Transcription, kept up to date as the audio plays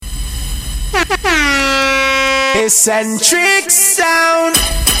Eccentrix sound.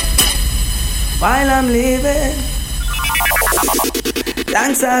 While I'm living,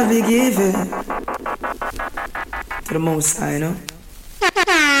 thanks I'll be giving to the Most High, you know.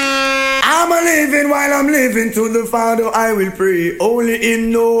 I'm a living while I'm living, to the Father I will pray. Only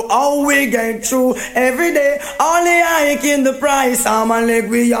Him know how we get through every day. Only I can the price, I'm a leg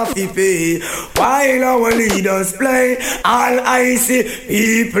we have to pay. While our leaders play, all I see,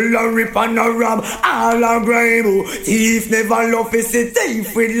 people are rip and a rob, all are grime. Thief never love is a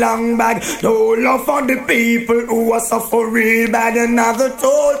thief with long bag. No love for the people who are suffering bad. Another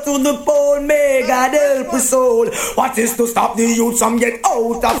toll to the poor, may God help us all. What is to stop the youth from get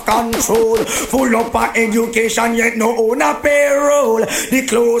out of control? Full up of education, yet no own a payroll. The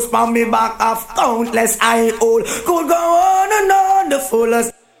clothes from me back of countless I hold. Could go on and on the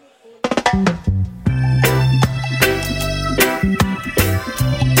fullest.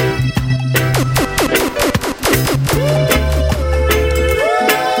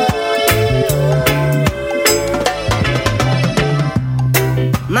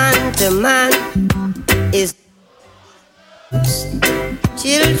 Man to man is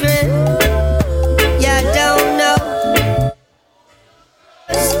children, you don't know.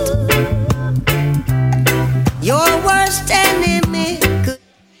 Your worst enemy could,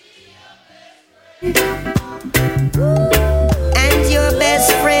 and your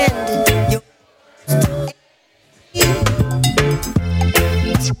best friend.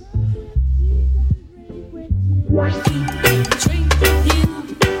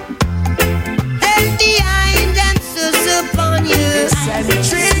 Let the iron dancers upon you.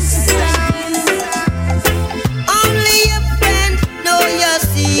 Only your friend know your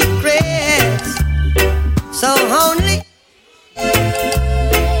secrets. So only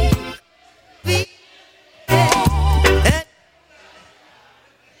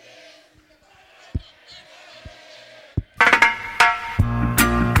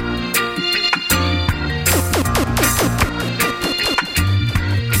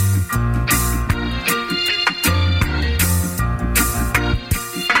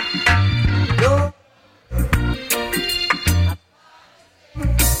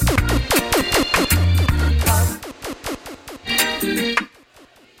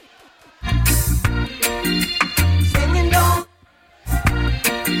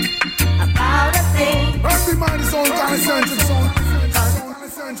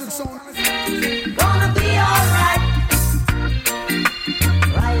gonna be alright.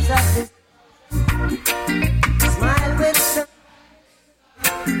 Rise up this smile with some.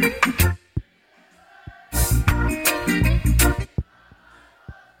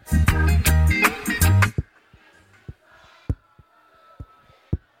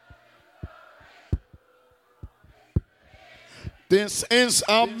 This is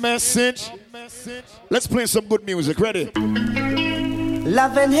our message. Let's play some good music. Ready?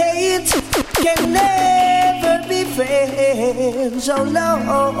 Love and hate can never be friends. Oh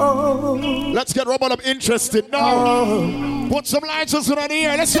no. Let's get Robert up interested now. Put some lights on the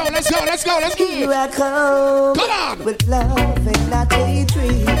air. Let's go. Let's go. Here I come. Come on. With love and not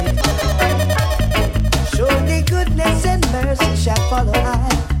hatred. Surely goodness and mercy shall follow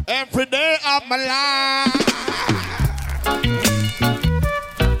I. Every day of my life.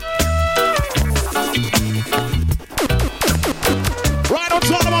 Right on,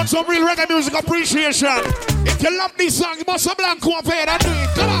 talking about some real reggae music appreciation. If you love these songs, you must have blanco up here and do it.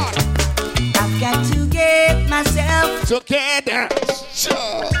 Come on. I've got to get myself together.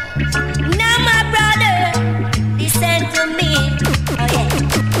 Sure. Now my brother, listen to me. Oh yeah.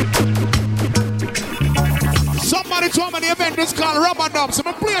 Somebody told me the event is called Rubber Dub. So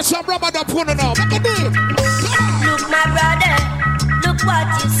I'm going to play some Rubber Dub for now. I can do it. Look my brother, look what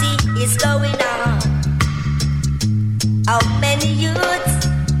you see is going on. How many youths?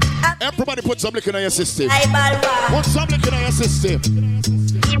 Everybody put some liquor in your system. Put some liquor in your system.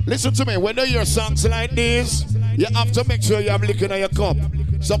 Listen to me, when you hear songs like this, you have to make sure you have liquor in your cup.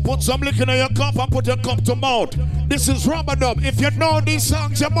 So put some liquor in your cup and put your cup to mouth. This is Rubber Dub. If you know these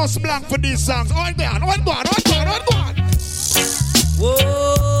songs, you must blank for these songs. Hold on. Whoa,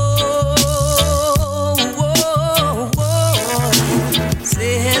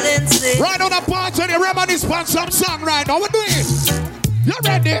 say. Right on the party, you remember this part, some song right now. What do it? You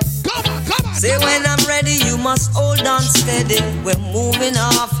ready? Come on. Say when I'm ready, you must hold on steady. We're moving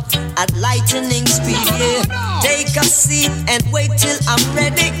off at lightning speed, yeah. No. Take a seat and wait till I'm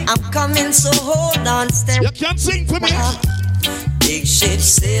ready. I'm coming, so hold on steady. You can't sing for me. Big ship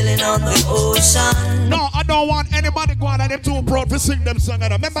sailing on the ocean. No, I don't want anybody going and them too proud to sing them song.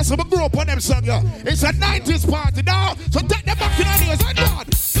 Remember, some grew up on them song, yeah. It's a 90s party now, so take them back in the days.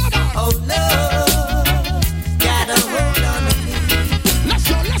 Come on. Oh, love.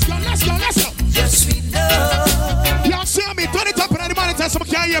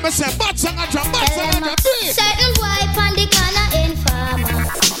 Let me say, bad song and drop, bad song and drop. Certain boy on the corner in farmer.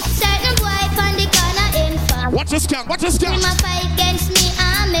 Certain boy on the corner in farmer. Watch this gang, watch this gang. Him a fight against me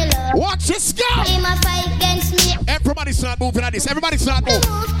and me love. Watch this gang. Him a fight against me. Everybody start moving at this. Everybody start moving.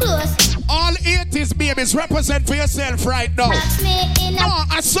 Move close. All 80s babies represent for yourself right now. Box me in No,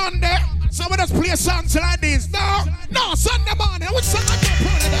 a Sunday. Some of us play songs like this. No, Sunday morning. Which song I can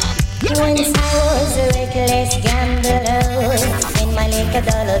put it up? Once I was a reckless gambler, and my liquor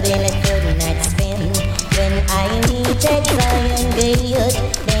dollar bill could not spend. When I needed Zion good,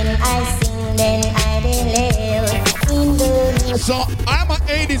 then I sing, then I live in the. So I'm an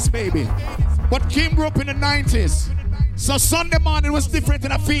 80s baby, but Kim grew up in the 90s. So Sunday morning was different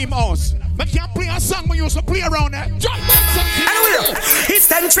in a theme house. But can't play a song we used to play around there. Anyway,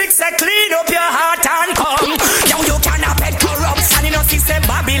 Eccentrix say clean up your heart and come. Yo, you cannot pet corruption in a system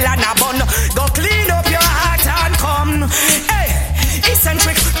Babylon a bun. Go clean up your heart and come. Hey,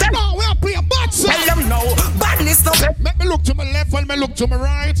 Eccentrix. No, we'll play a bad song. Tell them no, badness no. Let me look to my left while me look to my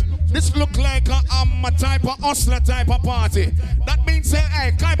right. This look like a type of hustler type of party. That means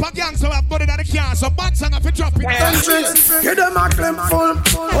hey, type of gangster have got it at the car. So bad song if you drop it. Get them a claim full.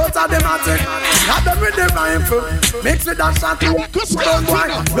 Out of them a take. Have them with the rifle. Mix with that shot. Don't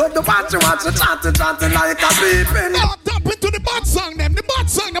worry. Look the party watch it chanting like a beeping. No, tap into the bad song them. The bad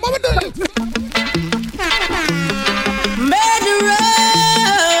song them. What we doing?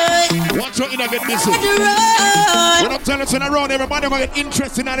 Watch out, you don't get busy. When I'm telling you around, everybody gonna get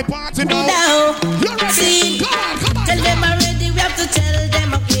interested in the party now. You ready? Come on. Tell them already, we have to tell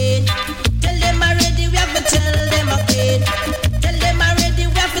them again. Tell them already, we have to tell them again. Tell them already,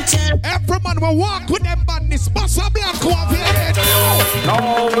 we have to tell. Every man will walk with them badness. Boss a black over your head.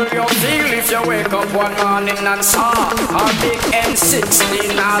 How will you feel if you wake up one morning and saw a big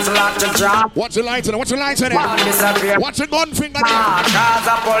M16 has a lot to drop? Watch the lights on it. Watch the lights on it. Watch the gun finger there. Cause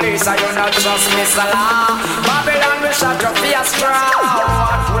the police are you not just miss a law. Babylon will shut your face strong.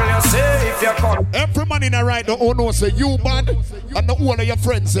 What will you say if you come? Every man in the right the owner say you bad and the whole of your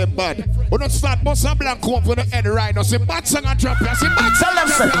friends say bad. We don't start boss a blank over for the head right now. Say bad song and drop it. Say bad song. Tell them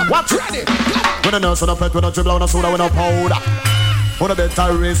say watch ready. We don't know so no pet, we don't dribble, we don't soda, we don't powder. We don't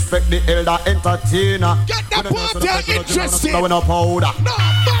better respect the elder entertainer. Get the party interested. We don't powder. No,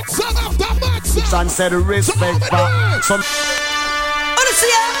 bad song after bad song. And said respect back. Some. Honestly,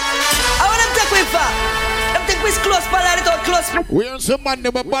 I want to take with her. Them think we's close, but I don't close. We are some man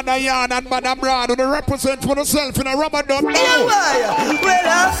with Bada Yarn and Bada Brad who represent for themselves in a rubber dub. Well,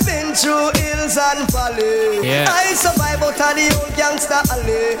 I've been through hills and valleys. Yeah. I survive out of the old gangster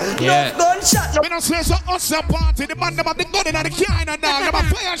alley. Yeah. No gunshot, no. We don't say so us a party. The man them have the gun in the car and dog. Them a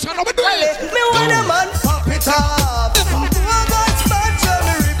fire shot. No, we do it. Me want a man pop it up. Oh, God's man, tell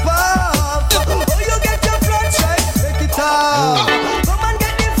me rip off. Oh, you get your front right, take it off. Come and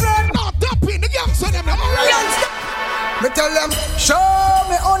get the front. No, tap in the youngster them. Me tell them, show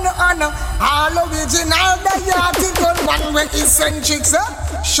me on the honor. All original, the yachty gun. One way Eccentrix,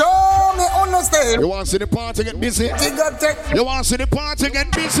 show me on the stage. You want to see the party get busy? You want to see the party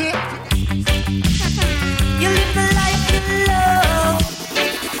get busy? You live the life you love.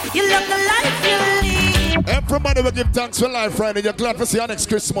 You love the life you live. Everybody will give thanks for life, Friday. You're glad to see you next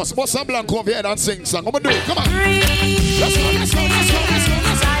Christmas. What's a blank over here and sing song? I'm gonna do it. Come on. Let's go.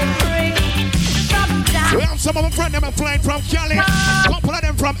 We have some of my friends them are flying from Cali. Couple of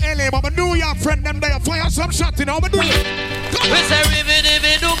them from LA. But my New York friend them they fire some shot in. I'm gonna do it. We say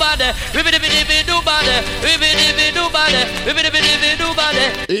do bad,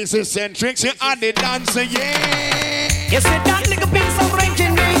 It's Eccentrix, you and the dancer, yeah. You see that nigga been some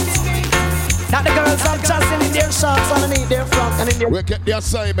ranking rings. Now the girls are just in their shorts underneath their front and in their. We get the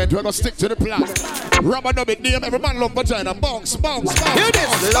assignment, we're gonna stick to the plan. Rubber dub it name, every man love vagina. Bounce. Hear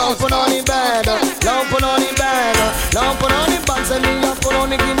this. Lump on the bed, lump on the bed, lump on the bands and me lump on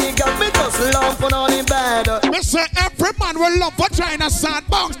the guinea cat. Me just lump on the bed. We say every man will love vagina, sad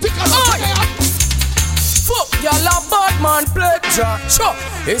bounce. Stick us Fuck y'all a bad man pleasure. Sure,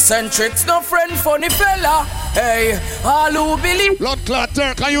 Eccentrix no friend funny fella. Hey, all who believe. Blood clot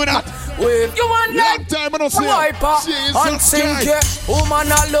Turk, are you not? Wait, you want long that? time I don't see wiper and sink it. Woman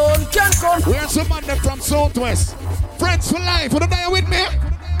alone can come. We're some man from Southwest. Friends for life, would you die with me?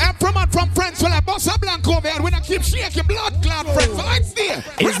 Every man from Friends for life. Boss a blank over here. We don't keep shaking blood clot friends. So it's there.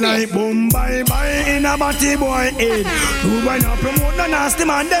 It's like boom, bye, in a batty boy head. Who when you promote the nasty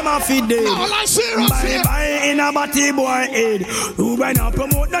man, them a feed dead. No, like serious. Bye, in a batty boy head. Who when you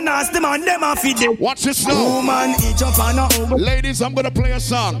promote the nasty man, them a feed dead. Watch this now. Woman, each up and a ladies, I'm gonna play a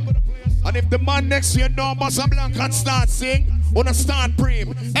song. And if the man next to you don't bust a blank and start sing, Wanna start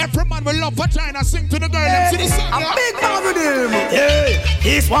preem. Every man will love vagina. Sing to the girl. Them see the song. I'm big man with him. Yeah,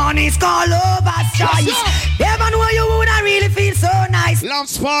 this one is called Lover's Choice. Never know you woulda really feel so nice. Love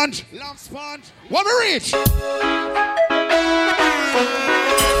sponge. Love sponge. What we reach?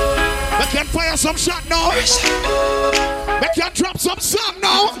 We can fire some shot now. We can drop some song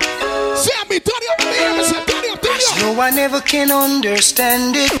now. See me, turn you up, turn you up. No, I never can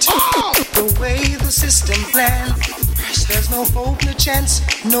understand it. Oh. The way the system planned. There's no hope, no chance,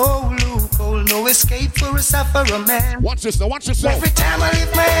 no loophole, no escape for a sufferer man. Watch this now, watch this now. Every time I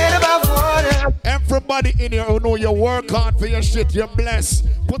lift my head above water. Everybody in here who know you work hard for your shit, you're blessed.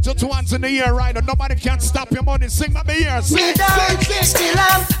 Put your 2 hands in the air right now. Nobody can stop your money. Sing my ear. Sing. Still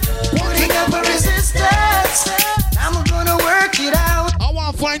I'm putting up a resistance. I'm gonna work it out. I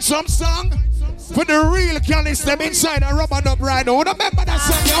want to find some song for the real callous them inside and rub it up right now. Remember that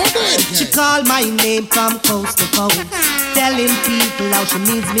song you do it. She called my name from coast to coast, telling people how she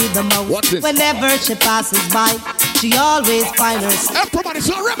needs me the most. Watch this. Whenever she passes by, she always finds herself. Everybody,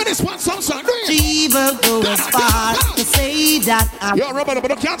 so reminisce one song, do it. She even goes as far to say that I'm. Yo, Robert,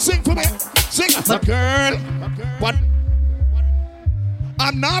 but you can't sing for me. Sing, a girl. But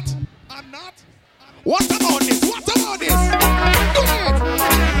I'm not. What about this? What about this? Do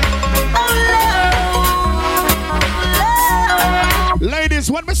it. Ladies,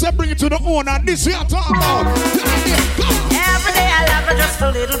 when we say bring it to the owner, this we are talking about. Every day I love her just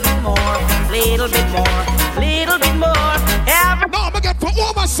a little bit more, little bit more, little bit more. No, I'm gonna get for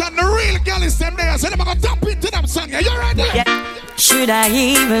over son, the real girl is them there, so I'm gonna dump into them song. You ready? Yeah. Should I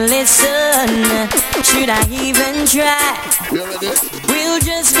even listen? Should I even try? You ready? We'll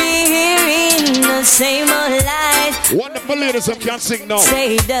just be hearing the same old lies. Wonderful ladies, I can't sing now.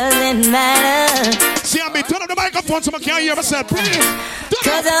 Say it doesn't matter. See, I'm turn on the microphone so I can't hear myself. Please.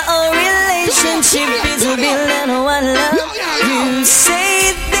 Cause our relationship is built on one love. You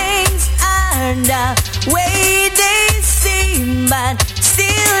say things are the way they seem, but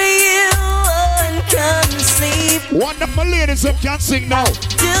still you won't come sleep. Wonderful ladies, I can't sing now.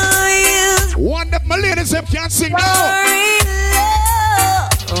 Do you? Wonderful ladies, I can't sing now.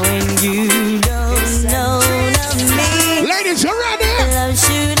 When you don't know me. Ladies, you ready? Love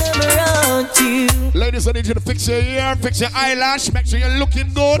should have brought you. Ladies, I need you to fix your hair, fix your eyelash, make sure you're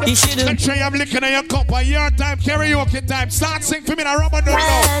looking good. You should've. Make sure you have liquor in your cup. A year time, karaoke time. Start sing for me now, Robert.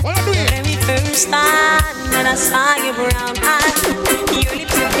 What are you doing? Very first time that I saw your brown eyes, your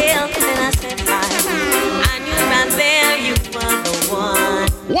lips were pale, and I said hi. I knew right there you were the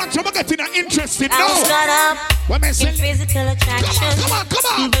one. Watch, I'm getting interested I was now. caught up When I in say, physical attraction. come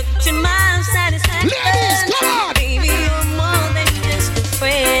on. But to my satisfaction, Ladies, come on. baby, you're more than just a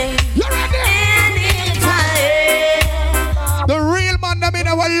friend. You ready? And if I am, The real man, I mean,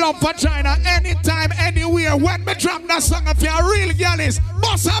 I will love vagina anytime, anywhere. When me drop that song, if you're a real girl is,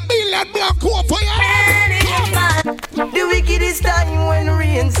 bust $1 million black coat for your head. and if I The wickedest time when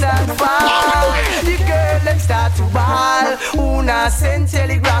rain start fall. The girl them start to ball. Una send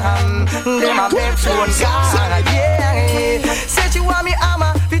telegram. Them a beg phone call. Yeah. Say she want me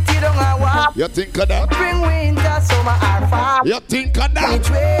hammer. Fit it on a wall. You think of that? Spring, winter, summer, or fall. You think of that? Which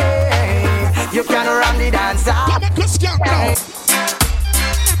way you can run the dance Come out. on, Chris Camp now.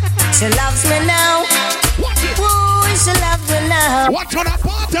 she loves me now. Watch it. Ooh, she loves me now. Watch on that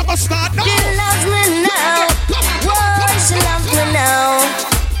party, I'm start now. She loves me now. Come on. Whoa, she loves me now.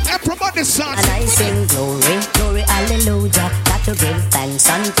 Everybody song. And I sing glory, glory, hallelujah. Got to give thanks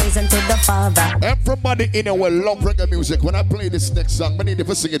and praise unto the Father. Everybody in here will love reggae music. When I play this next song, I need you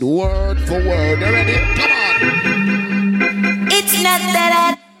to sing it word for word. You ready? Come on. It's not that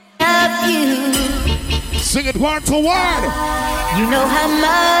I love you. Sing it word for word. You know how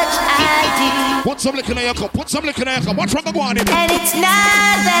much I do. Put some liquor in your cup. Put some liquor in your cup. What's wrong with one in it? And it's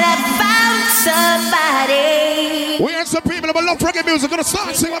not that I found somebody. Where's the people that love reggae music? Gonna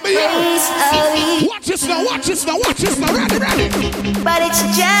start singing with me here. Sorry, Watch this now. Watch this now. Watch this now. Ready. but it's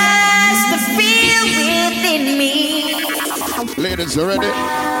just the feel within me. Ladies, you ready?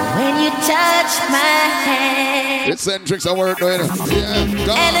 When you touch my hand. Eccentrix, I work doing it. Yeah,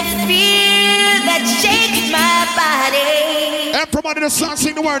 go And on. the feel that shakes my body. Everybody in the song,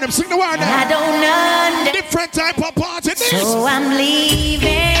 sing the word. Sing the word I now. don't understand. Different type of party. This. So I'm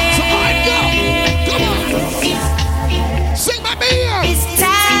leaving. So I go. Come on. Sing my beer. It's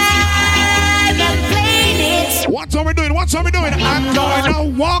time I'm playing it. What are we doing? What are we doing? I'm going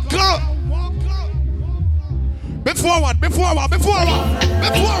to walk up. Before what? Before love.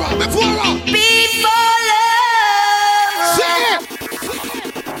 Sing it.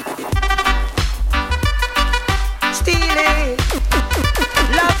 Stealing.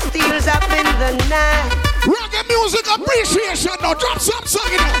 Love steals up in the night. Reggae music. music appreciation now. Drop some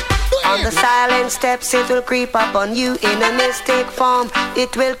song, you know. On the silent steps, it will creep up on you in a mystic form.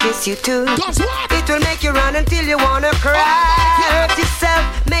 It will kiss you too. It will make you run until you wanna cry. Hurt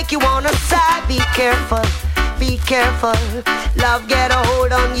yourself, make you wanna sigh. Be careful, be careful. Love get a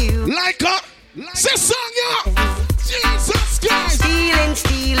hold on you. Like a song, yeah. Jesus Christ. Stealing,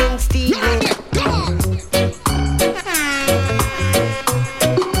 stealing, stealing. Come on.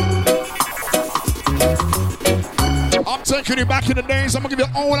 I'm taking you back in the days. I'm gonna give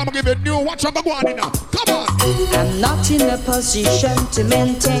you old, I'm gonna give you new. Watch out, go on in now. Come on. I'm not in a position to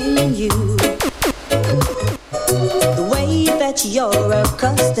maintain you the way that you're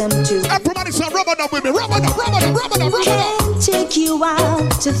accustomed to. Everybody say rub it up with me. Rub it up, rub it up, rub it up, rub it up. Can't take you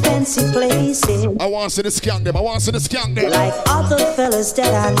out to fancy places. I want to see the skank them. I want to see the skank them. Like other fellas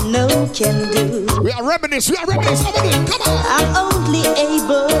that I know can do. We are reminisce. We are reminisce. Over there. Come on. I'm only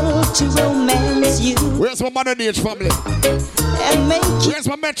able to romance you. Where's my modern age family? And make you. Where's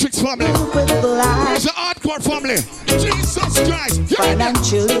my Eccentrix family? Where's the hardcore family? Jesus Christ.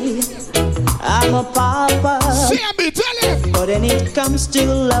 Financially, I'm a pauper. See me, tell him. But when it comes to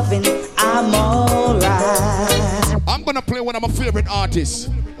loving, I'm alright. I'm gonna play one of my favorite artists.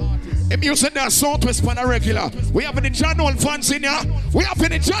 If you said that Southwest on a regular, we have any John fans in here. We have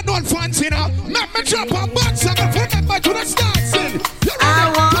any John fans in here. Let me drop a box and remember to the dancing.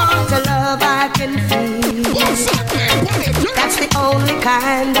 I want the love I can feel. That's the only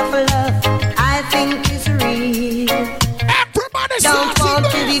kind of love I think is real. Everybody don't want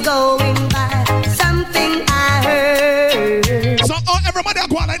to be going by something I heard. So everybody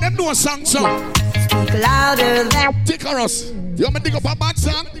go on like them know a song, so speak louder than take us. You want me to dig up a bad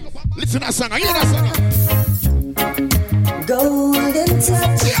song? Listen to that song. I hear that song. Golden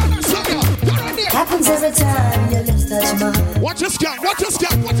touch. Yeah, that song. Happens every time your lips touch mine. Watch this guy. Watch this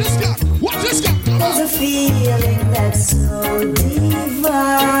guy. Watch this guy. Watch this guy. There's a feeling that's so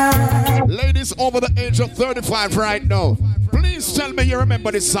divine. Ladies over the age of 35 right now, please tell me you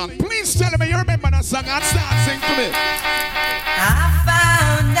remember this song. Please tell me you remember that song and start singing to me. I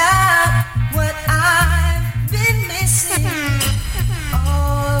found out what I've been missing.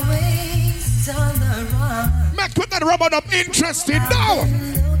 Always on the run. Make put that rubber up interested now.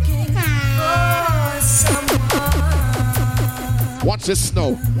 Watch this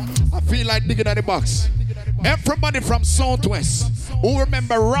snow. I feel like digging at the box. Everybody from Southwest who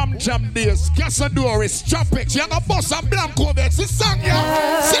remember Ram Jam days, Casadores, Tropics, Young Boss and Blanco, it's the song,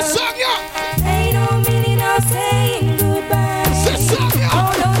 yeah. It's the song, yeah. Ain't no meaning of saying goodbye. It's the song, yeah.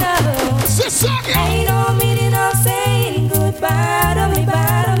 Oh, no, no. It's the song, yeah. Ain't no meaning of saying goodbye to me,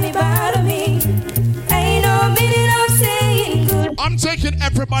 bye to me, bye to me. Ain't no meaning of saying goodbye. I'm taking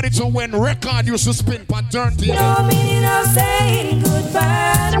everybody to when record used to spin for turntable. No meaning of saying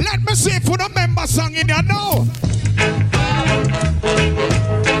goodbye. Let me see if you remember song in there now.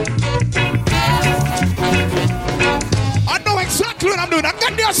 I know exactly what I'm doing. I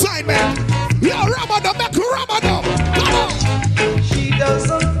got the assignment. Yo, Ramadan, make Ramadan. Come on. She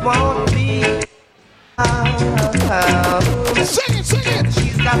doesn't want me. Sing it, sing it.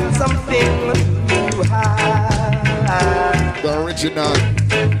 She's got something to hide. The original.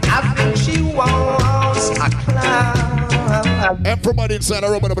 I think she wants a clown. Everybody inside the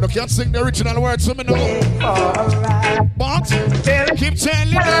room, but I can't sing the original words to me now. But keep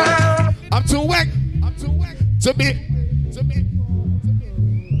telling her I'm too weak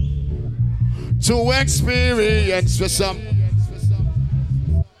to experience for some.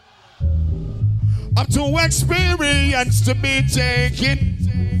 I'm too experienced to be taken.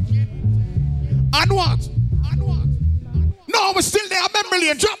 And what? No, we're still there. Memberly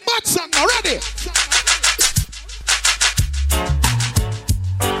and drop that song already.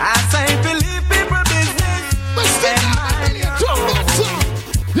 I say believe people business. We're still there. Memberly and drop that song.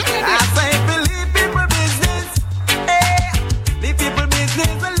 I say believe people business. Hey, leave people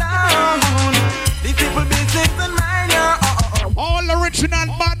business alone. Leave people business and mind your own. All original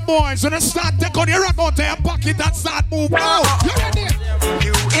bad boys. When you start take on your rock out of your pocket and start move now. You ready?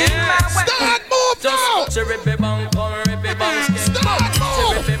 You in my way. Start move now. Start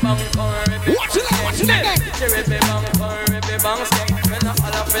move. Watch it out, watch it out.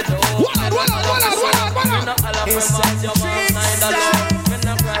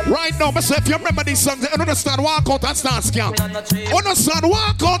 Right now, if you remember these songs, you understand, walk out and start skank. Understand,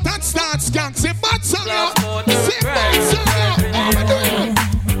 walk out and start skank. Say bad song, say bad song.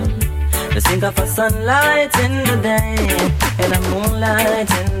 Just think of a sunlight in the day and a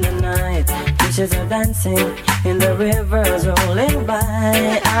moonlight in the night. Fishes are dancing in the rivers rolling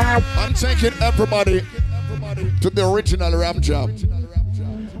by. I'm taking everybody to the original Ram Jam.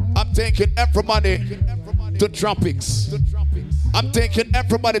 I'm taking everybody to tropics. I'm taking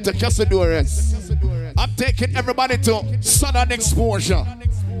everybody to Casadores. I'm taking everybody to Southern Exposure.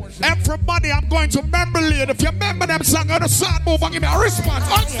 Everybody, I'm going to Member Lane. If you remember them song, on the start move and give me a response.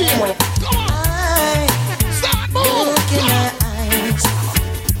 On stage. Come on. Start move. Look in my eyes.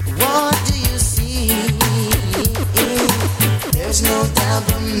 What do you see? There's no doubt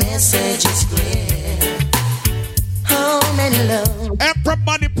the message is clear. How many love?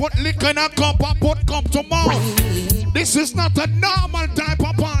 Everybody put liquor in a cup and put cup to mouth. This is not a normal type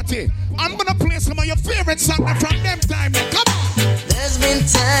of party. I'm gonna play some of your favorite songs from them time. Come on. There's been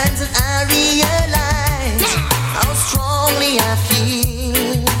times that I realize how strongly I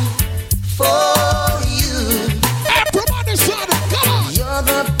feel for you. Everybody shout it, come on. You're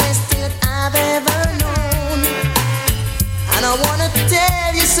the best that I've ever known, and I wanna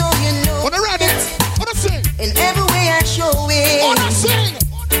tell you so you know. Wanna run it? Wanna sing? In every way I show it. Wanna sing?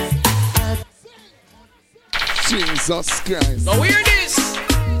 Jesus Christ. Now hear this.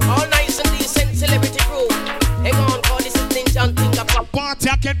 All nice and decent celebrity crew. Hang on, call this is Ninja and Tinga Pop. Party,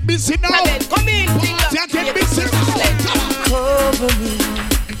 I get busy now. Come in, Tinga. Party, I get busy now. Cover me,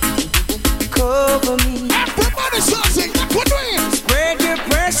 cover me. Everybody start sing. What do you? Spread your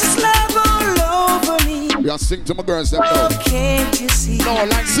precious love all over me. You sing to my girls them Oh, now. can't you see No,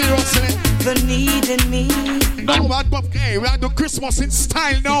 like seriously. the need in me? No, man, but hey, we are doing Christmas in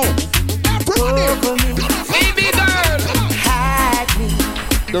style now. Everybody. Cover me, Baby girl. hide me.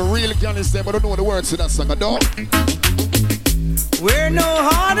 The real girl is there, but I don't know the words to that song. I don't. Where no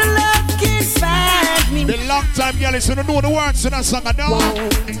harder love can find me. The long time girl is, I don't know the words to that song. I don't.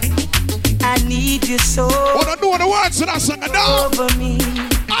 I need you so. I don't know the words to that song. I don't. Cover me,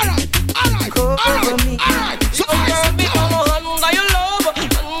 Alright. cover me. So Girl, me come under your love,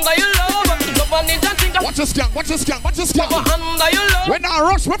 under your love. Love on Ninja and Tinga. watch this gang. Under your love. When I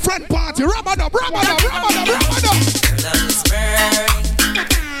rush my friend party, rub it up. Your love is burning.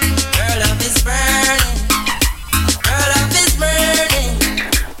 Your love is burning. Your love is burning.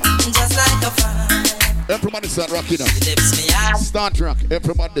 Just like a fire. Everybody start rocking now. Lifts me up. Start rock.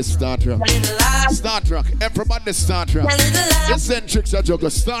 Everybody start rock. Little love. Start rock. Everybody start rock. Little love. Eccentrix a juggle.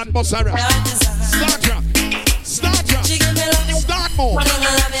 Start bossa rock. Start rock. Start rock. She give me loving. Start move.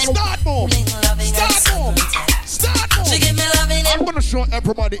 Start Start move. Start move. Start She move. give me loving. I'm gonna show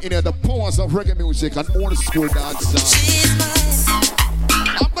everybody in here the powers of reggae music and old school dance songs. She's mine.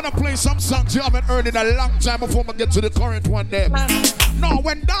 I'm gonna play some songs you haven't heard in a long time before we get to the current one there. No,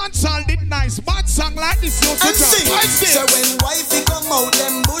 when dancehall did nice, bad song like this used to And sing. drop. So when wifey come out,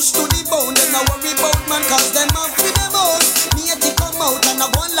 them bush to the bone. Them not worry about man, cause them have with them out. Me at the come out and I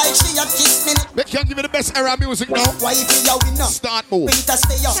go on like she a kiss me. They can't give you the best era music now. Wifey a winner. Start move. Winter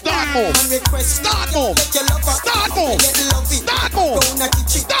stay up. Start move. And request. Start move. Get your lover. Start move. Get lovey. Start move. Go in the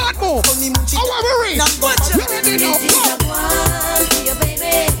kitchen. Start move. Only munchie. Oh, what we read? Now go. You ready now? Go.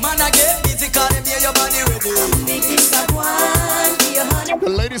 Man, I get busy, cause them hear your body ready. The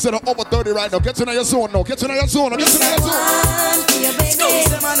ladies that are over 30 right now, get to know your zone now. Get to know your zone. Get to know your zone.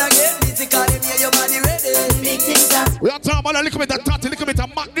 Say man, I get busy, cause them hear your body ready. We are talking about a little bit of tatty, little bit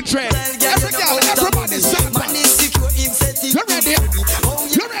of mark the trend. Every girl, everybody start. Man is secure, him set it. You ready?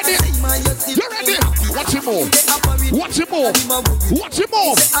 You ready? You ready? Watch him move. Watch him move. Watch him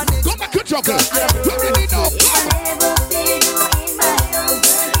move. Go back to juggle. You ready now? Come.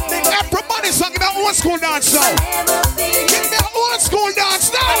 Everybody sing that old school dance now. Give me an old school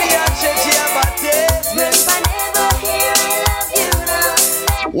dance now.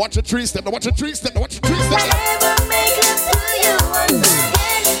 Watch a tree step. Watch a tree step. Watch a tree step.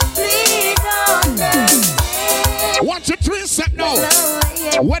 Watch a tree step now.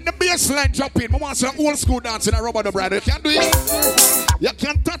 When the bass line drop in, I want some old school dance in a rubber the brother. You can do it. You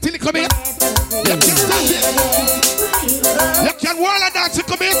can tap till it come in. You can tap it. You can whirl a dance to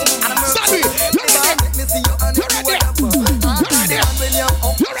come in. Stand it. You ready? You ready? You ready?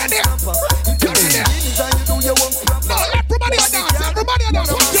 You ready? You ready? No, everybody a dance. Everybody a dance.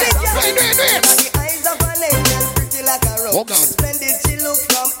 Do it. Oh God.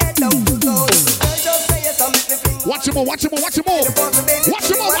 Watch him move. Watch him move. Watch him move. Watch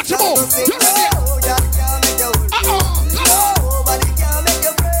him move. Watch him move. You ready?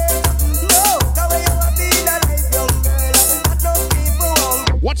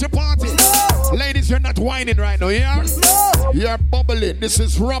 Watch your party. Ladies, you're not whining right now, yeah? You're bubbling. This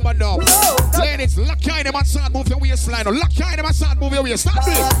is rubber now. Ladies, lock your hand and start move your waistline. Lock your hand and start move your waistline. Stop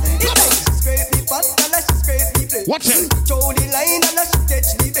it. Come on. Watch it.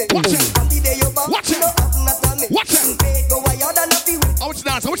 Watch it. Watch it. Watch it. Which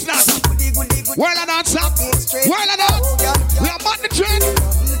dancer? Which dancer? Whirl a dancer. Whirl a dance. We are on the trend.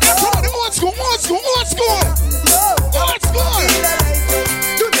 Everybody, old school.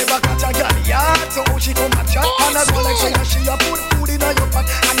 You never catch a girl yard, so she come a chat. And I go like she a put food in your pot.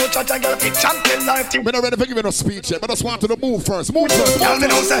 I know chat a girl fit champion life team. We're not ready to give you no speech yet, but I just want to move first. Move first. Tell me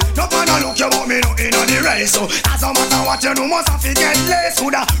now say, no man a look you want me no in on the race. So as no matter what you do, must have to get less. So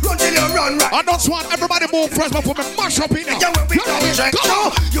that run till you run right. I just want everybody move first before me mash up in here. Yeah, when we don't check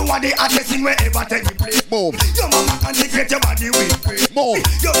now, you are the hottest in wherever take the place. Move. Your mama can secret your body with grace. Move.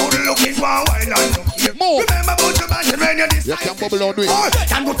 You're good looking for a while and look here. Move. Remember about your man when you decide. You can bubble on it.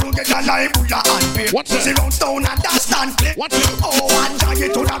 Can go to get a life with your hand pay. Watch it. Sit down stone and dash stand play. Watch it. Oh, and try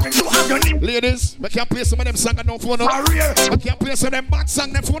it to have to have your name. Ladies, we can play some of them songs on no phone now. We can play some of them bad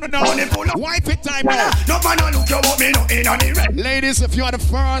songs on phone now. Wipe it time. No man a look you want me no in on the red. Ladies, if you are the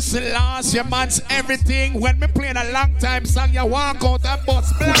first and last, your man's everything. When me playing a long time song, you walk out and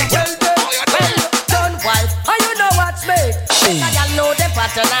bust black. Done wife, and you know what's me. I know the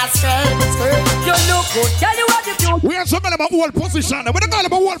pattern and strength. You look good, tell you what you do. We are some of them old position. We don't call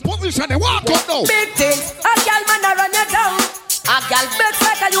them old position. They walk out now. Big things, a girl man a run you down. A girl makes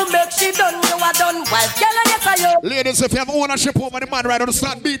like you make she done. You are done wife, girl and yes are you. Ladies, if you have ownership over the man right on the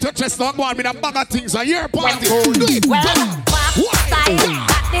stand, beat your chest, don't go on with a bag of things. A year party. Do it. Well, style,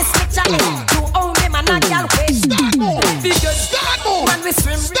 got this picture. You own him and a girl waist. Start more. Man we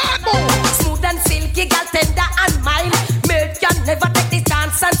swim. Start more. Smooth and silky, girl tender and mild. Milk can never take the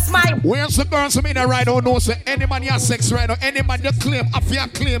chance and smile. Where's the girls who mean that right now know say any man you have sex right now, any man you claim, if you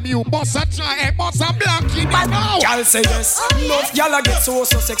claim you, boss a try, boss a black in the now. Girl say yes. Enough girl a get so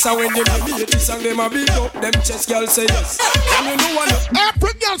sexy when they make this and them a big up them chest. Girl say yes. And you know what?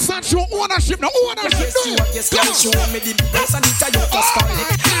 Every girl start show ownership, no ownership. Yes, girl show me the boss and it's a you just call it.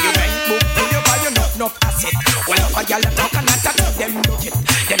 You ain't book, you buy enough asset. Well, if a girl talk and attack them look it.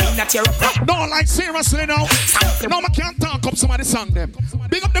 Them in a tear up. No, like seriously now. No, I can't talk up somebody song them.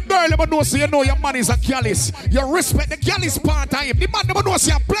 Big up the girl, but know so you know your man is a callous. You respect the callous part of him. The man never know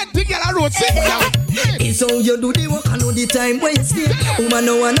so you plenty girl I wrote sing. It's how you do the work and know the time when you stay. Woman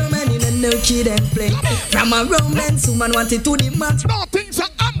no want no man in and no kid and play. From a romance, woman want it to the match. No things are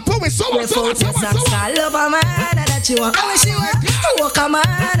ample with so much. I love a man that you want. I wish you want. Walk a man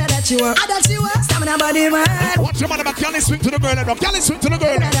that you want. That you want. Stamina body man. Watch your man about callous swing to the girl. Callous swing to the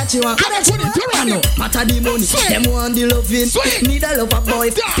girl. That you want. That you want. I know. Matter the money. Them want the loving. Need a lover boy.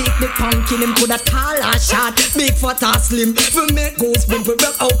 Pick the pumpkin. Him coulda tall or short. Big fat or slim. We make goals. We break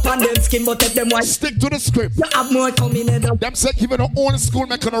out on them skin. But if them white. Stick to the script. You have more coming in. Them say even the old school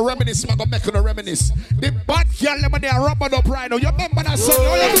making a reminisce. Making a reminisce. The bad girl them they are rubbered up right now. You remember that song?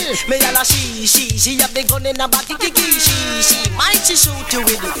 Me and a she have the gun in a back. She might shoot you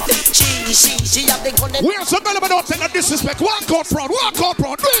with it. She have the gun in. We're so gonna don't take a disrespect. Walk out front.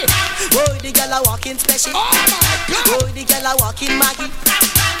 Oh, the girl a walking special. Oh my God. Oh, the girl a walking Maggie.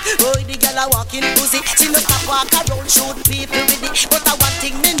 Oh, the girl a walking pussy. She no stop walk around shoot people with it. But I one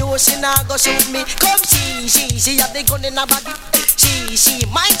thing me know she nah go shoot me. Come she have the gun in a body. She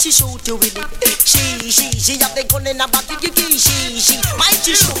might shoot you with it. She have the gun in a body. She might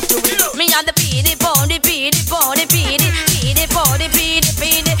shoot you with it. Me and the PD.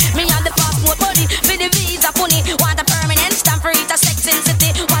 Me and the passport body. For the visa funny. Want a permanent stamp for it. A sex in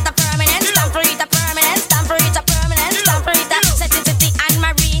city. Want a permanent stamp for it. A permanent stamp for it. A permanent stamp for it. A sex in city. Anne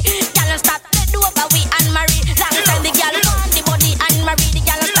Marie. Girl stop the do over we Anne Marie. Long time the girl want the body. Anne Marie. The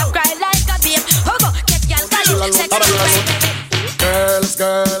girl stop cry like a babe. Go get girl call it. Sex in city.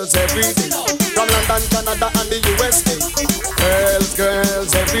 Girls every day. From London, Canada, and the USA.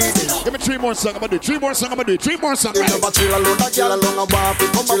 Girls every day. Give me 3 more songs. I'm gonna do 3 more songs. You never chill alone, a girl alone, a waffy.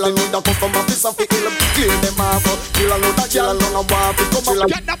 Come chill alone, a come office and feel them. Clear them off. Chill alone, a girl alone, a waffy. Come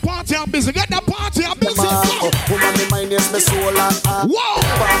get that party I'm busy. Woman, my name's my soul and heart. Whoa!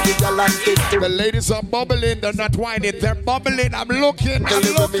 Party girl and it. The ladies are bubbling. They're not whining. They're bubbling. I'm looking.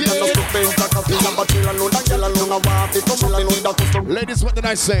 Ladies, what did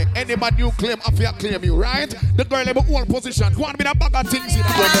I say? Any man you claim, I claim you, right? The girl in the old position. Go on with a bag of things in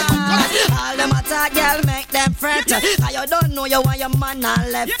all them attack, girl, make them fret. You don't know you want your man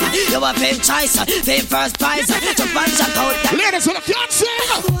and left. You a fame choice, fame first prize. Jump and check out. Ladies, you can't sing.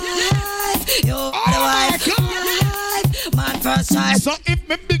 Wife, you are the wife. Man first choice. So if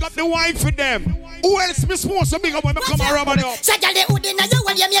me big up the wife for them, who else me supposed to big up when me come around up? Say girl, the hood inna you,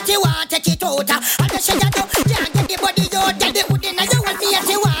 when you make you want take it out. And the shit you do, can't get the body out. Girl, the hood inna you, when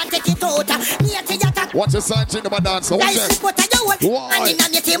you want take it out. What's the sign to my dancer? What's that? And inna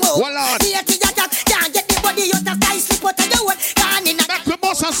make you move. Can't get the body out of the slip out of the one. And inna make the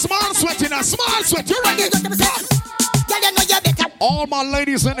boss a small sweat in a small sweat. You ready? Girl, you know you better. All my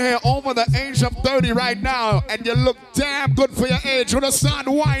ladies in here over the age of 30 right now, and you look damn good for your age. With a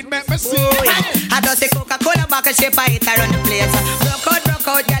sun wine, make me see. I don't say Coca-Cola back a shape, I hit around the place. Broke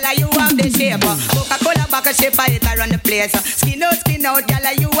out, gyal, you have the shape. Coca-Cola back a shape, I hit around the place. Skin out,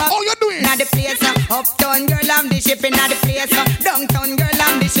 gyal, you have. Oh, you doing? Now the place. Uptown girl, I'm the ship in the place. Downtown girl,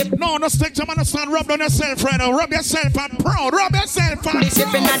 I'm the ship. No stick to man, son. Rub on yourself right now. Rub yourself and proud. Rub yourself and the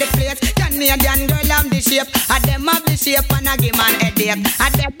ship in the place. Canadian girl, I'm the shape. I them have the shape and I give man headache. I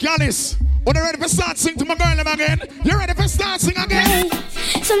them. Gallus, when you ready for start sing to my girl again? You ready for start sing again?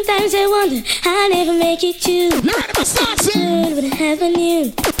 Sometimes I wonder I never make it to. You ready for start sing? What happened to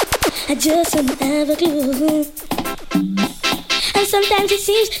you? I just don't have a clue. And sometimes it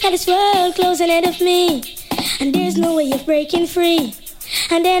seems that this world closing ahead of me, and there's no way of breaking free.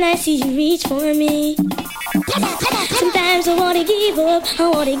 And then I see you reach for me. Come on. Sometimes I wanna give up, I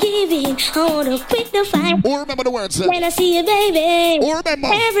wanna give in, I wanna quit the fight. Oh, remember the words. When I see you, baby. Oh, remember.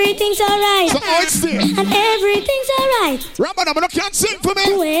 Everything's alright. So it's still. And everything's alright. Remember, you can't sing for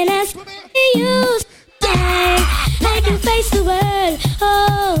me. When I see you, I can face the world.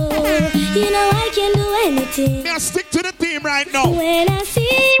 Oh, you know I can do anything. Me stick to the theme right now. When I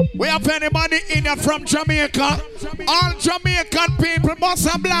see we have anybody in here from Jamaica. All Jamaican people must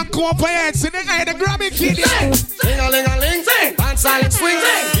have black over here. See the guy, the Grammy kid. Sing-a-ling-a-ling, sing. Dance and swing,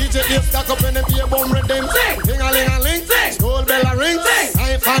 sing. DJ is stuck up in the beer bomb rhythm, sing. Sing-a-ling-a-ling, sing. School bell a ring, sing.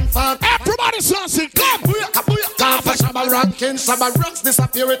 Knife and fork. Everybody saucy, come. Half a shabba ranking, shabba rocks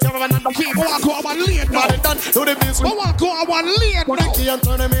disappear with your another key. Walk over lane now. Done to the biz. Walk over lane now. Put the key and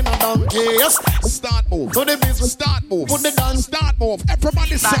turn them in a donkey. Yes. Start move. To the biz. Start move. Put the dance. Start move.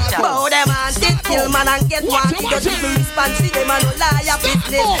 Everybody start move. Bow them and stick kill man and get wanted. You do response to them and no lie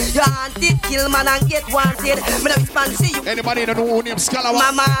business. You hunted kill man and get wanted. Me no response to you. Anybody know who name Scalawa?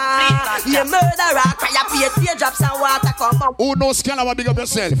 Mama, you murderer. Cry up your teardrops and water come up. Who knows Scalawa? Big up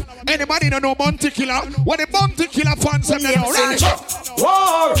yourself. Anybody know Bounty Killer? What the Bounty Killer fans have they know, right?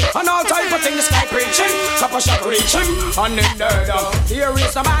 War and all type of things sky preaching, copper shot reaching, and then there here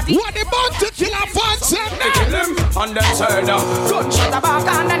is somebody. What the Bounty Killer fans have they kill him, and then turn gunshot the back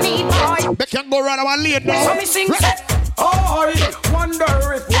and the knee boy. They can go run our lane now. So me sing set. Oh,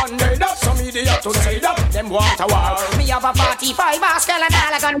 wonder if one day that some idiot to say that them want a war. Me have a 45 Oscar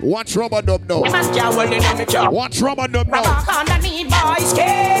and a gun. Watch Rubber Dub now. Watch Rubber Dub now. Back on the knee boys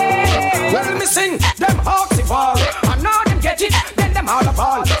scared. Well, me sing them oxy ball. And now them get it, then them all a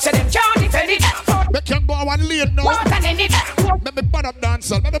ball. Say them can't defend it. They can go one lane now. What an end it. Let me bad up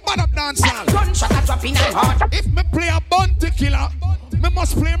dancehall. Gunshot a drop in and heart. If me play a Bounty Killer, me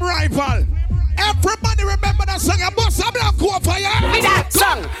must play him rival. Everybody remember that song, a boss a black over here. With that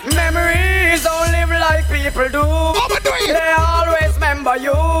song, memories don't live like people do. They always remember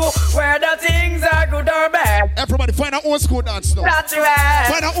you, whether things are good or bad. Everybody find an old school dance now. That's right.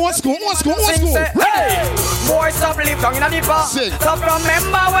 Find an old school. Sing, say, hey, boys stop live down in a deep past. Stop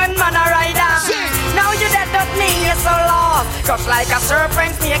remember when man a rider. Sing. Now you dead don't mean you're so lost. Cause like a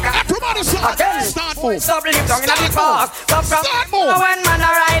serpent snake. Everybody start. Again. Start move. Stop live down in a deep past. Stop remember when man a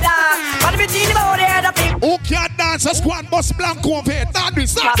rider. But between the body and the pink. Who can't dance a squad bus blank over here? Start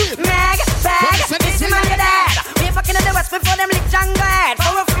it. Meg, this man your dad. We fucking in the west before them lick jungle head.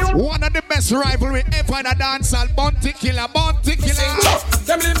 One of the best rivalry ever in a dancehall. Bounty Killer.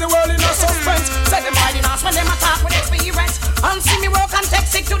 Them leave the world in a suspense. Set them by the nose when them attack with experience. And see me work and take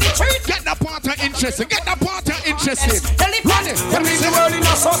sick to the truth. Get the party interesting. Them leave the world in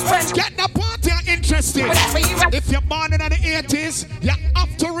a suspense. Get the party interesting. If you're born in the 80s, you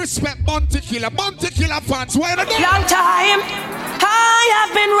have to respect Bounty Killer. Bounty Killer fans, where are they? Long time, I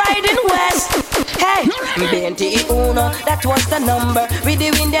have been riding west. Hey, BNT Uno, that was the number. With the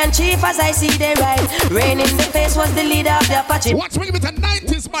Indian chief as I see they ride. Rain in the face was the leader of the Apache. Watch me with the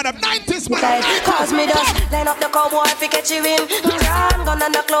 90s, madam. 90s, madam. Cause me dust, line up the cowboy if you catch you in. Run, gun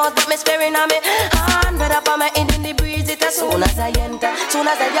on the clothes, but me sparing on me. Hand, but up on my end in the breeze. It as soon as I enter, soon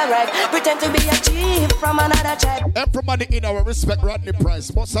as I arrive. Pretend to be a chief from another tribe. Everybody in our respect Rodney Price.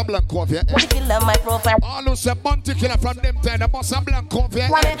 Bossa Blanco here. Kill my profile. All who say Bounty Killer from them time. The Bossa Blanco here.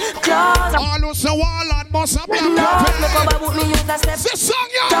 All who say Warlord Bossa Blanco here. This song,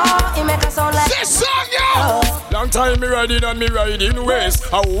 yo. This song, yo. Long time me riding and me riding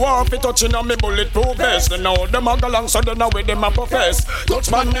waist. I I want to touching on me bulletproof vest. And now them a go along, so they know where them a profess. Touch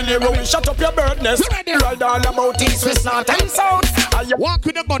man in the room, shut up your birdness. Ride all about east, west, north and south. Walk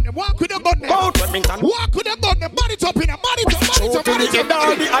with the gun, walk with the gun. Walk with the gun, body top in a body top, body top,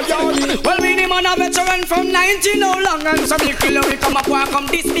 body top. Well, we the man a veteran from 19 no long. And some little we come up and come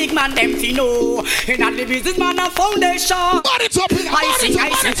this big man them fi know. In a the business man a foundation. Body top in a body top,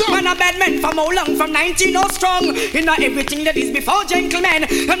 body top. Man a bad man from how long? From 19 no strong. In a everything that is before gentlemen.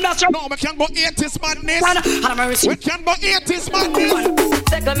 And that's your... No, we can't go 80s madness. We can't go 80s madness.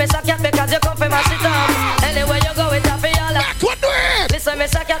 Second me suck cat because you come from my shit up. Anywhere you go with a fiala. Listen me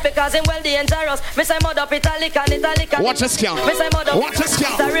suck cat because him well dangerous. Me say mud up italic and italic. Watch us count. Me say mud up. Watch us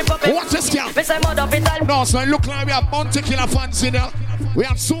count. Watch us count. Me say mud up italic. No, so it look like we have Bounty Killer fans in there. We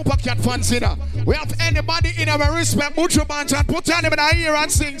have Super Cat fans in there. We have anybody in our respect Butcher Bunch and put on him in our ear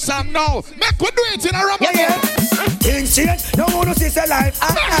and sing song now. Make we do it in a rubber. Yeah. Things change, no one to see the life.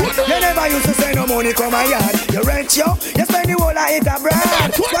 You never used to say no money come my yard. You rent yo, you spend the whole night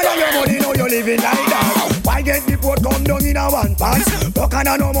abroad. Swallow your money, now you living like that. Why get the port come down in a one pass? Broke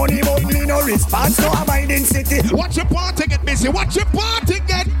and no money, but me no response. No abiding city. Watch your party get busy. Watch your party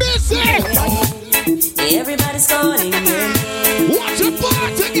get busy. Everybody's calling your name. Watch your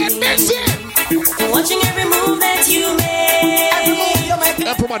party get busy. Watching every move that you make.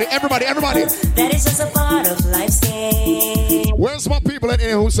 Everybody. That is just a part of life's game. Where's my people in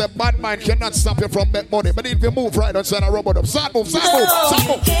here who say bad mind cannot stop you from make money? But if you move right outside a robot up, start move. You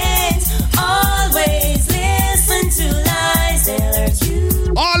can't always listen to lies that hurt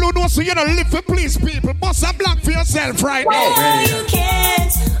you. All who know so you don't live for please people, bust a black for yourself right now. No, you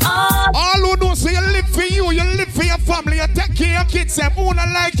can't. All who know so you live for you live for your family, you take care of your kids, them who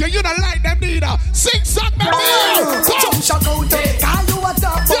don't like you don't like them neither. Sing song, baby. Jump shot out there, call you a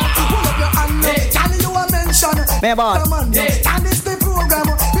top, pull up your hand, call you a mention. Me born. And it's the program,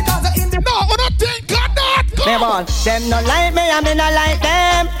 because in the... No, I don't think God not. Me born. Them no like me, and me no like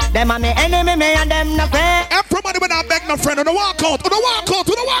them. Them are me enemy, me and them no friend. Everybody when I beg no friend, on the walk out, then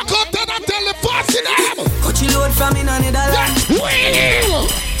I tell the fussy them. Cut you load from in on the land.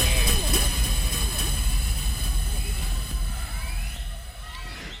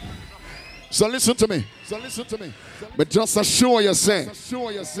 So listen to me. But just assure you, say,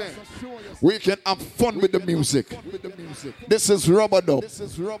 we can have fun with the music. This is Rubber Dub,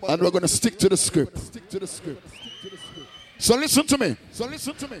 and we're going to stick to the script. So listen to me.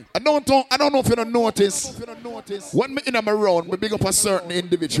 I don't know if you don't notice. When me in my round, we big up a certain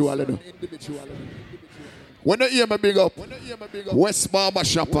individual. When you hear me big up West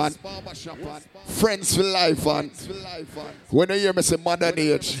Barbershop and Friends for Life and when you hear me say Modern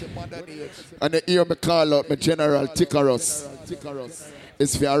Age and you hear me call out my General Tickerus,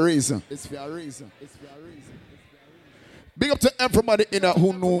 it's for a reason. Big up to everybody in there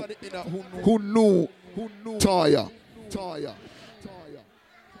who knew Toya.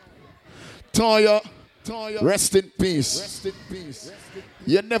 Rest in peace.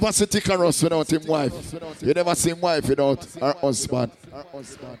 You never see Tickerus without his wife. You never see him wife without her husband.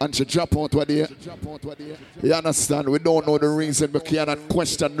 And she drop out one day. You understand? We don't know the reason. We cannot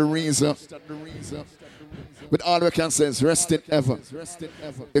question the reason. But all we can say is rest in heaven.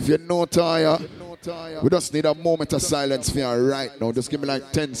 If you know Taya, we just need a moment of silence for you right now. Just give me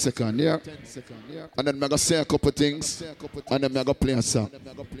like 10 seconds, yeah? And then I'm going to say a couple things. And then I'm going to play a song.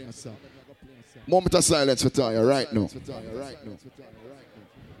 Moment of silence for Taya right now.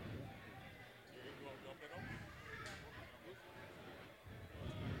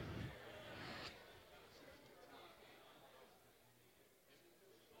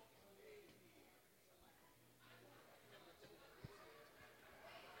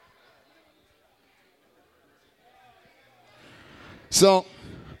 So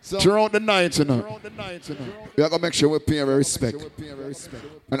throughout the night, we are going to make sure we pay our respect.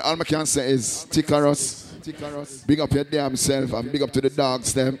 And all I can say is, Tickerus, big up your damn self and big up to the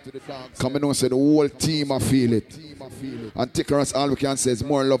dogs them. Come and know say the whole team I feel it. And Tickerus, all we can say is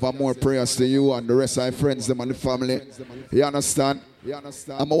more love and more prayers to you and the rest of our friends them and the family. You understand?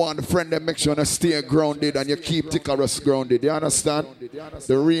 I want the friend that make sure you stay grounded and you keep Tickerus grounded. You understand?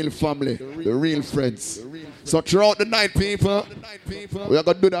 The real family, the real friends. So throughout the night, people, we are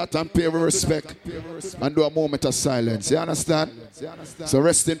going to do that and pay respect and do a moment of silence. You understand? So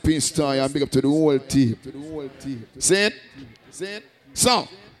rest in peace, Toy, and big up to the whole team. See it? So,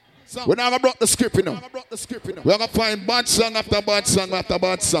 We're not gonna block the script, you know. We're gonna find bad song after bad song after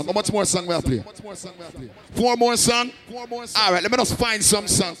bad song. How much more song we have play? 4 more song? Alright, let me just find some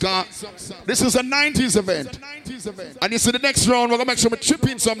song. This is a 90s event. And you see the next round, we're gonna make sure we chip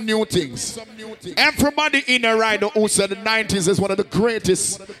in some new things. Everybody in the rider who said the 90s is one of the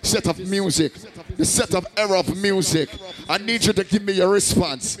greatest set of music. The set of era of music. I need you to give me your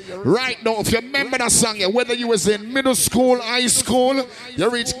response. Right now, if you remember that song, whether you was in middle school, high school, you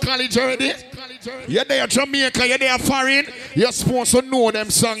reached college already, you're there Jamaica, you're there foreign, you're supposed to know them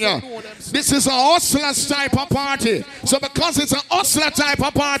song. This is a hustler type of party. So because it's a hustler type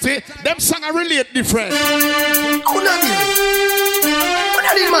of party, them song are really different.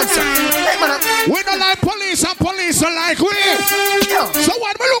 We don't like police and police are like we. So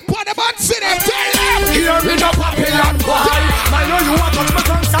when we look for the bad city, tell them. Hear me the Babylon boy. I know you want to touch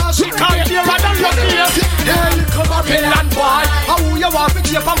my tongue, she can't hear what I'm looking at. Hey, little Babylon boy. How you want to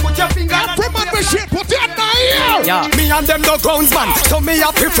shape and put your finger? Everyone be shape, put your hand in yeah. Me and them no grounds man, so me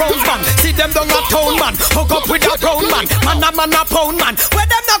happy froze man. See them down a town man, hook up with a brown man. Man a pound man, where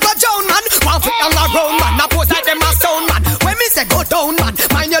them no go down man. One foot on a round man, now pose like them a stone man. When me say go down man,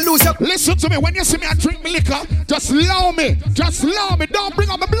 mind you lose your. Listen to me, when you see me I drink me liquor, just allow me, don't bring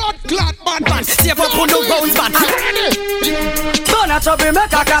up my blood clot bad man. Save up on the rounds man. Don't have trouble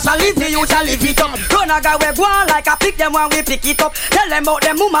make a class and leave me you shall live it up. Run a guy we go on like a pick them when we pick it up. Tell them about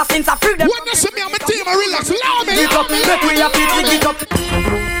them mama since I free them. When you see me on my team I relax, allow me. Pick up, make we a pick it up.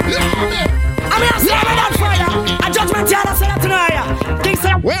 I mean I say I'm on fire. A judgment here I say that tonight. King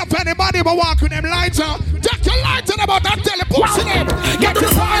say where up anybody but walk with them lighter. Take your lighter about that telepussy them. Get to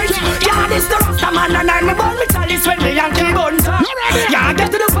the point. Yeah, this the Rasta man and I'm about me chalice with me and kill guns. You ready? Yeah,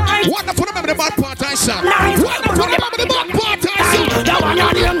 get to the point. Wonderful, remember the bad part I saw. Wonderful, remember the bad part I saw. That one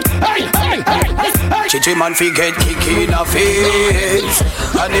on him. Hey. Chichi man fi get kick in a face.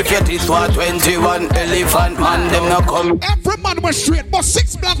 And if you this one 21 elephant man, them no come. Every man was straight, but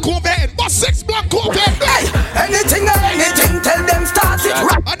 6 black overhead, but 6 black overhead. Hey, anything, tell them start it.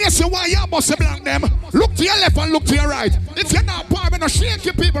 And you see why you must blank them. Look to your left and look to your right. If you're not power, no shake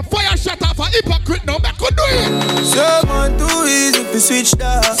your people. Fire shut off a hypocrite now, make could do it. Someone too easy to switch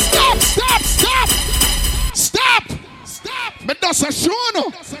that. Stop. Me does a show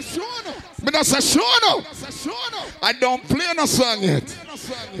no. I don't play no song yet.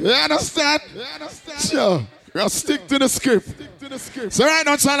 You understand? Sure. We'll stick to the script. So right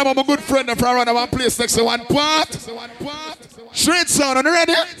now it's all about my good friend from around our place next to one part. Straight sound, are you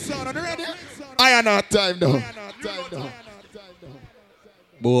ready? I am not time though.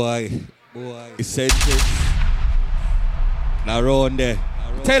 Boy. Eccentrix. Now round there.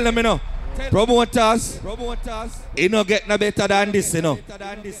 Tell them, you know. Promoters, you know, get no better than this, you know.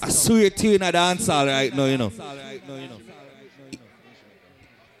 I swear to you in a dance hall right now, you know.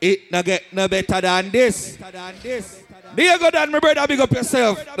 It no get no better than this. There you go, Dan, my brother, big up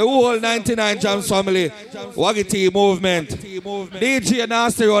yourself. The whole 99 Jams family. Waggity movement. DJ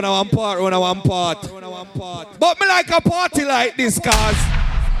Nasty on one part. But me like a party like this, cause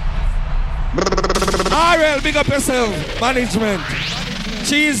RL, big up yourself. Management.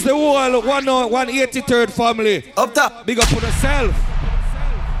 She's the whole 183rd family. Up top. Big up on herself.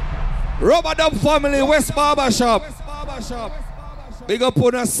 Rubber Dub family, West Barbershop. Big up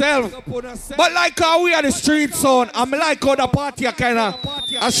on herself. But like how we are the street sound, I'm like how the party are kind of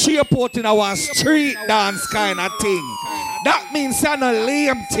a shape out in our street dance kind of thing. That means it's not a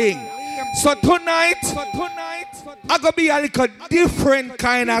lame thing. So tonight, I gonna be a little different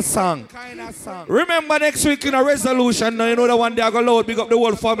kind of song. Remember next week in a resolution, now you know the one day I go loud, big up the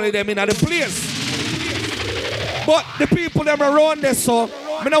whole family them in the place. But the people them around this so,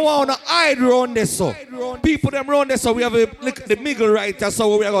 I don't want to hide around this so. People them around this so we have the middle right there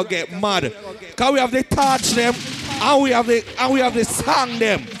so we are gonna get mad. Cause we have the touch them and we have the song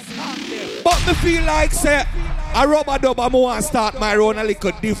them. But me feel like say a rubber dub I want to start my own a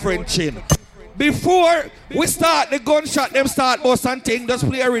little different chin. Before we start the gunshot, them start bust and thing, just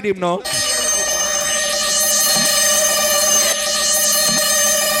play a rhythm now.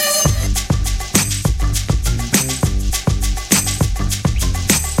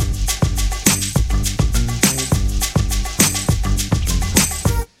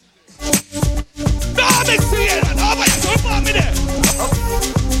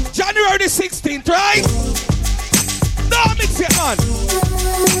 January the 16th, right? Don't mix it, man.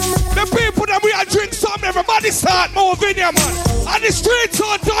 The people that we are drink some, everybody start moving here, man. And the streets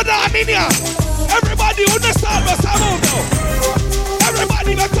are done on in here. Everybody understand what's a move now.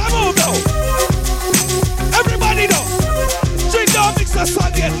 Everybody got a move now. Everybody know. Drink, don't mix a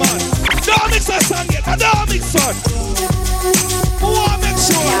song yet, man. Don't mix a song yet. Don't mix, son. Who want to make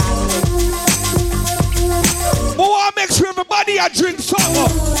sure? Everybody a drink song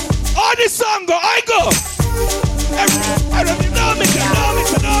up. All this song go, I go. Everybody, no mix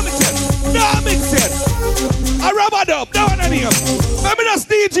it. I rub it up, no one on here. Let me just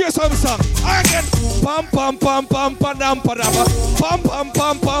DJ some song. Again. Pam pam pam pam pa dam pa da pa. Pam pam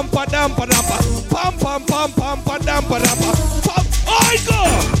pam pam pa dam pa da pa. Pam pam pam pam pa dam pa da pa. Pam. I go.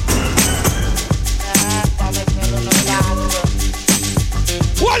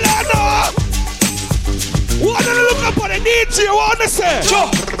 Walla no. What do you look up on the DJ? What do you say? Sure.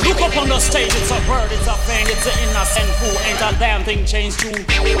 Look up on the stage, it's a bird, it's a fan, it's an innocent who ain't a damn thing changed to.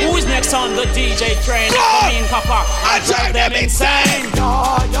 Who is next on the DJ train? Come in, Papa, I drive them insane.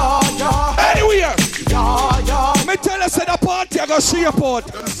 Anywhere. Me tell us at the party I go see a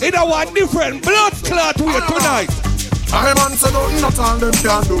pot. In a one different blood clot way tonight. I man say nothing at all them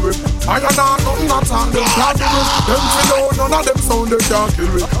can't do it. I got nothing at all them can't do it. Them say no, none of them sound they can't kill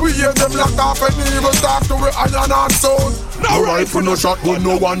it. We hear them lock off and even talk to it. I not sound. No rifle, no shotgun,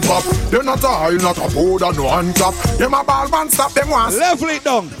 no one pop. They're not a high, not a powder, no hand top. Them a ball man stop them once. Level it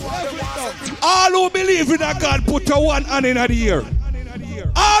down. All who believe in a God put a one hand in the ear.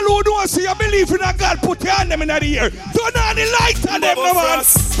 All who don't see you believe in a God put your hand in the ear. Turn on the light on them, no man.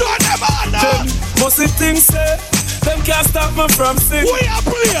 Turn them on now. Must it things say. Them can't stop me from sing. We are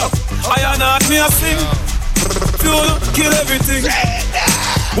player. I am not me a sing. Fuel, kill everything.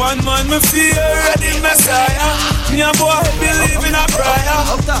 One man me fear, ready Messiah. Me a boy believe in a prayer.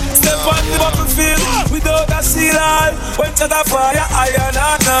 Step on the battlefield without a seal. When to the fire, I am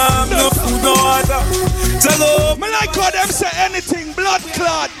not no food, no water. Hello, me like how them say anything blood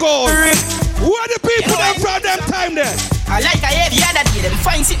clot goes. Where the people them from them time then? I like I hear the other day, them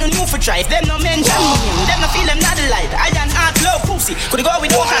find sitting new for try. Them no mention me, them no feel them not alive. I done act low pussy, could go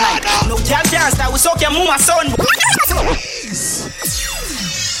with no night. No jail dance that we suck your mama son.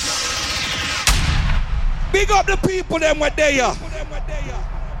 Big up the people them were there.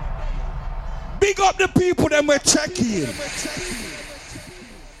 Big up the people them were checking.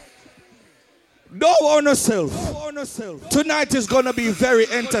 Don't own yourself. Tonight is gonna be very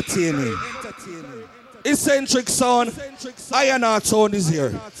entertaining. Eccentrix sound, Iron Heart sound is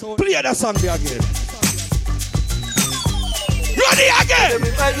here. Play that song there again. Ready again!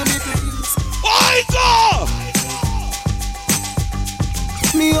 I go!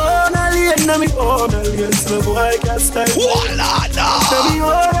 Me own a lane, no me own a lane, so boy can't style. Walla no! Me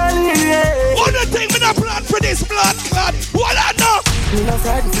own a lane. What do you think me not plan for this blood clot? Walla no! Me no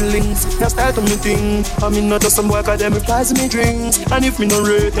frightened feelings, no style to me thing. I mean not just some boy cause them price me drinks. And if me no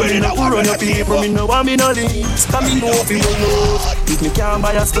rate, me no pour on your people. Me no want me no links, cause me know if you don't know. If me can't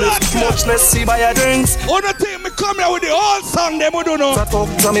buy a split, much less see buy a drinks. What do you think me come here with the whole song them who don't know? What do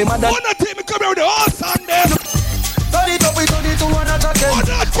you think me come here with the whole song them? Turn it up, we turn it to one a jacket.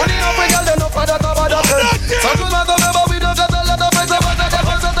 When you up, we got enough for that over that. Some people go remember we don't get a lot of friends about that.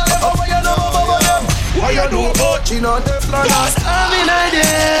 Oh, why you know about them? Why you know about you know the plan? I'm in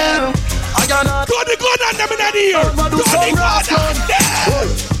idea. I cannot. Got the gun on them in the ear. Do some rascal.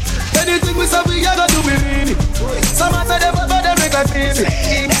 Anything we say we gotta do we mean it. Some of them but them make like baby.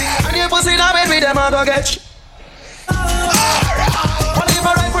 And you pussy now with them I go get. Only if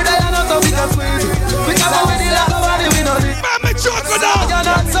I ride for them not so we can squeeze it. We can go with the love of body we know it. Mama chocolate now.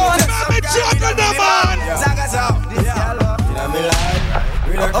 Mama chocolate now man.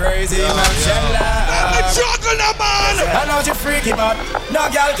 We the crazy man, Mama chocolate now man. I know you freaky but no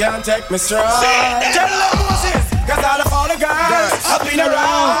girl can take me strong. Tell them pussies, cause all the girls I've been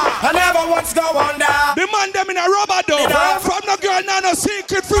around. I never once go on down. The man them in a rubber door. From the girl now no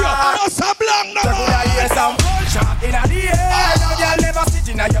secret for you. Must have blank no man. Hear some gunshot in the air. No girl never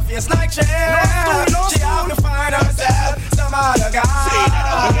sitting on your face like chair. She have to find herself some other guy.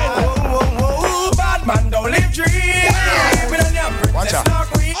 Bad man don't live dreams. We don't have princess no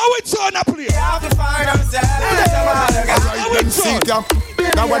queen. How it's on a play? She have to find herself some other guy. How it's on?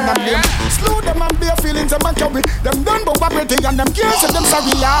 Now when them name slow them and bare feelings them and carry them done but everything and them can't say them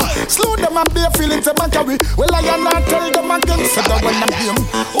sorry yeah. Slow them and bare feelings them and carry. Well I am not tell them again so that when them name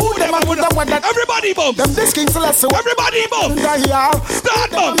who them and put them with that everybody bump them this king celestial everybody bump start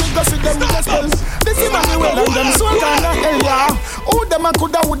bump this is my way and them so down the hell yeah. Who them and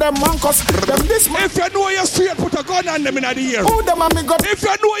coulda who them man cause them this if you know you're straight put a gun on them in the ear. Who them and me got if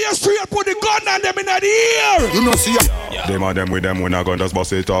you know you're straight put the gun on them in the ear. You know see them and them with them when I gun just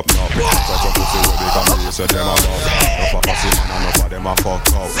bust it up now. Such a pussy where they can be so them a love. Enough of pussy man and enough of them a fuck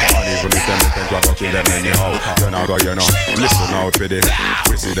up. And even if them think we're touching them anyhow, you know go you know. Listen out for this.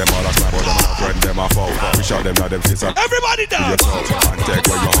 We see them all as my but them a friend them a foul. We shot them now them face and everybody down. And take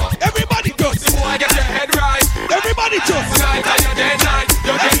where you are. Everybody just boy get your head right. Everybody just tonight and your dead night.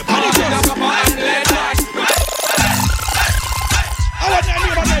 You're everybody just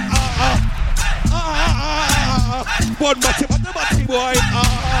boy.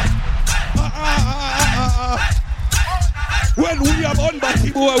 When we have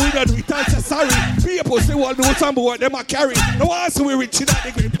unbatty boy, we don't return to sorry. People say, well, do some boy, them a carry. No one say we rich in that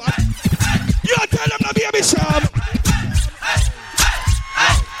degree, but you tell them to be a bishop.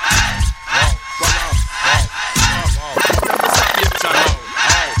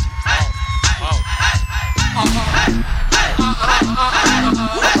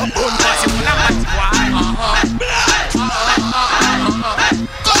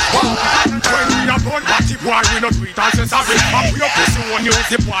 Why we not do it as a sorry? And we up to see one use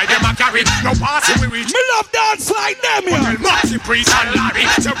the boy them a carry. No passing we reach. Me love dance like them, yeah. Well, Maxi, Priest and Larry.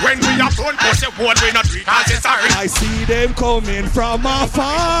 So when we have done, push the one we not do it as a sorry. I see them coming from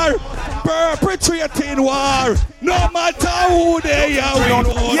afar, perpetrating war. No matter who they are, we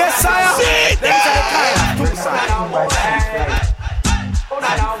know. Yes, I am. See them.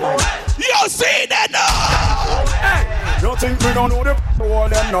 You see that now? You think we don't know the all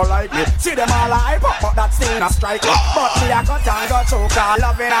them no like me? See them all hype up, but that still not strike me. But me a cut and go choke, all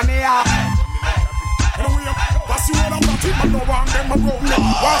loving and me a. Pass you all I'm not even no one them around me.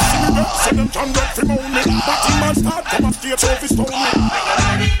 Once see me dead, say them can get from on me. But him man start come and stage off his stone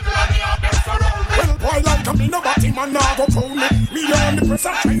me. Well, boy like a me no bat him and now go pound me. Me on the press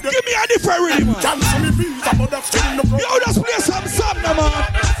and try to give me a different rhythm, man. Cancel me visa, but that's still no problem. Yo, just play some song now, man.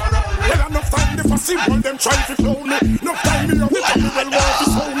 Well, enough time the fussy one them try to clone me. Enough time me have to tell me well want to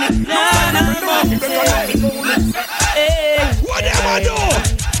phone me. Enough time me well want to phone me. What them I do?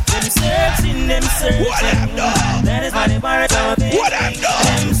 Them searching. What them do? That is why they borrowed our baby. What them do?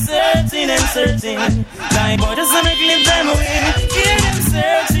 Them searching. Like boy just wanna clip them away.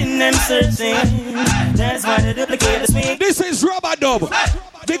 Yeah, them searching. That is why they duplicate the speed. This is Rubber Dub.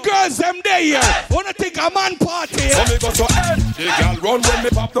 The girls them there here wanna take a man party. So me go to end. The girl run when me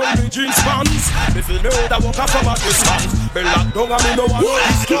pop down the jeans pants. Me feel me hold a walk up from a distance. Me lock down and me no one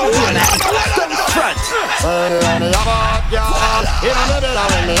this girl. Stand front. When me a bad girl, in a me bed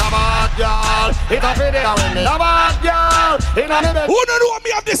when me a bad girl. It a pretty when me a bad girl. In a me bed. Who don't know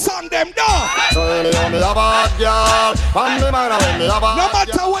me have the song them done? So when me a bad girl, and me mind when me a bad. No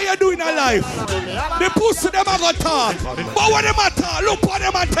matter what you do in a life, the pussy them a go talk. But when them a talk, look what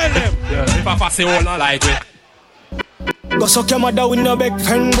them a tell them. Yeah, if I pass it all like it. Go suck your mother with no back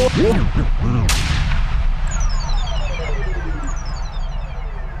friend.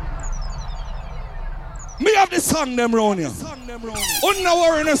 Me have the song them round here. Unna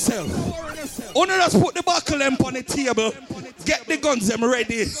worry yourself. Unna just put the buckle them on the table. Get the guns them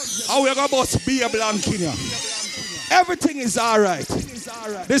ready. And we're gonna bust be a blank in here. Everything is alright.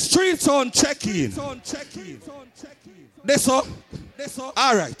 The streets on check-in. This all?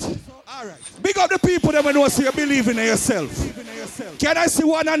 Alright. Big up the people that know say you believe in yourself. Can I see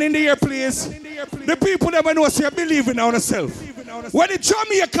one hand in the air, please? The people that know say you believe in yourself. When the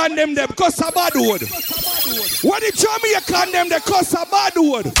Jamaican them cause a bad word. When the Jamaican them cause a bad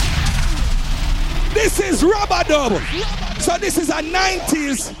word. This is Rubber Dub. So this is a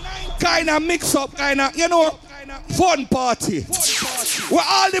 90s kind of mix-up, kind of, fun party. Where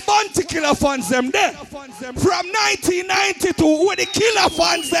all the Bounty Killer fans them there. From 1992, where the Killer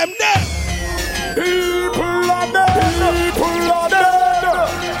fans them there. People are dead. People are dead.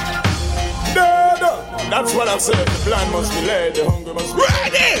 That's what I'm saying. The blind must be led, the hungry must be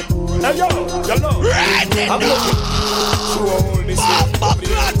ready. Hey yo, ready. I'm looking through all this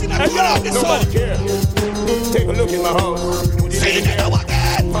Hey yo, nobody care. Take a look in my house. Say it again.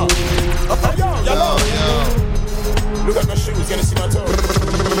 Hey yo. Look at my shoes, can you see my toes?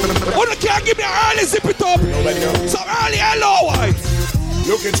 Oh, you can't give me an early zip it up. Some early hello, white.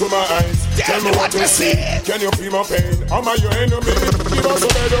 Look into my eyes, tell me what you see. Can you feel my pain? Am I your enemy? Give us a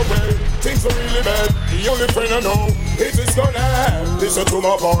better way. Things are really bad. The only friend I know is this gonna end. Listen to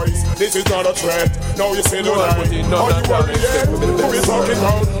my voice. This is not a threat. No, you say no lie. Are you worried yet? Who you talking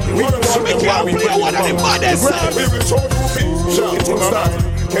about? We don't talk about we one of the baddest. We will show you peace. Look into my mind.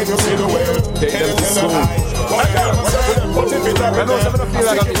 Can you see the way? Can you tell the lie? What if it happened?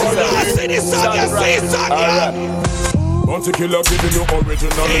 I see this song, you see this song, yeah. Bounty Killer giving you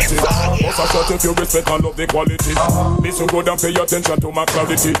originality. Must have shot if you respect and love the quality. Listen good and pay attention to my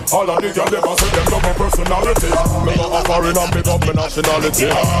clarity. All of the girls never say them love my personality. Me not a foreign and big up my nationality.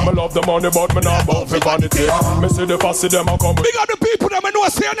 Me love the money but me not about for vanity. Me see the fussy them a come. Big up the people that me know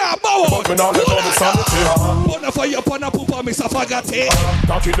say now bow. But me not let go me sanity. Put a fire upon a poop on me so fagate.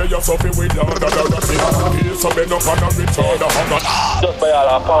 Cocky they you suffer with the dirty. He's so big up and a return the hunger. Just by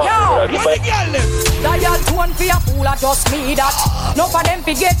all our power. Yo, what the girl them? Dial tone for a fool a just me that. No for them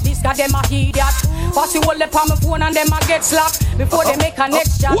forget this cause them a idiot. Pass you all the on my phone and them a get slapped before they make a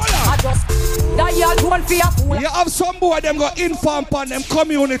next shot. I just That y'all want for a fool. You have some boy them go inform on them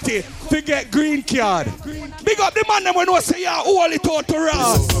community to get green card. Big up the man them when we say yeah, all it out to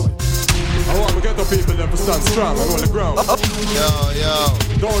us. I want to get the people them to stand strong and on the ground. Yo.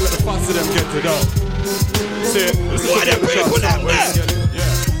 Don't let the fans of them get to down. See, what the people them there?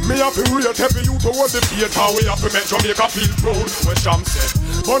 Me have to rate every youth to hold the faith. How we have to make Jamaica feel proud. Where Sham said,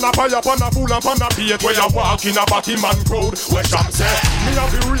 "Burn a fire, burn a fool and burn a beat." Where you walk in a batty man crowd. Where Sham said, me have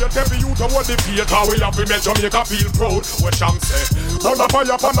to rate every youth to hold the faith. How we have to make Jamaica feel proud. Where Sham said, "Burn a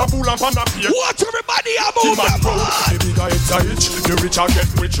fire, burn a fool and burn a beat." Watch everybody about man proud. The bigger it's a itch, the richer get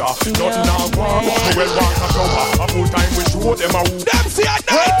richer. Nothing now warm, the well want a shower. A full time we show them a who. Them see a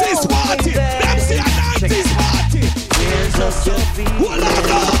 90s party. Them see a 90s party. Here's just your feet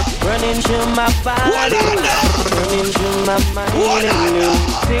running through my body, running through my mind, and new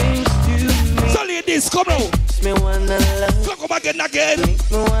things to me. So ladies, come on. Makes me wanna love. Come on again.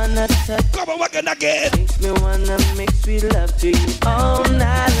 Makes me wanna touch. Come on again. Makes me wanna make sweet love to you all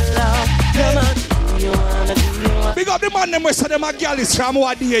night long. Come on, do you wanna? Big up the man them we say them a girl is from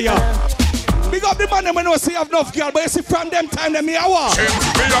what day ya. Big up the man them when we say have enough girl, but you see from them time them me a war. Me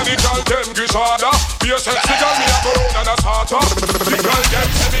and the girl them gishada. Be a sexy girl me a go round and a starter. The girl them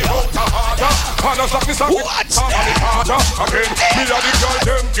say me out a harder. And a slap me slap me family harder. Again, me and the girl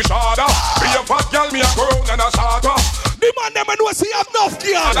them gishada. Be a fat girl me a go round and a starter. The man them when we say have enough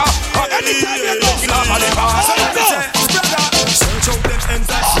girl. Anytime you go, family harder. Search out them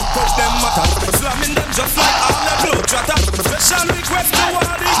ends and shoot out them matter. Slamming them just like all the blood chatter. Special request to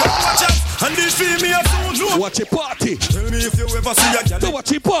all these watchers. And this feel me a soon. Watch a party. Tell me if you ever see a girl. So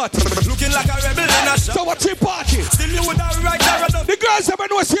watch a party. Looking like a rebel in a shop. So watch a party. Still you with a right there. The girls have been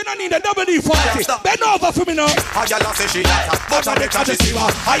saying I need a double D party. Bend over for me now. A girl say she hotter, but I bet she see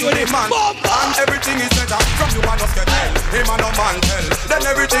her. Are you the man? And everything is better. From you and us get tell. Him and no man tell. Then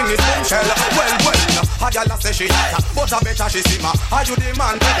everything is bombshell. Well. A girl say she hotter, but I bet she see her. Are you the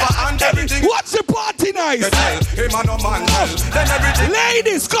man? And everything. What's the party nice? Him and no man tell. Then everything.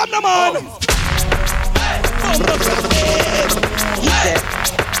 Ladies, come the man.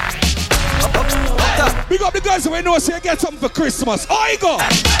 Big up the guys who know say get something for Christmas. Oi go!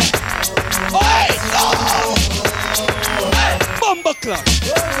 Bumble club.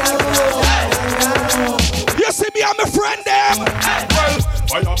 You see me and my friend them. Well,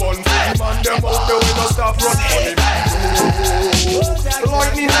 fire burn man them out there with no stop run funny.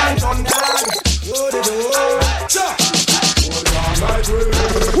 Lightning and thunder.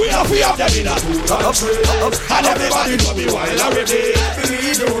 We have them in a and everybody know me while already.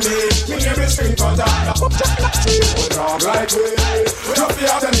 Believe you me every string cut down. Right way. We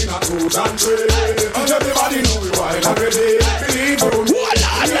have them in a 2 and 3. And everybody know me while already. Believe you me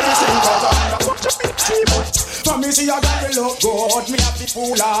every string cut down. For me see a girl look good, me have the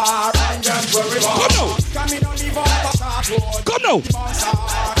cooler and them very well. Come now. Can me no leave out the start road. Come now.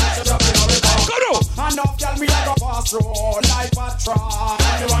 Come now. And now girl me a go pass road like a truck.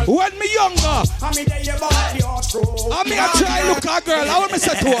 When me younger, and me day about the hot road. and me a try look at a girl, I want me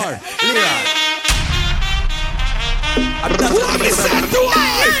say to her. What me say to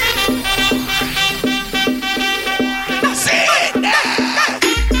her? See it there.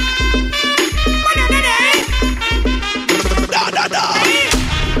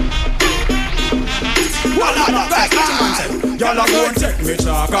 Y'all are going to take me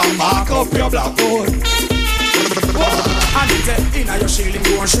chalk and mark up your blackboard. And it's in your shielding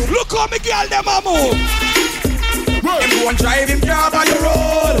go and shoot. Look how me girl them a move. Him go and drive him car by your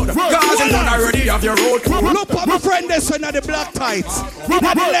road. Cause him done already have your road. Look at my friend this one at the black tights. With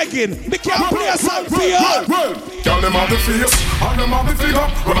the legging. Me can't play a song for you. Y'all them have the face and them have the figure.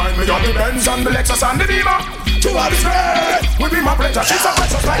 Remind me of the Benz and the Lexus and the Beamer. To all this girl, will be my pleasure. She's a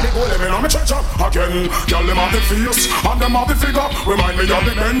precious like the gold living on my treasure. Again, y'all them have the face and them have the figure. Remind me of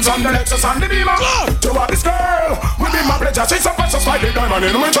the Benz and the Lexus and the Beamer. To all this girl, will be my pleasure. She's a precious like the diamond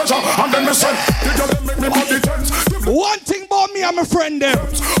in my treasure. And then me say, the girl them make me body tense. One thing about me and my friend them,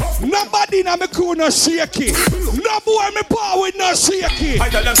 nobody in my crew no shaky. No boy me power with no shaky. I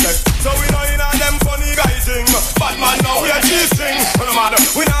tell them say, so we know in on them funny guys thing. Bad man now we are cheating. No matter,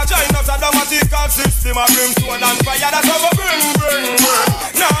 we not trying not a dramatical system. I bring sword and fire, that's how we bring.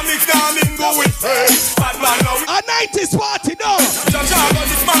 Now mix, now mingle with bad man now. A 90s party now.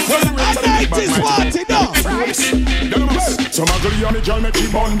 A 90s party now. Some ugly on the girl make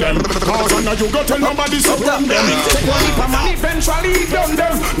keep on them. Cause I know you go tell nobody so run them. Take one leap and eventually done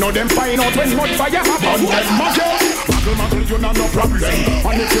them. Now them find out when mud fire have on them. Muggle, you not no problem.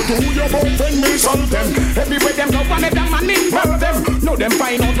 And if you do your boyfriend me solve them. Everywhere them go and them man involve them. Now them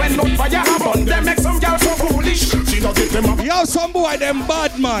find out when mud fire have on them. Make some girl so foolish. She don't get them up. You have some boy them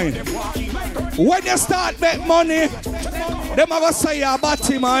bad mind. When you start make money, them gonna say you're a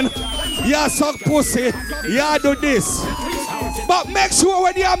batty man, you suck pussy, you do this. But make sure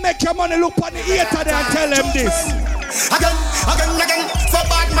when you make your money, look on the hater there and tell them this. Again, for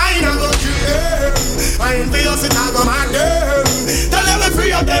bad mind I'm gonna kill them. I ain't feel it, I go mad them. Tell them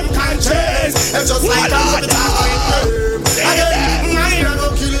free of them conscience. It's just like all the time. Again, mind I'm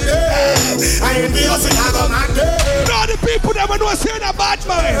gonna kill them. I ain't feel it, I go mad them. No, the people never know saying a bad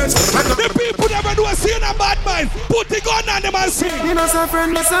mind. The people never know saying a bad mind. Put the gun on them and sing. You know, some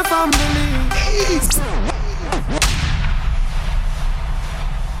friend, me some family.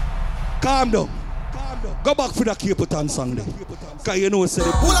 Calm down. Go back for the Capleton song then. Cause you know say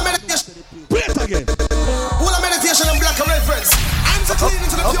play it again. All the meditation and black reference. I'm so clean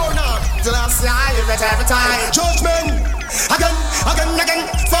into the pure now. Till I see it every time. Judgment. Again.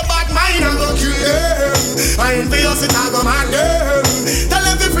 For bad mind I'm gonna kill them. I ain't feel it, I go mad them. Tell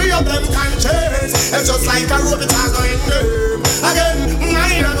them be free of them conscience. It's just like a road that I go in them. Again,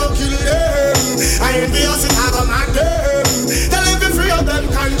 mind I'm gonna kill them. I ain't feel it, I go mad them. Tell them be free of them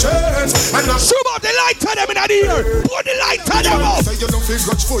conscience. And now shoot out the light to them in the ear. Put the light to them up. So you don't feel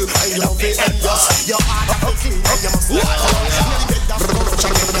grudgeful. I love it and yes. Your heart is clean and you must not.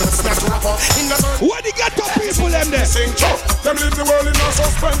 When you get to people them there. Them leave the world in no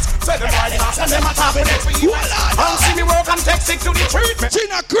suspense. Say them riding off and them a tapping it. And see me work and take sick to the treatment.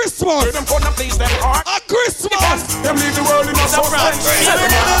 Gina Christmas. Them fun and please them heart. A Christmas. Them leave the world in no suspense. Say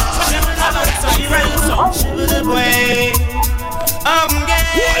them I'm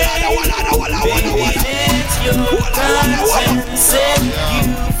set you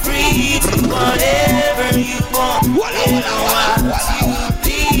free to whatever you want.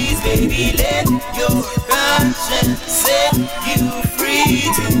 Please, baby, let your conscience set you free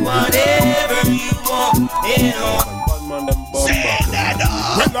to whatever you want.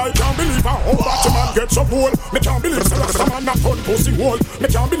 Well, I can't believe how old that man gets so cool. Me can't believe some man a fun pussy wall. Me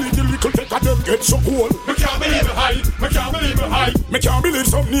can't believe the little take of them get so cool. Me can't believe it high. Me can't believe it high. Me can't believe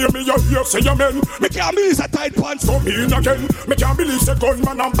some near me you hear say amen. Me can't believe a tight pants come in again. Me can't believe say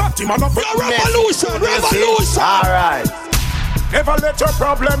gunman and batty man a revolution. Alright. Never let your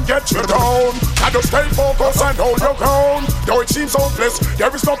problem get you down. And just stay focused and hold your ground. Though it seems hopeless,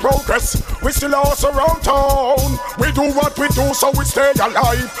 there is no progress. We still are around town. We do what we do so we stay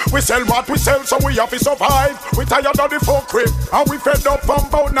alive. We sell what we sell so we have to survive. We tired of the fuckery and we fed up from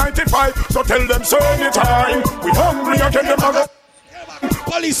about 95. So tell them so anytime. We hungry again, them are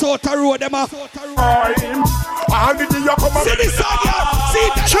police out the road, them are all the day you come and see this song, yeah. See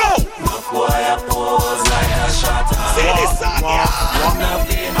that show. Boy, I pose like a shot. See this song, yeah. One of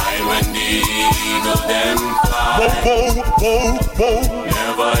the high when the eagle them fly. Whoa.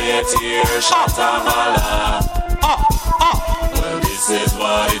 Never yet hear shot a holla. Well, this is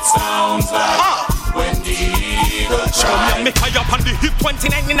what it sounds like. When the eagle try. Me tie up on the hip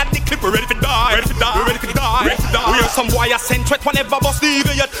 29 in the clip. We're ready to die. Ready to die. We are some wire Eccentrix whenever bust the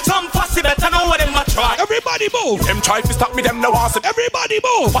idiot. Some fussy better know what them a try. Everybody move. Them try to stop me, them no answer. Everybody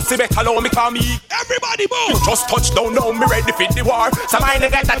move. Fussy better know me call me. Everybody move. Just touch down now, me ready for the war. Some I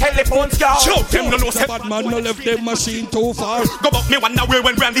get a telephone scar. Show them no say bad man no left them machine too far. Go back me wonder where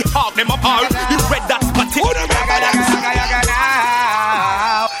when Randy Hawk them apart. You read that spotty.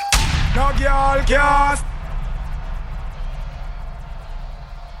 No girl cast.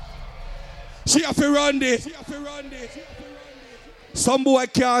 She have to run this. Some boy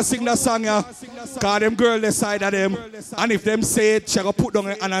can't sing that song, yeah. Cause them girl decide of them. And if them say it, she go put down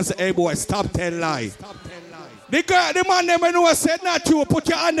and answer, hey boy, stop tell lie. The man them know said not you, put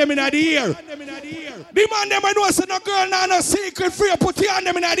your hand them in the ear. The man them know said no girl now no secret free, put your hand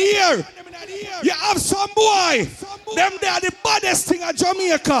them in the ear. You have some boy. Them they are the baddest thing at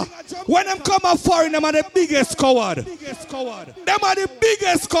Jamaica. When them come up foreign, them are the biggest coward. Them are the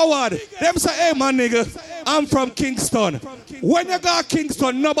biggest coward. Them say, hey man nigga, I'm from Kingston. When you go to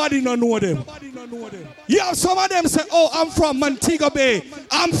Kingston, nobody no know them. You have some of them say, oh, I'm from Montego Bay.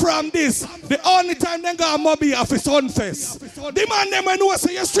 I'm from this. The only time they go to Moby off is Sunfest. The man them know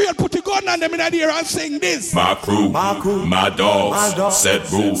say you straight put the gun on them in the ear and sing this. My crew, my dogs, set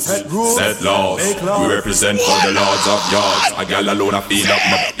rules, set laws. We represent for the lords of yards. A gal alone I feel up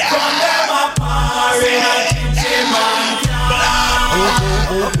my. From them a par in a kitchen man.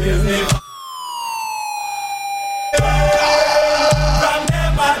 From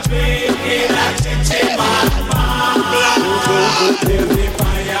them a drink in a kitchen man.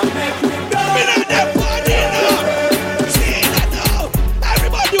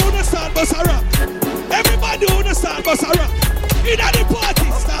 Everybody understand Bossa Rock. Everybody understand Bossa Rock. In the party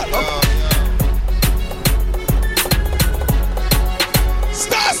start.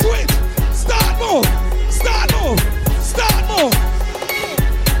 Start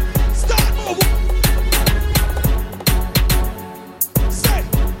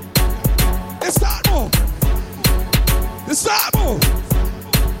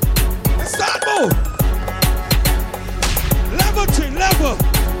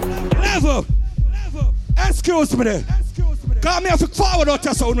Level. Excuse me there. Cause me have to forward out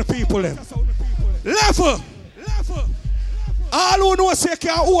your sound with people them. Level. All who know say you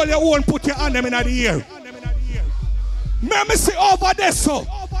can hold your own, put your hand them in the air. Let me say over there so.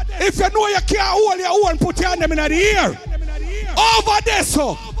 If you know you can't hold your own, put your hand them in the air. Over there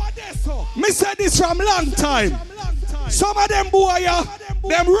so. Me say this from long time. Some of them boy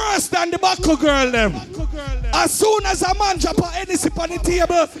them worse than the buckle girl them. As soon as a man drop a any sip on the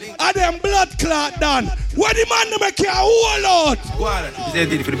table, and them blood clot done. What the man them can't hold out? Well, they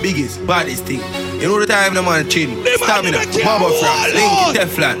did it for the biggest, baddest thing. You know the time the man chin, stamina, bubble from, link,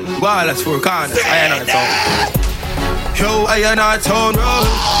 Teflon, wireless for corners, iron on yo, I am not town road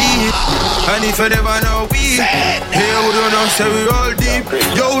deep. And if you never know we here we don't know say we all deep.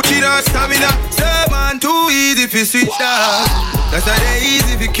 Yo, she not stamina. Say man too easy if you switch that. That's how they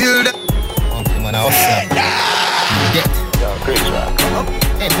easy if you kill that. Man, I was yo, great track.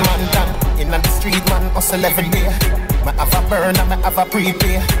 Head man down in the street, man hustle every day. Me have a burner, me have a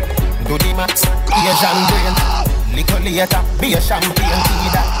prepay. Do the max, be a jam brain. Liquor later, be a champagne. Tea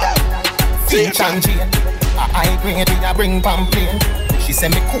that, Finch and Jane. I agree, I bring pamphlet. She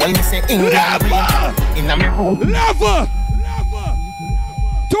said me call me say England in a me room. Level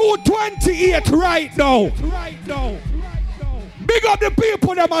 228 right now. Big up the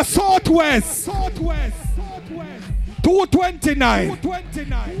people that are Southwest. 229.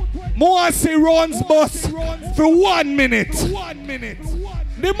 Moasi runs bus for 1 minute.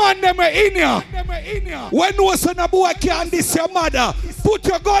 The man them are in here. When no son of boy can this your mother, put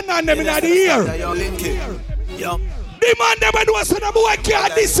your gun on them in the ear. The man never do a son of boy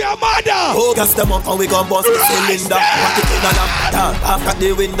can't this your mother. Oh, gas them up and we gon' bust the cylinder. Pack it in a lamp, half at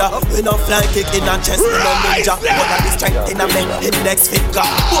the window. We no fly kick in and chest, we no ninja. One of the strength in a men, index finger.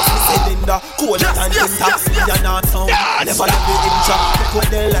 Bust the cylinder, cool it and winter. You're not sound, never let me injure. They could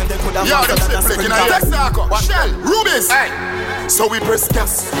they land, they could have mastered than a sprinter. Shell, Rubies. So we press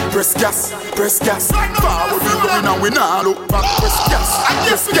gas, press gas, press gas. Forward we going and we now look back. Press gas,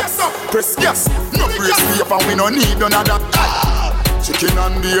 press gas, press gas. No brace me up and we no need another. Chicken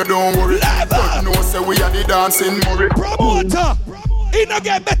and beer, don't worry. But no say we are the dancing Murray. Promoter, he no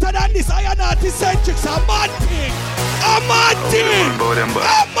get better than this. I am not Eccentrix. A mad thing. A mad thing.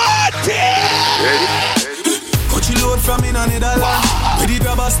 A mad thing. Cut you load from in another land. Where the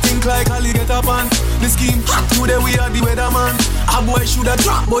grabbers stink like alligator pan. The scheme hot today we are the weatherman. A boy shoulda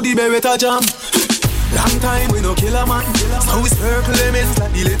drop but the beretta jam. Long time we no kill a man. So we circle limits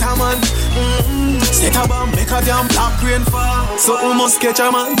like the little man. Set a bomb, make a damn black rain fall. So we must catch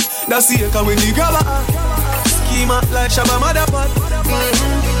a man. That's the echo when the grabber. Schema like Shabba Motherpot.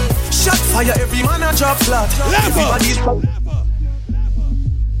 Shot fire, every man a drop flat. Everybody's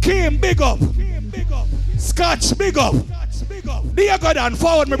Kim, big up. Scotch, big up. Dear God, and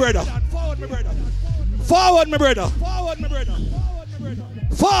forward, my brother. Forward, my brother.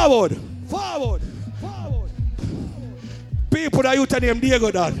 Forward. People that you tell them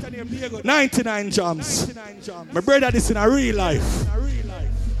Diego Dan. 99 jams. My brother, this in a real life.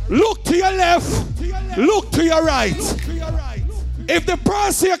 Look to your left. Look to your right. If the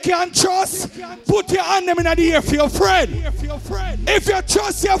person you can't trust, put your hand in the air for your friend. If you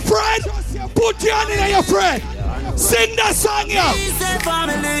trust your friend, put your hand in your friend. Sing that song, yeah.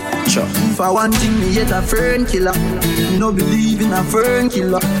 Sure. For one thing, me yet a fern killer. No believe in a fern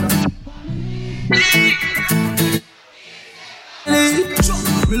killer.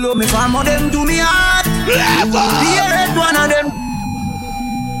 Me love me fam, of them do me hard. Be a red one of them.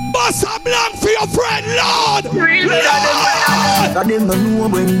 Boss a blank for your friend, Lord. That them no know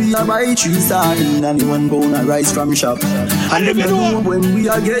when we a buy 3 sardines and 1 pound of rice from shop. And them no know when we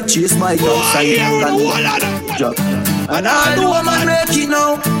a get chased by dogs and drop. And I know a man make it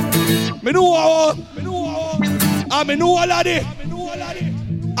now. Me know how. I me know a laddie.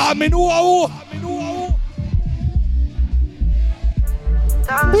 I me know how.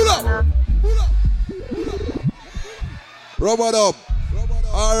 Pull up. Rub it up.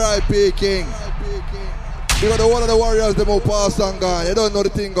 R.I.P. King. You got the one of the warriors, them all passed and gone. You don't know the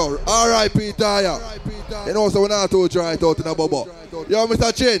thing go. R.I.P. Taya. You know, so we're not too dry out in a bubble. Yo,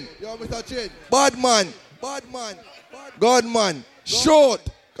 Mr. Chin. Bad man. God man. Short.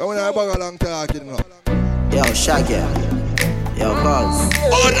 Come on, I bag a long talking now. Yo, Shaggy. Yo, Buzz.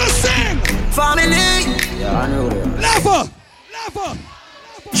 Understand. Family. Yo, I know that. Level.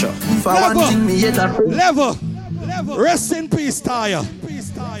 Sure. For one thing, me yet a Level. Rest in peace, Taya.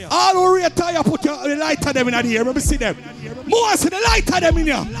 All who retire, put your light of them in the air. Let me see them. More see the light of them in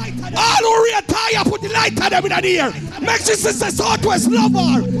here. All who retire, put the light of them in the air. Make sure sister Southwest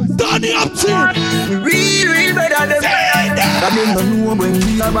lover. Donny up to real better than that. Them don't know when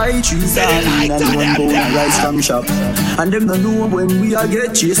we are buy cheese and one pound of rice from shop. And them don't know when we are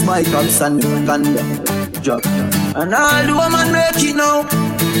get chased by cops and conduct job. And all the woman make it now.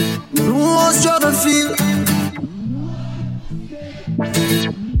 No struggle feel.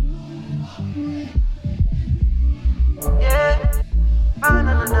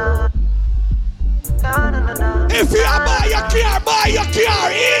 If you buy your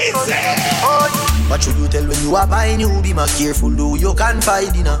car, easy. What should you tell when you are buying? You be more careful, though you can't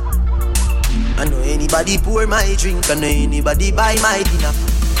find dinner. I know anybody pour my drink, I know anybody buy my dinner.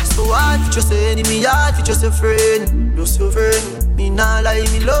 So hard for just an enemy, hard for just a friend. Just your friend. Me nah lie,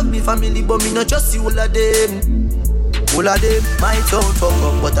 me love me family, but me not just see all of them. All of them might sound fuck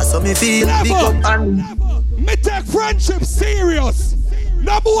up, but that's how me feel. Big up and me take friendship serious.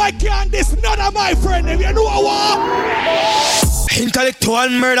 No boy can't this, none of my friend. If you know what? Intellectual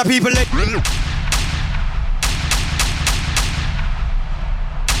murder people like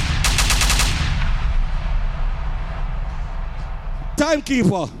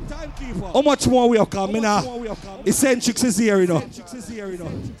Timekeeper. How much more we have come now? Eccentrix is here, you know.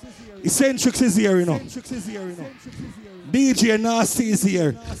 Eccentrix is here, you know. DJ Nasty is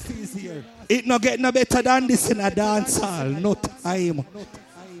here. It not get no better than this in a dance hall. No time.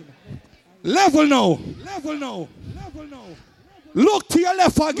 Level now. Look to your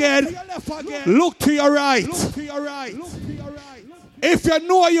left again. Look to your right. If you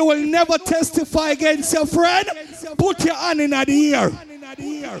know you will never testify against your friend, put your hand in the ear.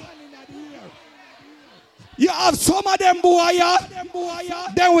 You have some of them boy,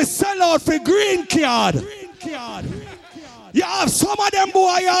 then we sell out for green card. You have some of them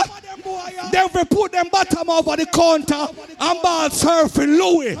boy, then we put them bottom over the counter and ball surfing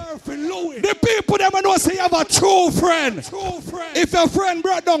Louis. The people them know say you have a true friend. If your friend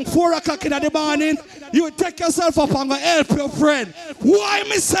brought down 4 o'clock in the morning, you take yourself up and go help your friend. Why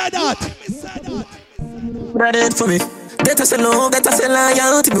me say that? Ready it for me. Better say no, better say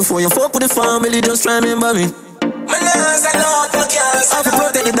loyalty. Before you fuck with the family, just remember me. I can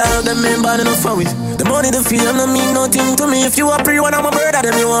protect the dog, them men bad enough for it. The money, the fame, don't mean nothing to me. If you are free, when I'm a brother,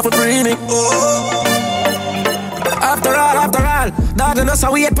 then you want to free me. After all, dog and us,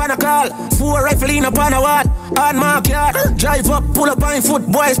 we wait pan a call. 4 rifle in upon a wall. On my car, drive up, pull up on foot.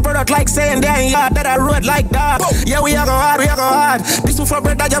 Boys, product like saying they ain't yard. That I road like that. Yeah, we are go hard. This one for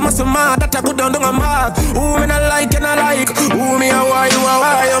bread that you must be mad. That I go down a mark. Who me not like and I like. Who me a why, you a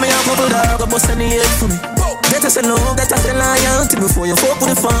why. You me a couple dog, bust any head for me. Better say no, better say loyalty. Before you fuck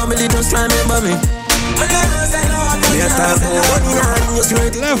with the family, just remember me.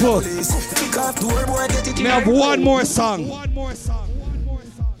 Level. We have one more song.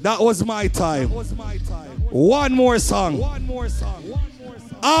 That was my time. One more song.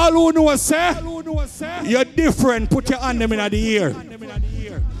 All who know say you're different, put your hand them in the ear.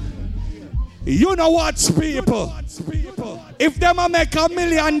 You know what, people? If them a make $1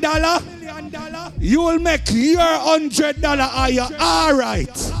 million, you will make your $100 higher. All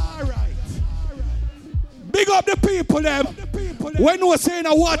right. Big up the people them. When we're saying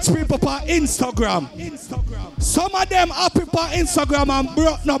I watch people on Instagram. Some of them happy on Instagram and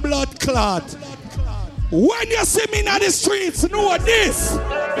brought no blood clot. When you see me in the streets, know this.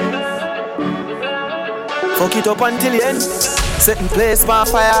 Fuck it up until the end. Setting place for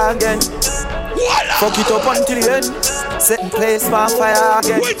fire again. Fuck it up until the end. Setting place for fire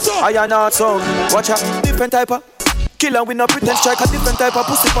again. I am not sound. Watch out, different type of killer with no pretend strike. A different type of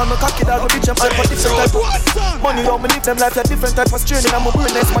pussy on my cocky dog. Bitch, I'm for different type of money. Don't believe them life. A different type of straining. I'm a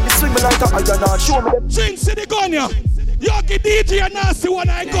real nice man. They swing me like a I am not show me them. Drinks in the gun, yeah. Yo, get DJ and Nasty one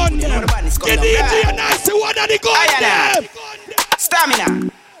I gun them. Get DJ and Nasty one of the gun them.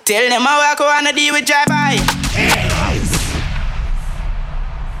 Stamina. Tell them how I go on a deal with drive-by.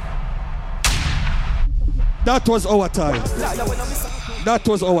 That was our time. That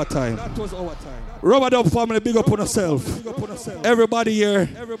was our time. Rubber Dub family, big up on yourself. Everybody here,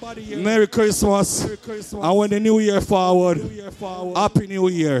 Merry Christmas. And when the New Year forward, Happy New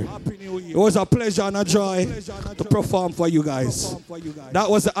Year. It was a pleasure and a joy to perform for you guys. That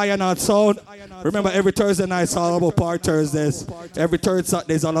was the Iron Heart Sound. Remember, every Thursday night is all about Part Thursdays. Every third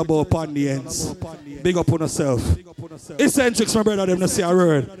Saturday is all about Pandy Ends. Big up on yourself. Eccentrix, my brother, them to say a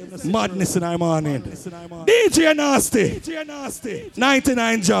word. Madness in the morning. DJ Nasty.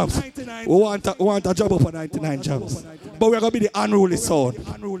 99 jumps. We want a job up for 99 jumps. But we're going to be the unruly sound.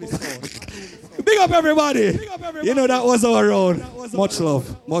 Big up everybody. You know that was our round. Much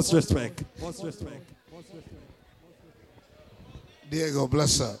love, much respect. Diego,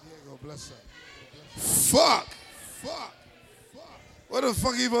 bless her. Fuck. What the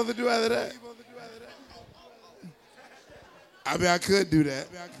fuck are you supposed to do after that? I mean, I could do that.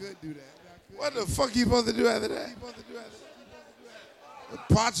 What the fuck are you supposed to do after that?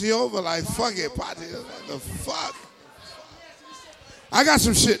 Party over, like, fuck it. Party over. What the fuck? I got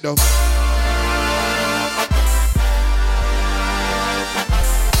some shit, though.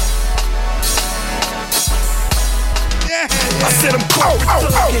 I said I'm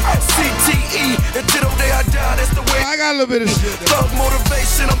corporate thuggin', CTE, until the day I die, that's the way. I got a little bit of shit. Thug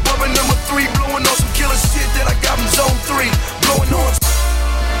motivation, I'm bumping number 3, blowing on some killer shit that I got from zone 3, blowing on.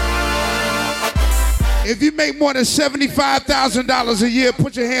 If you make more than $75,000 a year,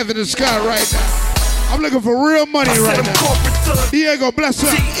 put your hands in the sky right now. I'm looking for real money right now. Diego, bless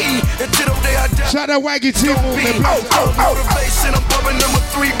up. Shout out Waggy T movement. Motivation, I'm bumping number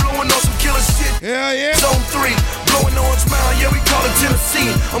 3, blowing on some killer shit. Hell yeah. Zone 3, blowing on smile, yeah, we call it Tennessee.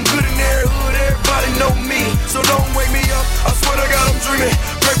 I'm good in their hood, everybody know me. So don't wake me up, I swear to God I'm dreaming.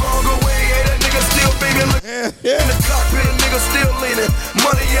 Paper on go away, hey, that nigga still beaming. Look in the cockpit, a nigga still leaning.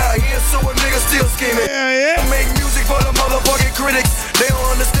 Money out here, so a nigga still scheming. I make music for the motherfucking critics. They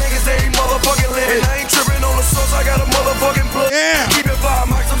don't understand cause they ain't motherfucking living. I ain't tripping on the source, I got a motherfucking plug. Keep it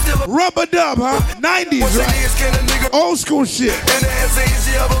 5 mics, I'm still a Rubber dub, huh? 90s, right? Old school shit. And the answer is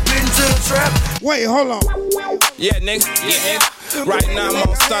you ever been to the trap? Wait, hold on. Yeah, nigga. Yeah. Right now I'm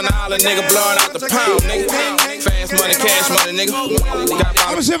on Stunner Island, nigga, blowing out the pound, nigga. Fast money, cash money, nigga.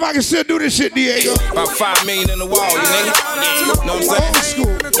 I'm gonna see if I can still do this shit, Diego. About 5 million in the wall, you nigga. Know what I'm saying?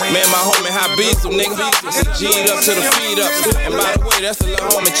 Man, my homie High Beasel, nigga. G'd up to the feet up. And by the way, that's the little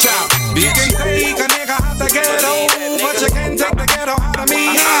homie Chop, bitch. You can take a nigga out the ghetto, but you can't take the ghetto out of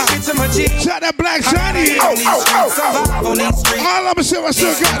me. Bitch, I'm a G. Shout that Black Shiny. All I'ma say, I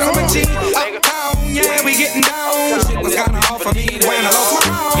still got it. Uptown, yeah, we getting down. Shit was kinda off of me when I lost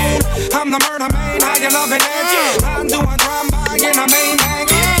my home. I'm the murder man, how you loving it? I'm doing drama in a main bank.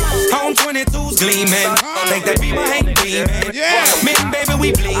 Home 22's gleaming. Think that people ain't gleaming. Yeah. Me and baby,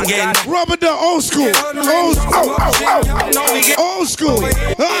 we blingin'. Rubber the old school. Old school.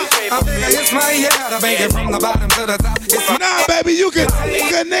 I think it's my year to make it from the bottom to the top. Nah, baby, you can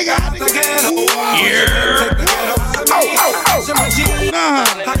nigga.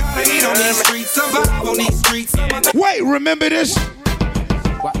 Wait, remember this?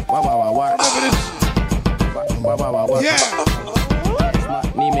 Yeah.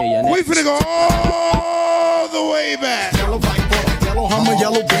 We finna go all the way back. Yellow Viper, yellow Hummer,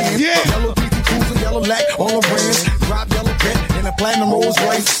 yellow Band, yellow PT Cruiser, yellow Lack, all the brands. Drop yellow pet and a platinum Rolls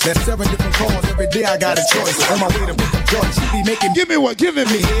Royce. There's 7 different cars every day. I got a choice. On my way to pick up Joy, she be making. Give me one, give it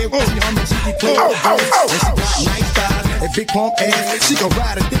me. She be playing and she got nice thighs and big pump ass. She can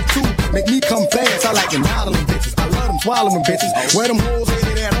ride a dick too, make me come fast. I like them modeling bitches. I love them swallowing bitches. Where them hoes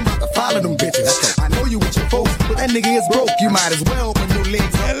headed at? I'm about to follow them bitches. I know you with your folks, but that nigga is broke. You might as well open your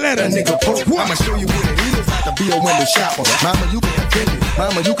legs up. Let a nigga poke. I'ma show you what it is like to be a window shopper. Mama, you can have Fendi.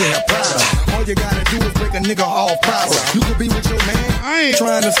 Mama, you can have Prada. All you gotta do is break a nigga off proper. You could be with your man. I ain't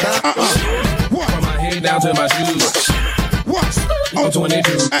trying to stop. What? From my head down to my shoes. What? I'm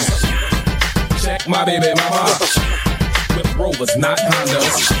 22. Check my baby mama. With Rovers, not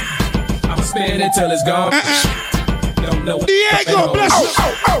Hondas. I'ma spend it till it's gone. Don't know what Diego, bless you.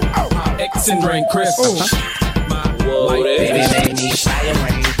 Eccentrix. Baby made me shy and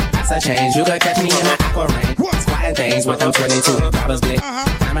rain. That's a change. You could catch me in the aqua rain. Squatting things with them 22. Robbers big.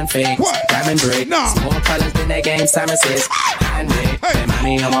 Diamond figs. Diamond brick. More colors than that game. Simon says. And red. And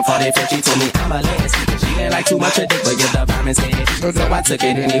mommy, I'm on 40, 50 to me. I'm a less. She didn't like too much of dick, but give the diamonds head. So I took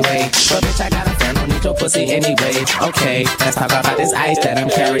it anyway. But bitch, I got a fan. Don't need your pussy anyway. Okay, let's talk about this ice that I'm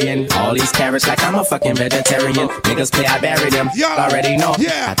carrying. All these carrots like I'm a fucking vegetarian. Niggas play, I bury them. Y'all already know.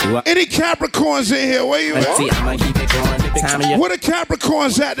 Yeah. Any Capricorns in here? Where you at? See, I'ma keep it going. Time of your where the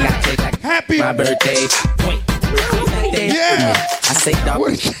Capricorns at? Happy my birthday. Yeah. I say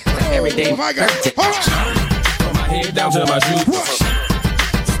dog every day. My God. Hold on. From my head down to my shoes.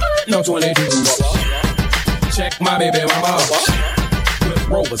 No 22. Check my baby mama. With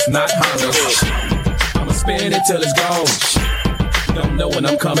Rovers, not Hondas. I'ma spend it till it's gone. Don't know when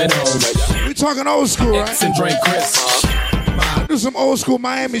I'm coming home. We talking old school, right? Eccentrix. Do some old school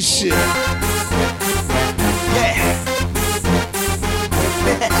Miami shit.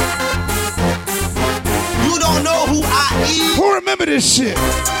 You don't know who I am. Who remember this shit?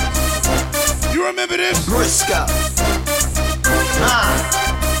 You remember this? Briscoe.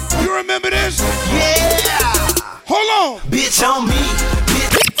 You remember this? Yeah. Hold on. Bitch on me.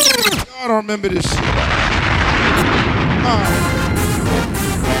 Bitch. I don't remember this shit.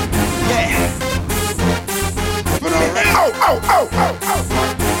 Yeah. But already.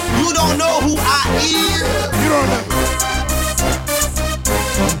 You don't know who I am. You don't know.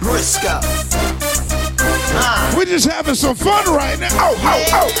 Briscoe. We're just having some fun right now. Hold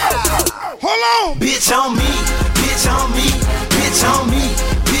on. Bitch on me, bitch on me, bitch on me,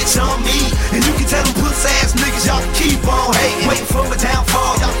 bitch on me. And you can tell them puss ass niggas, y'all can keep on hating. Waiting for my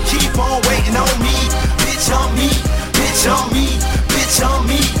downfall, y'all can keep on waiting on me. Bitch on me, bitch on me, bitch on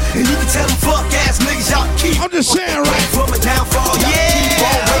me. And you can tell them fuck ass niggas, y'all can keep. I'm just saying, right? Waiting for my downfall, y'all can keep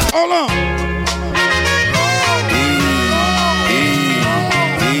on waiting. Hold on.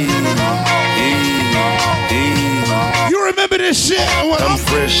 Remember this shit? I'm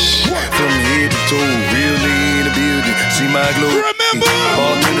fresh from head to toe, real in the building. See my glow. Remember?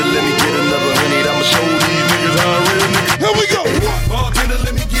 Bartender, let me get another $100. I'ma show these niggas how real niggas. Here we go. Bartender,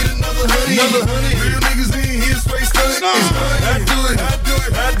 let me get another $100. Real niggas in here straight stunning. I do it.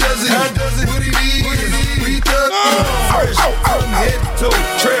 I does it. What it is? We thug. Fresh from head to toe.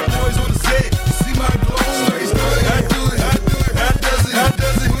 Trap boys on the set. See my glow. Straight stunning. I do it. I does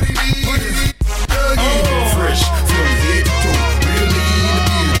it. What it is? Fresh from head to toe.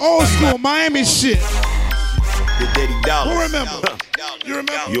 Old school Miami shit. The Daddy Dollars. Who remember? You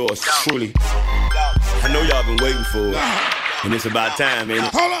remember? Yours truly. I know y'all been waiting for it. And it's about time, ain't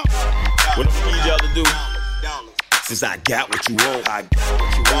it? Hold on. What I need y'all to do, since I got what you want, I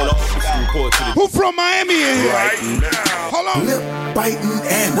want to report to the who from Miami in here? Right now. Hold on. Lip biting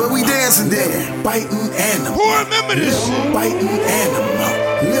and where we dancing there? Biting animal. Who remember this shit? Biting animal.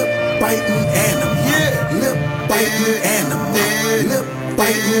 Lip biting animal. Yeah. Lip biting animal. Lip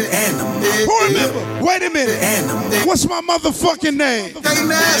biting animal. Who remember? Wait a minute. Animal. What's my motherfucking name? They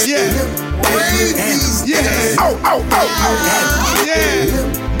nasty. Yeah. Yeah. Yeah.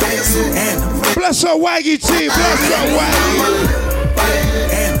 Bless her Waggy T. Bless her Waggy.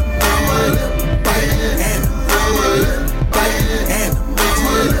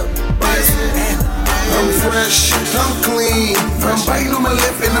 I'm fresh, I'm clean. I'm biting on my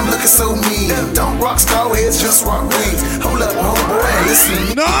lip and I'm looking so mean. Don't rock star heads, just rock wings. Hold up, homeboy,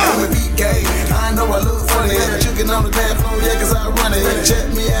 listen. No. I'm a beat game. I know I look funny. Chicken on the dance floor, yeah, cause I run it. Check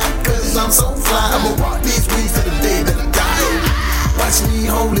me out, cause I'm so fly. I'ma rock these wings to the day that I die. Watch me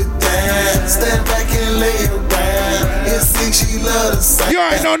hold it down. Stand back and lay it down. And see she love the sound. You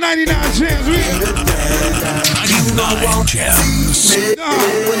already know 99 Jams. We 99 Jams.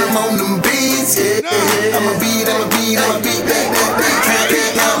 When I'm on them beats, yeah. I'ma beat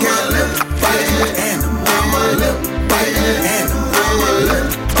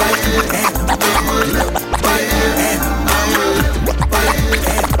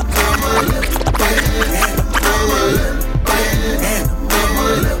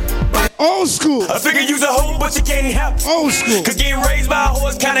Old school. I figure you's a hoe, but you can't help. Old school. Cause getting raised by a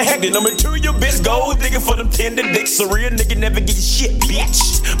horse kinda hectic. Number two, your bitch gold digging for them tender dicks. A real nigga never get shit,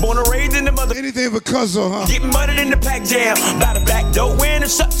 bitch. Born and raised in the mother. Anything for Cuzzo, huh? Getting muddied in the pack jam. By the back door, wearing the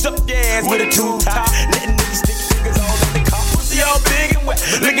shucks up your ass with a tube top. Letting niggas stick fingers all in the car. Pussy all big and wet.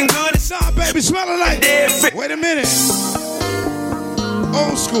 Looking good. Nah, baby, smelling like that. Wait a minute.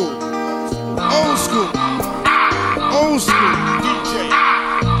 Old school. Old school. Old school. DJ.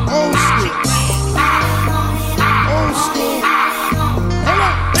 Old school. Old school. Hold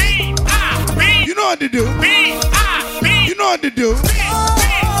on. You know what to do. You know what to do.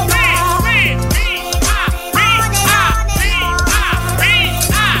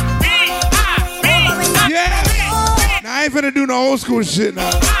 Yeah. Now I ain't finna do no old school shit now.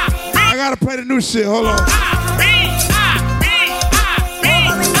 I gotta play the new shit. Hold on.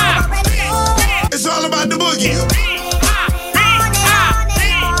 It's all about the boogie.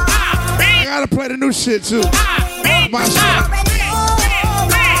 I gotta play the new shit too. My shit.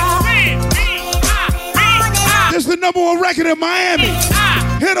 This is the #1 record in Miami.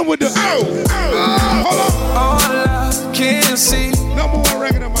 Hit him with the hold on. All I can see. #1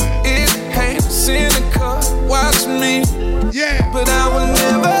 record in Miami. It hangs in the cut. Watch me. Yeah. But I will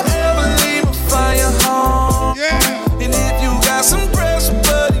never ever leave a fire home. Yeah. And if you got some pressure,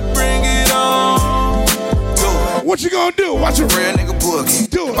 buddy, bring it on. What you gonna do? Watch a real nigga boogie.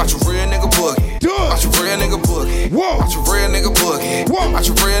 Do it. Watch a real nigga boogie. Do it. Watch a real nigga boogie. Whoa. Watch a real nigga boogie. Whoa. Watch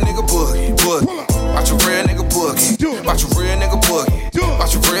a real nigga boogie. Boogie. Watch a real nigga boogie. Do it. Watch a real nigga boogie. Do it.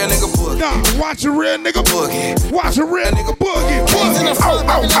 Watch a real nigga boogie. Nah, watch a real nigga boogie. Watch a real nigga boogie. Kings in the front,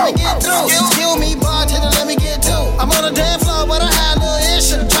 baby, let me get through. Excuse me, bartender, let me get two. I'm on the dance floor, but I had a little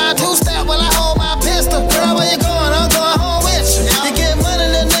issue. Try to step while I hold my pistol. Girl, where you going? I'm going home with you. You get money,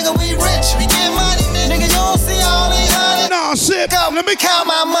 little nigga, we rich. We get money, nigga, you don't see all these honey. Nah, shit. Let me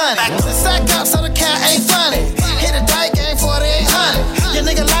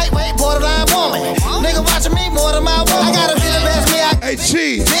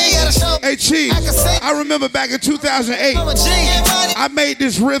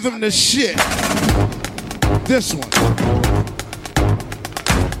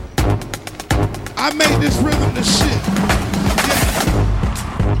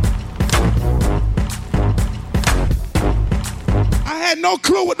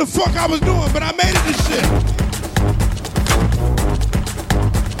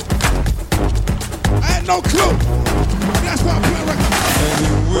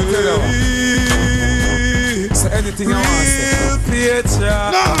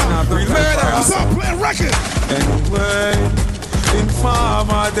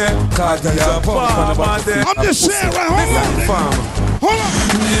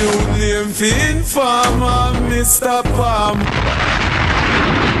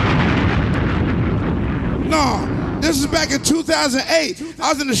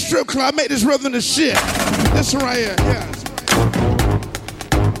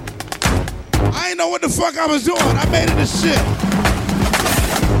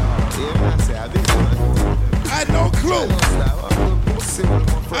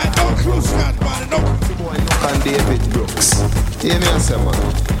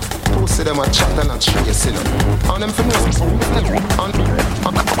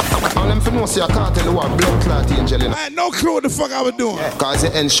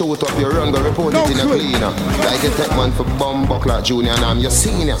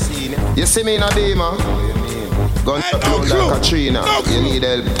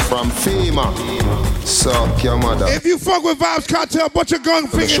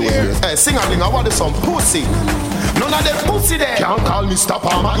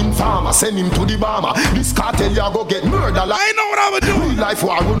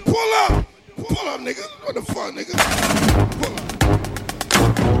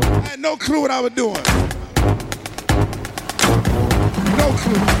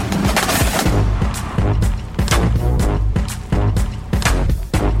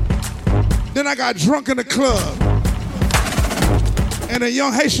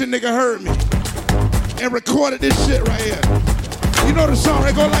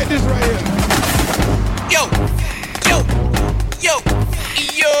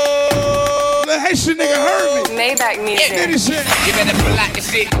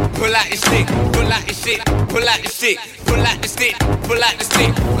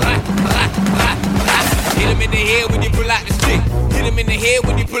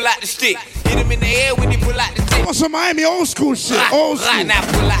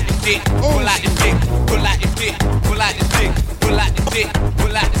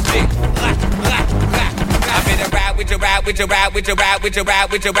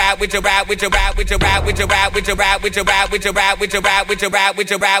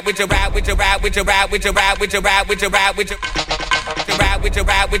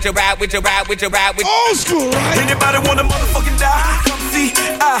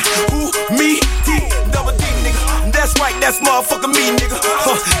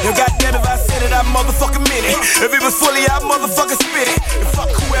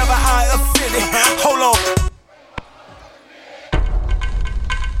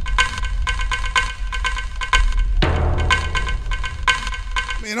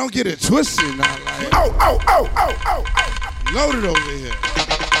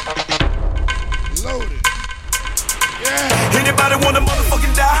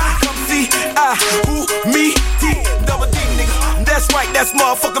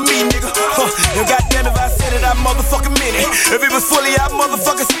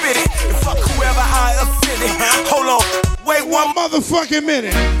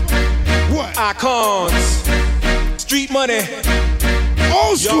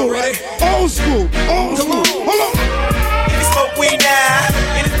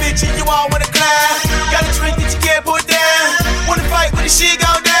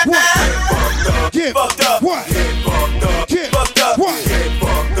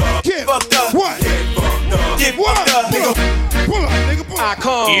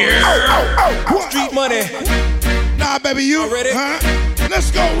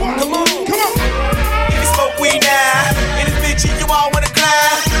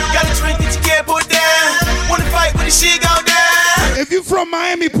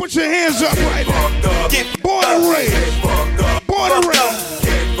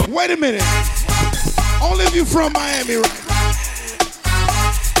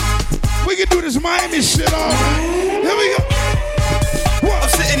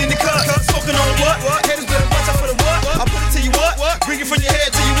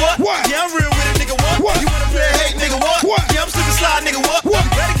slide, nigga, what? You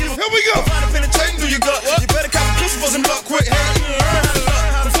better get here we go. Find a penetrating through your gut. You better cop a pistol for some luck quick. Hey,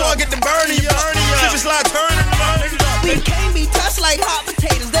 before I get the burning you. Slip and slide, turning. We can't be touched like hot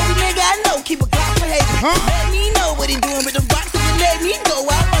potatoes. Every nigga I know keep a Glock for haters. Let me know what he doing with the rocks. If you let me go,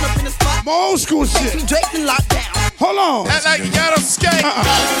 I'll run up in the spot. More old school shit. Me Drake and locked down. Hold on. Act like you got on some skate.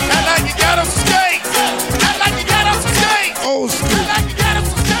 Act like you got on some skate. Act like you got on some skate. Old school. Act like you got on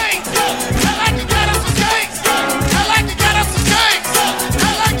some skate. Act like you got on some skate. Act like you got on some skate.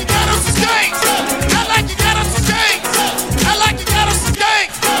 Act like you got on some skate. Act like you got on some skate. Act like you got on some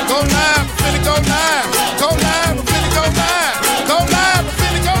skate. Go live, I'm finna go live. Go live, I'm finna go live. Go live, I'm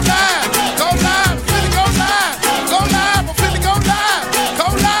finna go live. Go live, I'm finna go live. Go live, I'm finna go live. Go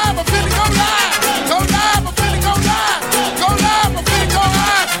live, I'm finna go live. Go live, I'm finna go live. Go live, I'm finna go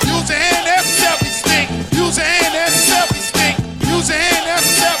live. Use a hand, that's a selfie stick. Use a hand, that's a selfie stick. Use a hand, that's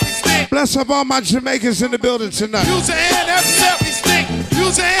a selfie stick. Bless up all my Jamaicans in the building tonight. Use a hand, that's a selfie stick.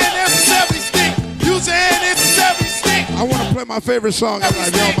 Use a hand, that's a selfie stick. Use a hand, it's a selfie stick. I want to play my favorite song in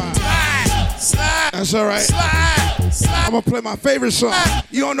life, y'all mind. Slide. That's all right. Slide. Slide. I'm going to play my favorite song.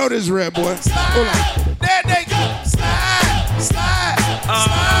 You don't know this, Red Boy. Hold on. There they go. Slide. Slide.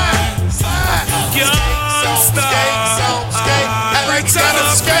 Slide. Slide. Skate. Act like you got a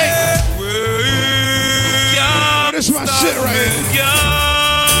skate. This is my shit right here.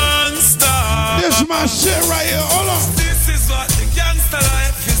 This is my shit right here. Hold on. This is what the gangster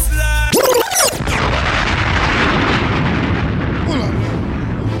life is like. Hold on.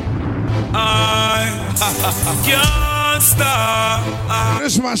 I can't stop.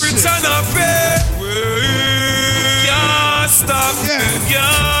 This is my shit. Return up it. Can't stop.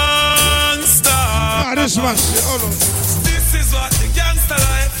 Can't stop. Nah, this is my shit. Hold on. This is what the gangster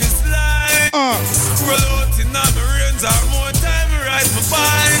life is like. Roll out in my range or more time ride my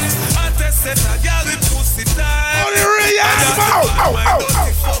bike. I test set a girl with pussy time. Oh, the real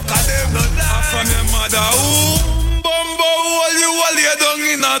from your mother womb. Bumbo all you down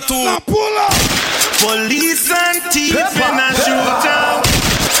in a tomb. Now pull up. Police and thief in a shootout.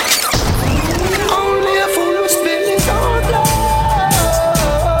 Only a fool who's feeling all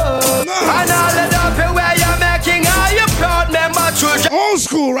And all the double where you're making all your proud member children. Old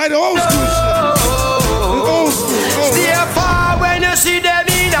school, right? Old school shit. Old school. Stay far when you see them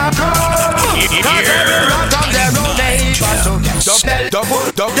in a crowd. Cause every rot of their own neighbor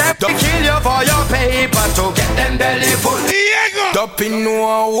to get them kill you for your paper to get them belly full. Dumping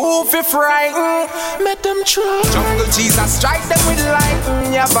no who fi frighten. Make them try. Jungle Jesus strike them with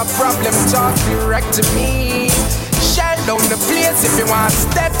lightning. You have a problem, talk direct to me. Shell down the place if you want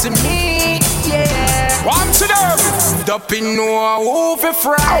step to me. Yeah. One to them. Dumping no who fi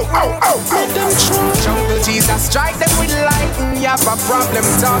frighten. Make them try. Jungle Jesus strike them with lightning. You have a problem,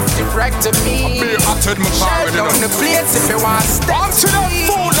 talk direct to me. Shell down the place if you want step to me.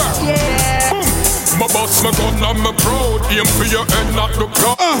 Yeah. My boss, my gun, and my proud. Aim for your head, not the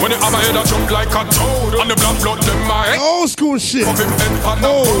crowd. When you have my head, I jump like a toad. And the black blood, them my head. Old school shit. Of him head on the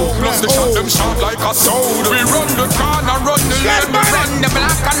road. Plus the shot, them shot like a sword. We run the corner, run the lane, we run the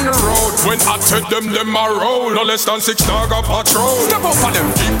black on the road. When I tell them a roll. No less than 6 dog a patrol. Step up on them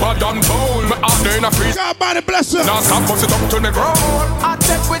deeper than bowl. My heart in a freeze. God by the blessing. Now stop, bust it up to the ground. I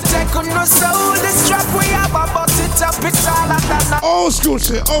take we take on no soul. This trap we have a bust it up. It's all at that. Old school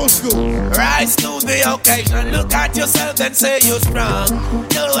shit. Old school. Rise to the occasion. Look at yourself and say you're strong.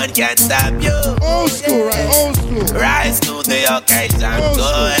 No one can stop you. Old school, right? Old school. Rise to the occasion.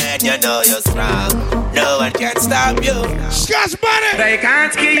 Go ahead, you know you're strong. No one can stop you. Scotch Bunny. They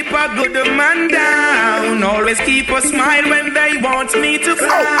can't keep a good man down. Always keep a smile when they want me to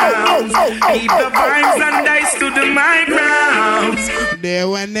frown. Keep the vibes and I stood my ground. They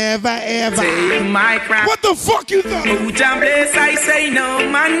will never ever take my crown. What the fuck you thought? Put and place, I say no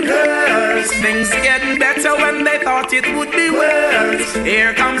man curse. Things getting better when they thought it would be worse.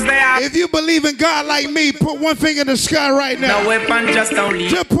 Here comes the app. If you believe in God like me, put one finger in the sky right now. No weapon, just only.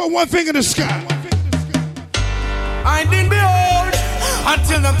 Just put one finger in the sky. I didn't behold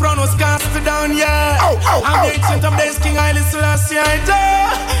until the throne was cast down, yeah. I'm the ancient of days, King Haile Selassie,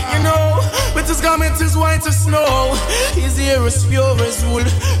 you know, with his garment is white as snow. His hair is pure as wool.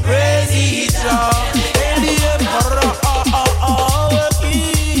 Praise ye Jah.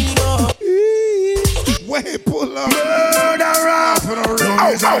 Wait, pull up. Murderer, for the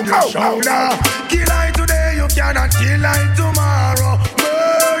road is on your shoulder. Kill I today, you cannot kill I tomorrow.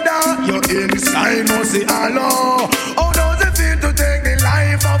 Murder, your inside must see Allah. How does it feel to take the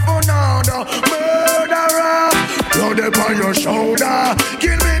life of another? Murderer, blood upon your shoulder.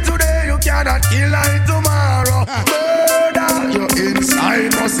 Kill me today, you cannot kill I tomorrow. Murder, your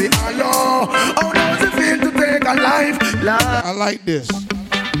inside must see Allah. How does it feel to take a life? I like this.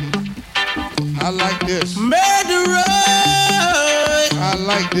 I like this. Murderer. I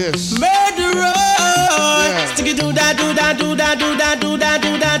like this. Murderer. Yeah. Stick it do that, do that, do that, do that, do that,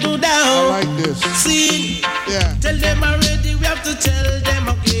 do that, do that. I like this. See, yeah. Tell them already, we have to tell them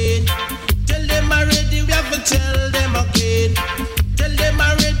again. Tell them already, we have to tell them again. Tell them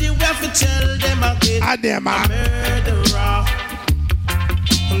already, we have to tell them again. I damn I murderer.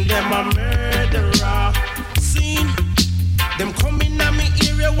 Them a murderer. See, them coming at me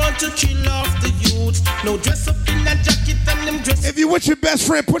area want to kill off the youth. No dress up in that jacket and them dress. If you with your best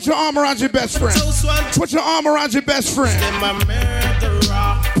friend, put your arm around your best friend. Put your arm around your best friend. Them a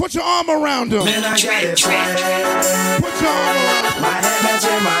murderer. Put your arm around him. Man, I got it. Put your arm around him. My head match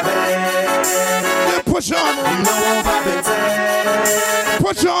in my bed. Yeah, put your arm around him. You know I'm poppin' tag.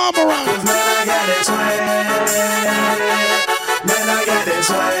 Put your arm around him. Man, I got it. Man, I got it.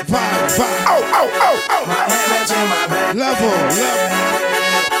 Fine. Oh. My head match in my bed. Level.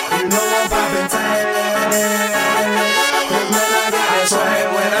 You know I'm poppin' tag. Man, I got it.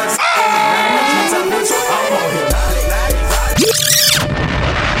 When I say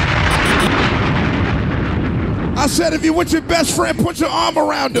I said if you with your best friend, put your arm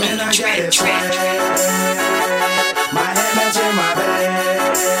around him. Man, I got it. My head match in my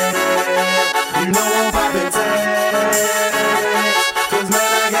bed. You know I'm poppin' tag. Cause man,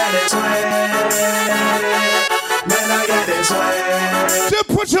 I got it. Man, I got it. Just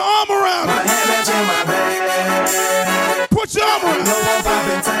put your arm around him. My head match in my bed. Put your arm around him. You know I'm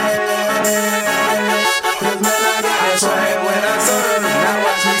poppin' tag. Cause man, I got it. When I serve, now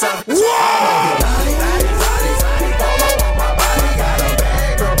watch me talk. Whoa!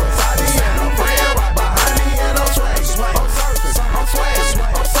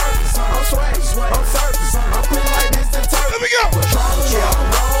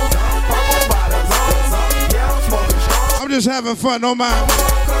 I'm just having fun, don't mind me.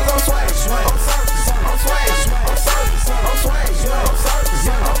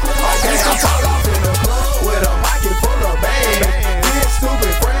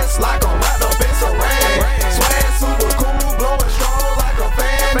 Like I'm wrapped up in saran. Swag super cool, blowing strong like a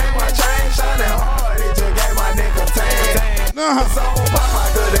fan. Make my chain shining hard, it just gave my nigga tan. So pop my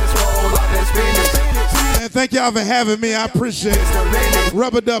good and swole like this Phoenix. And thank y'all for having me, I appreciate it.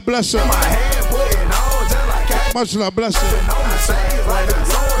 Rubber Duck, bless up. My hand putting on just like cat. Much love, bless up.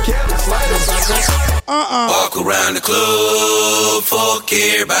 Walk around the club, fuck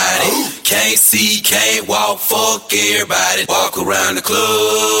everybody. Can't see, can't walk, fuck everybody. Walk around the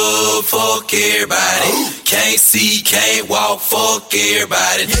club, fuck everybody. Can't see, can't walk, fuck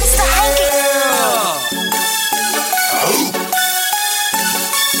everybody.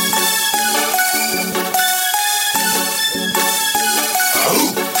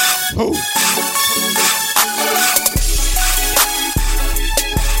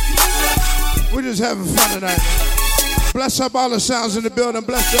 We're just having fun tonight. Bless up all the sounds in the building.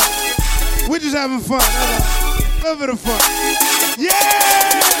 Bless up. We're just having fun. A little bit of fun. Yeah!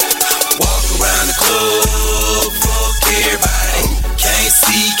 Walk around the club, fuck everybody. Can't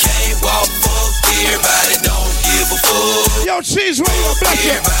see, can't walk, fuck everybody. Don't give a fuck. Yo, Cheese, where you at? Bless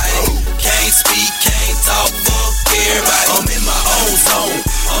up. Everybody. Can't speak, can't talk, fuck everybody. I'm in my own zone.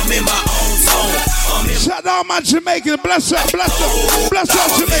 I'm in my own zone. Shout out my Jamaican. Bless up, bless up. Bless up,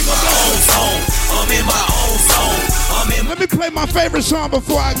 Jamaica. Bless up. I'm in my own zone. Let me play my favorite song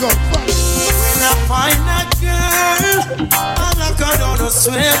before I go. When I find that girl, I look her down, I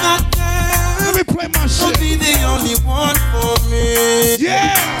swear that girl. Let me play my shit. Will be the only one for me.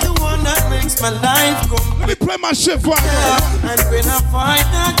 Yeah. The one that makes my life complete. Let me play my shit for I go. And when I find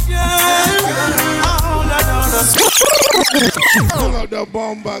that girl, I hold her down, I swear. Pull up the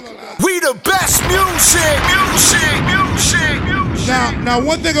bomb buck. We the best music. Now,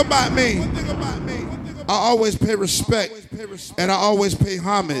 one thing about me, I always pay respect and I always pay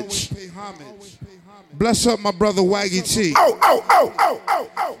homage. Bless up my brother Waggy T.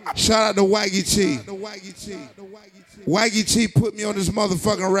 Shout out to Waggy T. Waggy T put me on this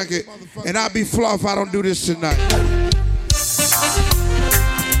motherfucking record, and I'll be flaw if I don't do this tonight.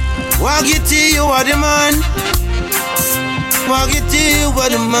 Waggy T, you are the man. Waggy T, you are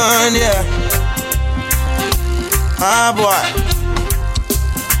the man, yeah. Ah, boy.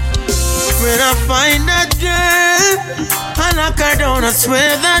 When I find that girl, I knock her down, I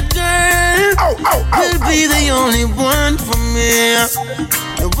swear that girl will be the only one for me.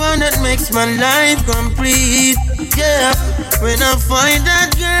 The one that makes my life complete. Yeah, when I find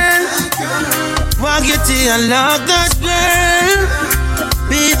that girl, Waggy T, I love that girl.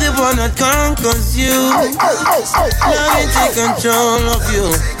 Be the one that conquers you. Let me take control of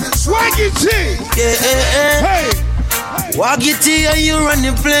you. Waggy T. Yeah. Hey. Walk your tea and you run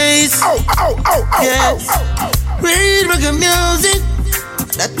the place. Yes. Read reggae music.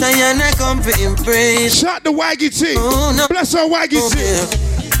 That time I come for impress. Shot the Waggy T. Oh, no. Bless her Waggy T.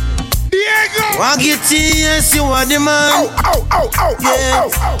 Diego. Walk your tea, yes, you are the man.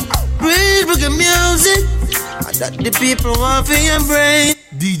 Yes. Read reggae music. That the people want for embrace.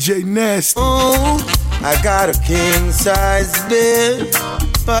 DJ Nest. Oh, I got a king size bed.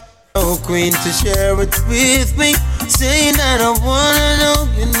 But no queen to share it with me. Saying that I wanna know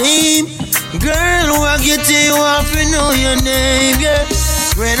your name. Girl, walk your tea, you want to know your name, yeah.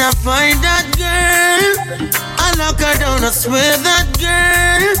 When I find that girl, I lock her down, I swear that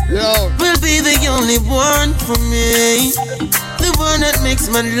girl will be the only one for me. The one that makes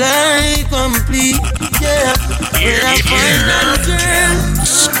my life complete, yeah. When I find that girl.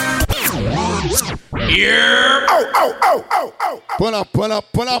 Yeah. Oh. Pull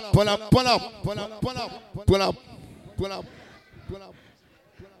up.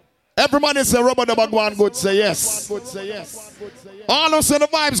 Everybody say rubber dub one good, say yes. All of the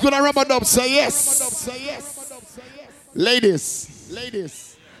vibes good and rubber dub, say yes.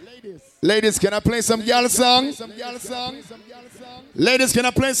 Ladies, can I play some girl song? Ladies, can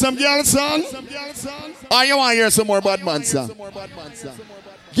I play some girl song? Or you want to hear some more bad man song?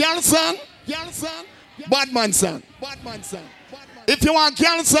 Girl song? Bad man song. If you want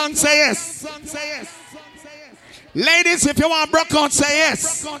girl song, say yes. Ladies, if you want broke out, say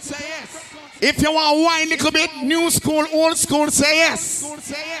yes. If you want wine a little bit, new school, old school, say yes.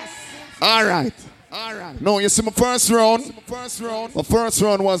 All right. No, you see my first round. My first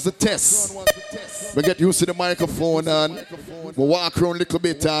round was the test. We get used to the microphone and we walk around a little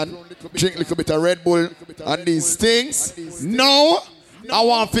bit and drink a little bit of Red Bull and these things. No, I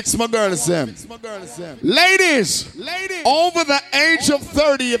want to fix my girls them. Ladies, over the age of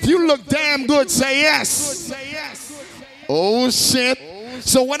 30, if you look damn good, say yes. Oh shit.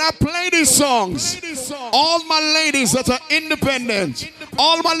 So when I play these songs, all my ladies that are independent,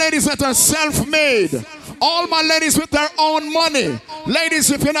 all my ladies that are self-made, all my ladies with their own money, ladies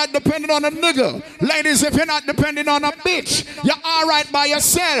if you're not dependent on a nigga, ladies if you're not dependent on a bitch, you're alright by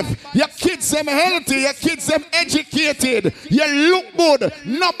yourself, your kids them healthy, your kids them educated, you look good,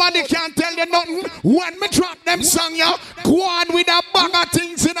 nobody can tell you nothing. When me drop them song, you go on with a bag of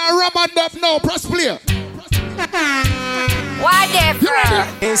things in a rubber dub now, press play. Why different?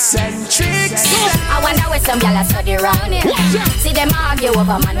 Eccentrix. I wonder where some y'all are study round here. See them argue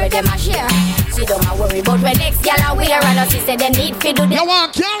over man where them a share. See them a worry about when next y'all are wear and us say them need to do this. You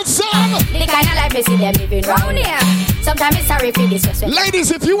want counsel? The kind of life we see them living round here. Sometimes it's sorry for this. Ladies,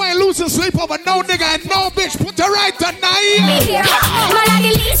 if you ain't losing sleep over no nigga and no bitch, put her right tonight. Me here, man I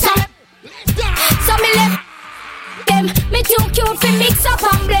delete some. So me left. Me too cute for mix up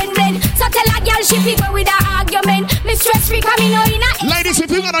and blend. So tell a girl she fi go with her argument. Me stress free come in in a. Ladies,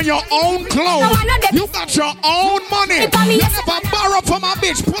 if you got on your own clothes, you got your own money. You never borrow from a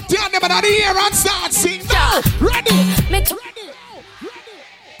bitch. Put your name in the ear and start sing. Ready? Me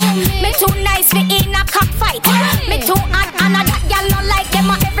too nice for in a cockfight. Me too hot and a that girl not like them.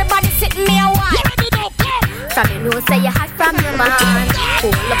 Everybody sit me a while. From you know say you hot from your man.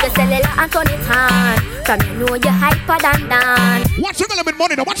 Pull up the cellular and turn it on. From you know you hyper than Dan. Watch your girl a bit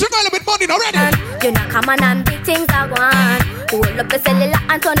money now. Ready? You know come on and big things I want. Pull up the cellular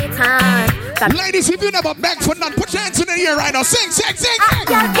and turn it on. Ladies, if you never beg for none, put your hands in the air right now. Sing. Girl,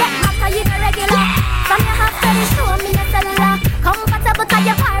 get after you the regular. From your house to the show me the cellular. Comfortable to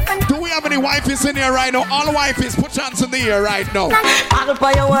your boyfriend. Do we have any wifeys in here right now? All wifeys, put your hands in the air right now. I'll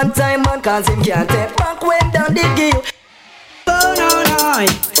buy you one time man, cause him can't take back when down did give you. Oh no.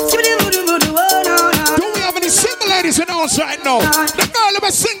 Do we have any single ladies in the house right now? The girl who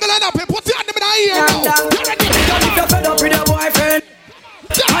is single and happy, put your hand in the ear now. You ready? If you're fed up with your boyfriend,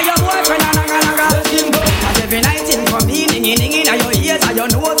 or your boyfriend naga, let him go. Cause every night him come in in your ears, and your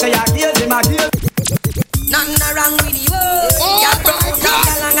nose, so your ears, him a ears. Nothing wrong with you.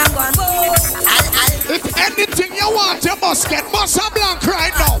 If anything you want, you must get Massa Blanc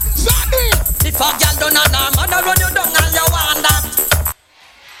right now. Sandy! If a girl don't know, man, run you down and you want that.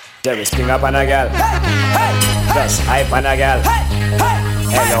 Jerry, spring up on a girl. Just hype on a girl.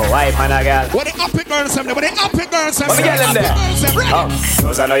 Hello, wife on a girl. What the happy girls have? What the happy girls have? What we get in there?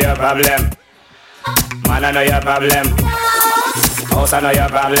 House, I know your problem. Man, I know your problem. House, I know your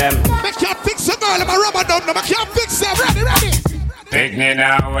problem. I can't fix a girl, I'm a rubber dub. I can't fix them. Ready? Pick me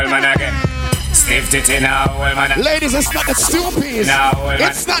now, well, man, again. Stiff titty now, well, man. Ladies, it's not the stupid. It's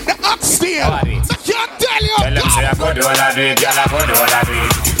not the oxtail. I can't tell you. Tell them say I could do all I do it, girl, I could do all I do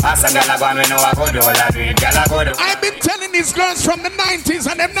it. Ask a girl I go and we know I could do all I do it, girl, I could do. I've been telling these girls from the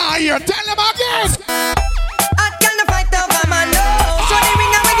 90s and them now here. Tell them again. I can't fight the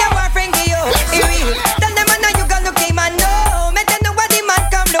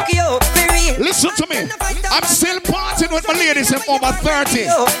with my ladies in over 30.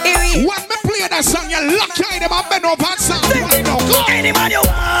 When me play that song, you lock your eye, them and bend over and sound. Any man you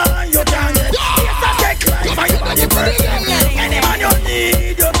want, you can get. Any man you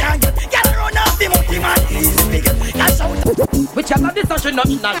need, you can get. Get around off the multi man, easy figure. Which other decision not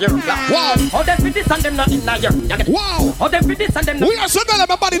in a year? Wow. How them fit this and them not in a year? Wow. How them fit this and them not. We are so glad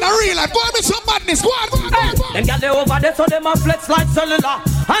about in a real life. Go on with some badness. Go on. Them gal they over there so them a flex like cellular.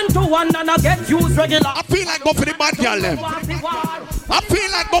 And to one and I get used regular. I feel like go for the bad girl them. I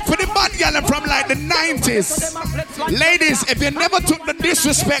feel like go for the bad girl them from like the 90s. Ladies, if you never took the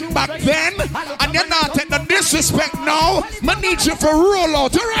disrespect back then, and you're not taking the disrespect now, I need you for roll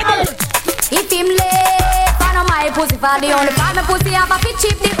out. You ready? If him late, follow my pussy for the only part my pussy have a fit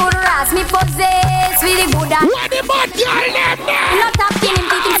cheap, the good ass me possess with the good ass. What the bad girl them now? Not up in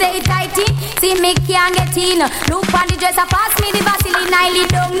him, think him say it tighty. See me can't get in. Look on the dress, pass me the Vaseline, I lead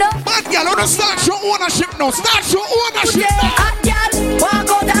down no. Bad girl, wanna start your ownership now. Start your ownership now. Hot girl,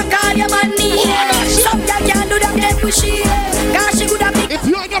 walk out and call your man me. Some girl can't do that, get pushy. Cause she could have been. If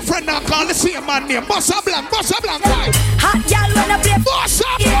you and your friend now call the same man name, Bossa Blanc, right? Hot girl when I play Bossa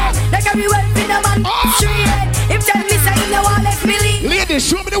Blanc. Like a real in a man straight. If tell me say you want let's believe. Ladies,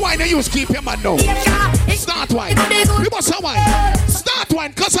 show me the wine you use, keep your man down. Start wine. We must have wine. Start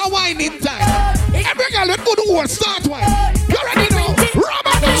wine, cause I wine in time. Every girl with good word, start wine. You ready now?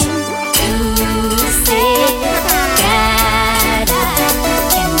 Robert!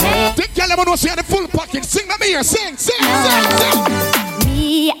 The girl ever know see the full package. Sing me here, sing.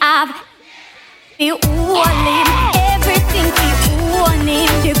 Me have you own him, everything you own him.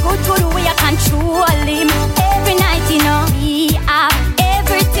 The good way I control him. Every night you know me have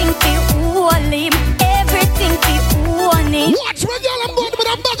everything you own him, everything you own him. Watch when y'all am born with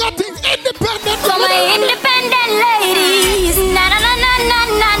a bag of things. Independent. So my independent ladies, na.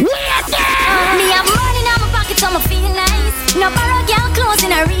 Me have money in my pocket, so I feel nice. No borrow girl clothes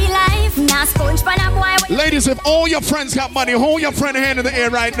in a real life. Now sponge pan a boy. Ladies, if all your friends got money, hold your friend hand in the air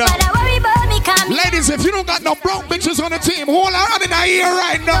right now. But I worry about me come. Ladies, if you don't got no broke bitches on the team, hold her hand in the air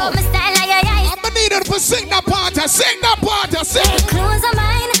right now. Oh, my style, I'm gonna need her to sing that part. Sing. The clothes are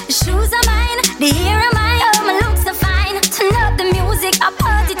mine, the shoes are mine, the hair are mine. Oh, my looks are fine. Turn up the music, a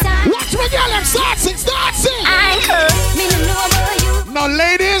party time. Watch me, y'all, and start sing. I'm cool, me no know about you. Now,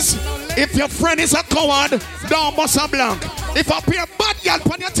 ladies, if your friend is a coward, don't Bossa Blanc. If I pair bad girl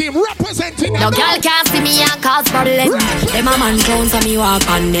on your team representing no girl can't see me and cause problem. Them a man clowns and me walk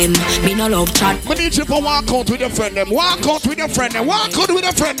on them. Me no love chat. We need you to walk out with your friend them. Walk out with your friend them. Walk out with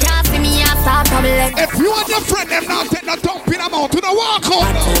your friend them. Can't see me and start problem. If you and your friend them now take the dumping amount to the walk out.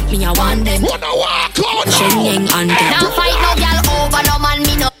 Me a want them. Wanna walk out now. Now fight no girl over no man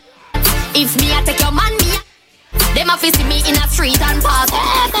me no. If me a take your man me a. Them a see me in a street and pass.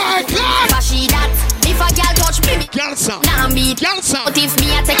 Oh my God! But she that. If a girl touch me, girl sound. Nah me, girl sound. But if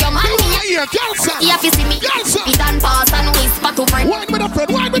me a take your man, me here, girl sound. You see me, girl sound. It and pass and whisper to friend. Wine with a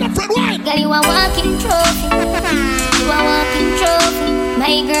friend, wine. Girl, you a walking trophy. You a walking trophy.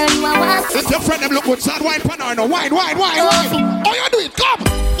 My girl, you a walking. If your friend them look good, start wine pan or no wine. Oh, you do it, come.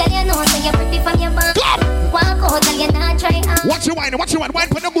 Girl, you know so you're pretty from your back. Come. Walk out, girl, you not try hard. Watch you wine. Wine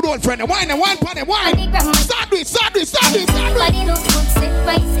pan the good old friend. Wine pan it, wine. Start do it. Body look good, sit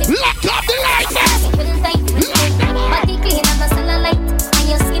by sit. Lock up the light. Body clean and no cellulite. And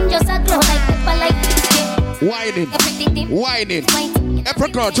your skin just a glow like pepper light. Whining. Every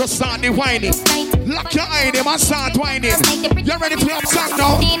girl just start the whining. Lock your eye them and start whining. You ready to play up song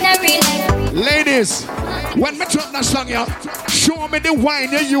now? Ladies, when me drop that song here, show me the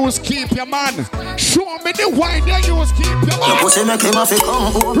wine you use, keep your man. Show me the wine you use, keep your man. Your pussy make him a fi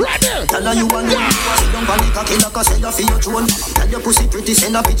come home. Ready? Tell her you want me. Don't panic, I kill like I say for your throne. Tell your pussy pretty,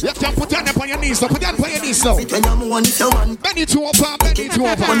 send a picture. You can put that up on your knees now. Put that on your knees now. When you moan if you want. Bend it to open.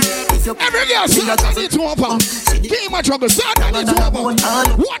 Every girl start bend it to open. Game of trouble, start bend it to open.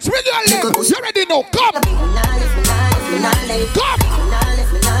 Watch me girl live. You ready now? Come.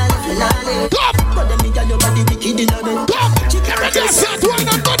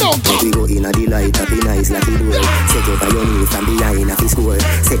 We go in a delight, happy nice like it door. Set up on your knees from behind a score.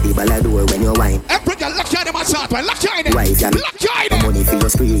 Set the ball a door when you whine. Every girl lock your them and start wine. Lock your eye them. Lock your eye them. Money for your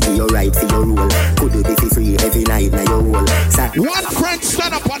spree, give your right for your rule. Could do be free every night now your whole. One friend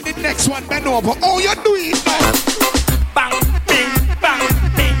stand up on the next one, bend over. Oh, you do it now. Bang, bing, bang,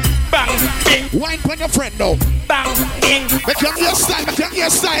 bing, bang, bing. Wine for your friend though. Bang, ding. Make your style, make your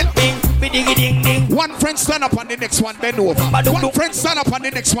style. Ding, ding, ding, ding. One friend stand up and the next one bend over. One friend stand up and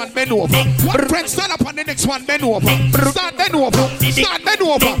the next one bend over. One friend stand up and the next one bend over. Start bend over. Start bend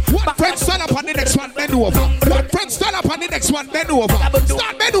over. One friend stand up and the next one bend over. One friend stand up and the next one bend over.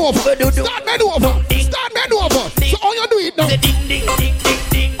 Start bend over. Start bend over. Start bend over. So all you do it now.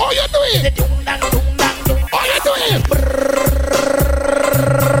 All you do it. All you do it.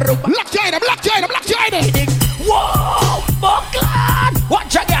 Lock your item, lock your item, lock your item. Whoa, Buckland.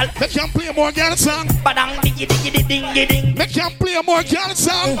 Watch a girl. Make him play a more girl song. Badang, diggy, diggy, diggy, ding. Make him play a more girl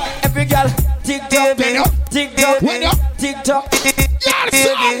song. Every girl, TikTok, baby. TikTok, TikTok.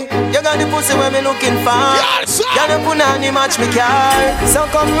 Baby, you got the pussy where me looking for. You don't put on the match me car. So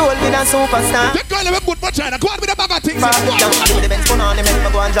come roll with a superstar. The girl have a good vagina. Go on with the bag of things. The Benz put on the make me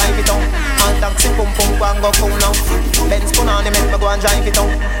go and drive it down. All taxi pum pum go and go cool now. Benz put on the make me go and drive it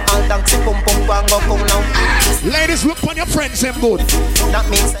down. All taxi pum pum go and go cool now. Ladies, look on your friends them good. That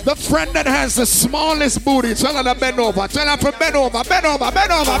means the friend that has the smallest booty. Tell her to bend over. Tell her to bend over. Bend over.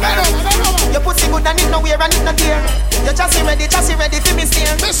 Bend over. Bend over. Bend over. Your pussy good and it no wear and it no tear. Your chassis ready for me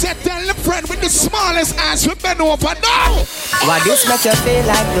steer. Me say tell the friend with the smallest ass to bend over now. What this make you feel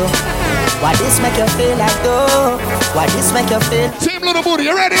like though? What this make you feel like though? What this make you feel? Same little booty,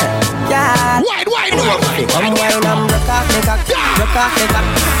 you ready? Yeah. Wide. Come wine and broke off me cock. Broke off me cock.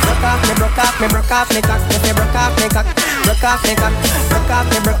 Broke off me, broke off me, broke off me cock. If you broke off me cock. Broke off me cock. Broke off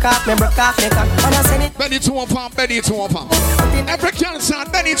me, broke off me, broke off me cock. When I send it. Bend it to one pound, bend it to one pound. Every girl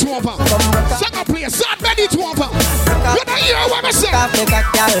sound, bend it to one pound. Second place, sound, bend it to one pound. You don't hear what I say?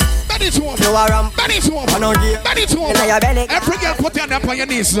 Bend it to one pound. Bend it to one pound. Bend it to one pound. Every girl put your hand on your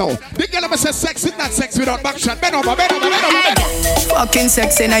knees now. The girl ever say sex is not sex without back shot. Bend over, bend over, bend over, bend over. Fucking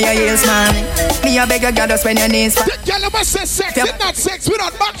sex in your heels, man. Me a beg you, gotta spend your knees. The girl ever say sex is not sex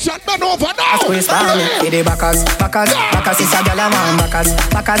without back shot. Bend over now. Squeeze down, get it backers. Backers is a gyal man. Backers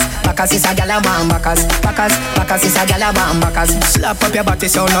is a gyal man. Backers is a gyal man. Backers. Slap up your body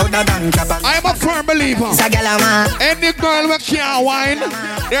so louder than clapper. I'm a firm believer. It's a gyal man. Any girl who can't wine,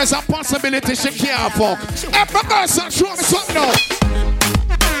 there's a possibility she can't fuck. Every girl say, show me something now.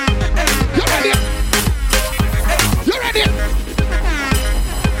 You ready? You ready?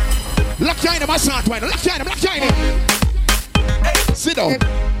 Lock your in my son, Twine. Lock your in, lock your in. Sit down.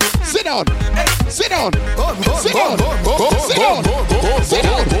 Sit down. Sit down. Sit down. Sit down. Sit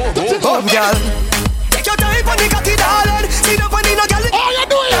down. Girl. Take your time on the cocky, darling. Sit up on the no girl. All you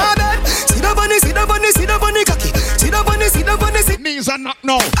doing? Sit up on the, sit up on the, sit up on the cocky. Sit up on the, sit up on the, sit. Knees are not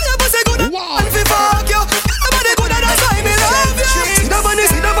no. I have a good wow. And fi fuck you. Everybody good and that's why me love you. Sit up on the,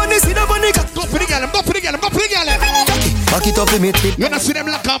 sit up on the, sit up on the cocky. Go for the girl, go for the girl, go for the girl. Back it up in me trip. You don't see them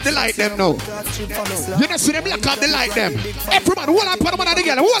lock off the light them now. You don't see them lock off the light them. Everybody, hold on, put them on the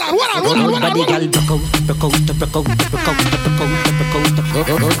girl. Hold on.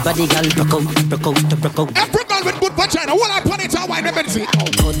 Body girl, every girl with good vagina. Hold on, put it on wine, never see.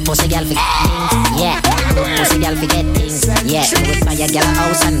 Good pussy girl forget things, yeah. Good pussy girl forget things, yeah. Good buy a girl a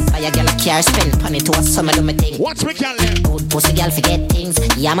house and buy a girl a car, spend money to a summer do me thing. Watch me, girl. Good pussy girl forget things,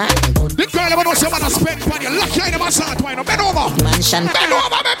 yeah man. The girl never knows someone to spend money. Lock your in my son, Twine. Bend over. Mansion. Bend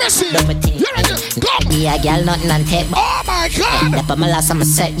over, baby, see. Do me thing. You ready? Come. Be a girl nothing and take. Oh my God. Dap on my last I'm a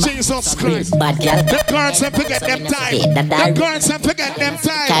set. Jesus Christ. Bad girl. The girls say forget them time. The girls say forget them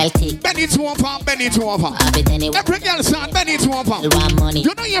time. Bend it to one pound, bend it to one pound. Every girl son, bend it to one pound. You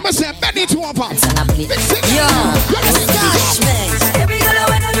know you must say bend it to one pound. Yo, gosh, man. Every girl I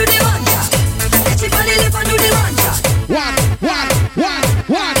wanna do the manja. Let you body live and do the manja. One.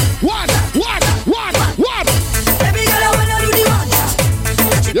 Every girl I wanna do the manja.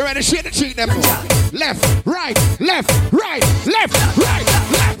 You ready? Shake the cheek them. Left, right. You ready?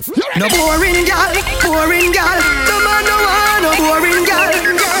 No boring girl. No man no want no boring girl.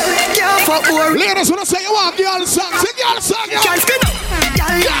 Can't fuck boring. Ladies, when I say you want girl song, say girl song. Can't spin up.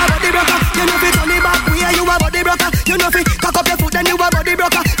 Girl, you a body broker. You know fi turn it back. Where you a body broker. You know fi cock up your foot then you a body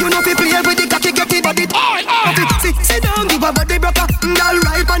broker. You know fi play with the cocky, get the body. Sit down, you a body broker. Girl,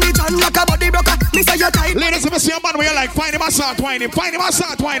 right on the chan like a body broker. Me say you tight. Ladies, if you see a man where you like, find him a start whining.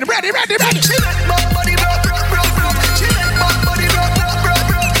 Ready. She make my body broke. She make my body broke.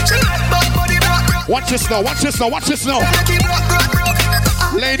 She make my body broke. Watch this now.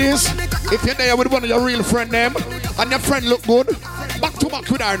 Ladies, if you're there with one of your real friend name and your friend look good, back to back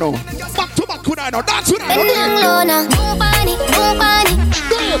with her now. Dance with her now.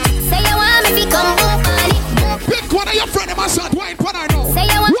 Say you want me to come move on it. Pick one of your friend and my son, wine pan her now. Say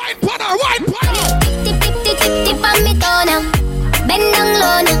you want wine pan her. Tip on me toe now. Bend down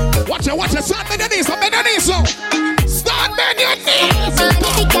low now. Watch it, start bend your knees now. Start bend your knees.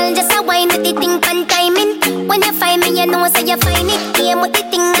 If you can just a wine with the thing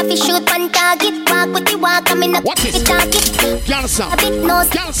cancer.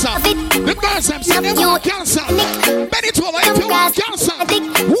 Cancer. The girls them say they want cancer. Bend it over if you want cancer.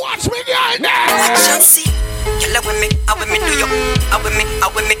 Watch me girl there. Girl, with me, with me do you? With me,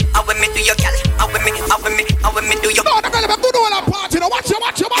 with me, with me do you, girl? With me, with me, with me do you? No, the girl have a good old party. Now watch it.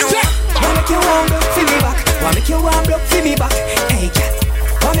 Wanna make you warm block for me back. Wanna make you warm block for me back. Hey, girl.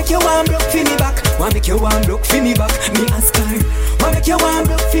 Wanna make you warm block for me back. Wanna make you warm block for me back. Me ask her. Wanna make you warm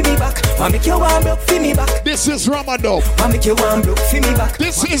block for me back. Wanna make you warm block for me back. This is Ramadan. Wanna make you warm block for me back.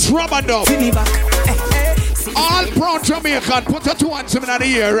 This is Ramadan. For me back. All proud Jamaican, put your 2 hands in the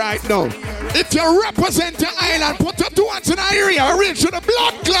air right now. If you represent the island, put your 2 hands in the air. Reach to the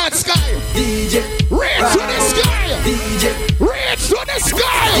blood clot sky. DJ. Reach to the sky. DJ. Reach to the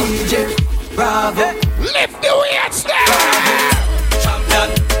sky. DJ. Bravo. Lift the weights there. Champion,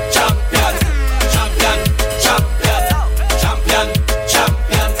 champion, champion, champion, champion,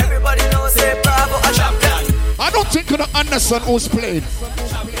 champion. Everybody knows say Bravo a champion. I don't think you understand who's playing.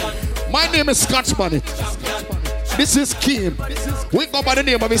 My name is Scotch Money. This is Kim. We go by the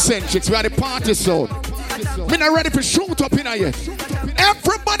name of Eccentrix. We are the party zone. We're not ready for shoot up in here.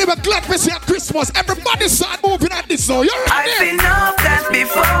 Everybody was glad to see at Christmas. Everybody start moving at this zone. You're ready? I've seen enough dance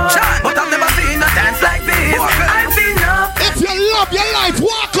before, but I've never seen a dance like this. I've seen enough. If you love your life,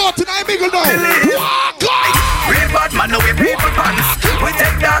 walk out tonight, Miguel. Walk out. Real bad man, no way people pants. We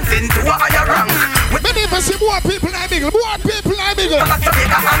take dancing to a higher rank. Many of us see more people like Miguel. More people like Miguel.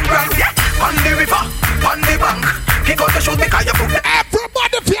 On the river, on the bank. He got to shoot me because you put the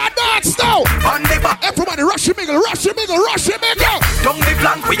everybody for your dance now. On the back. Everybody rush the Miguel, rush the Miguel, rush the Miguel. Down the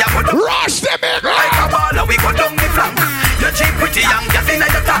flank, we are going rush the Miguel. Like a baller, we go down the flank. You're cheap, pretty young, just in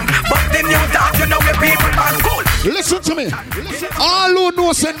your tank. But the new dance, you know where people are cool. Listen to me. All who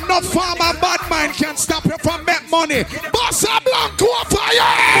knows enough farmer bad mind can stop you from make money. Boss a blanco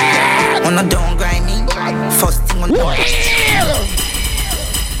fire. On a don't grind me. First thing on the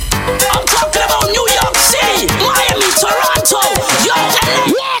I'm talking about New York City, Miami, Toronto, yo, LA.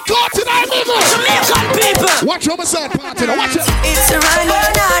 Walk out tonight, nigga. Jamaican people. Watch over side party, watch it. It's a run,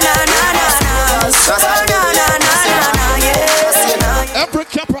 yes. Every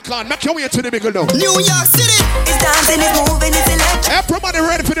Capricorn, make your way to the middle now. New York City. It's dancing, it's moving, it's electric. Everybody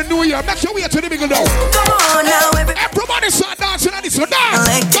ready for the new year, make your way to the middle now. Come on now, everybody start dancing and it's so dance.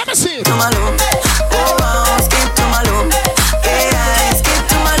 Let me see. To my loop. Oh, skip to my loop. Yeah, skip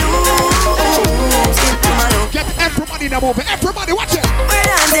to my loop. Skip to my loop. Get everybody in the movie. Everybody, watch it. We're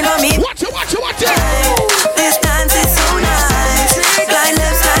dancing for me. Watch it, watch it, watch it. This dance is so nice. Slide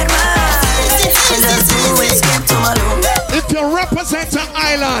left, slide right. Just do it, skip to my loop. If you represent an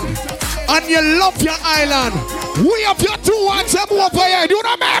island and you love your island, we have your 2 hands and move over here. You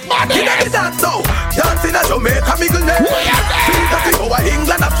don't make money. You know that so. Dancing at Jamaica, Miguel name. See that we go to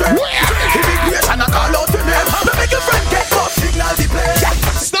England after. Immigration, I call out your name. The make your friend get up, signal the play.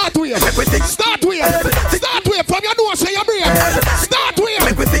 Start with you. Start with you. Start with you. From your nose and your brain. Start with you.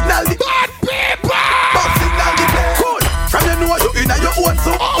 Make we signal the bad people. Signal the play. Cool. From your nose, you in your own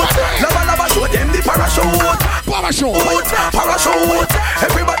so. Lava, show them the parachute. Parachute.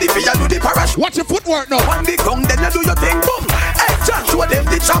 Everybody feel do the parachute. Watch your footwork now. On the ground, then you do your thing. Boom. Hey, John, show them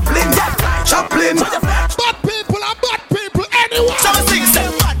the chaplain. Chaplain. Bad people are bad people anyway. Some things say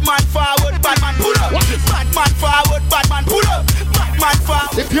bad man forward, bad man pull up. Bad man forward, bad man pull up. Bad man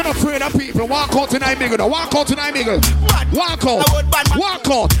forward. If you're not afraid of people, walk out tonight, Miguel. Walk out tonight, Miguel. Walk out. Walk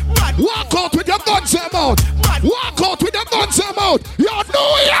out. Walk out with your guns out. Walk out with your guns out. You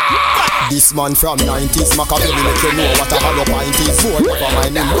know ya. This man from 90s, Machiavelli let you know what a hollow pint is. Vote over my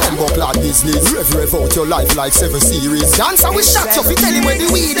name, Rumbo Clad business. Rev out your life like 7 series. Dance and we shot you, fi tell him where the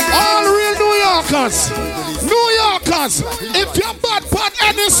weed is. All real New Yorkers. New Yorkers, if you're bad on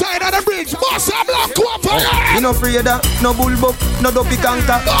any side of the bridge, boss a block over here. You no afraid of no bullbuck, no dopey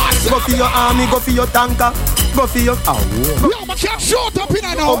canker. Go for your army, go for your tanker. Go for your yo, but can't shoot up in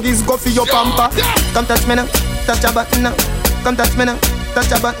now. Huggies, go for your pamper. Come touch me now, touch a button now. Come touch me now,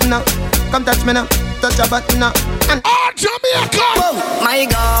 touch a button now. Come touch me now, touch a button now. All Jamaica. Oh my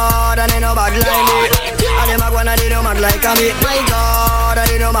God, and they no bad like me. And them a wanna they no mad like me. My God, and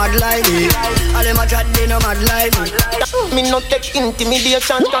they no mad like me. And them a chat they no mad like me. Me no take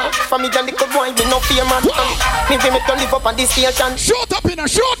intimidation. For me and the good boy, me no fear man. Me be me to live up on this station. Shoot up in a,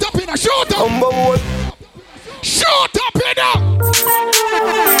 shoot up in a, shoot up. Shoot up in a.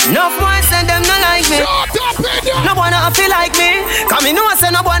 No boys say them no like me. Shoot up in a. No wanna feel like me. Cause me know I say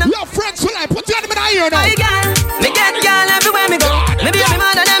no wanna. Your friends will like put your name in here now. I me get girl everywhere me go. Me be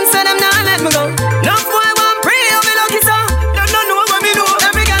mad at them say them not let me go. No boy want pray on me lucky so. Them don't know what me do.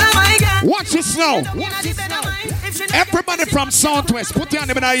 Every girl am I get. Watch this now. Everybody from Southwest, put your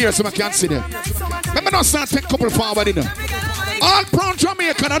name in here so I can see them. Let me not start take a couple forward in them. All proud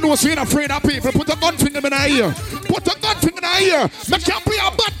Jamaican, I know so you're not afraid of people. Put a gun finger in the ear. Put a gun finger in the ear. Make can't be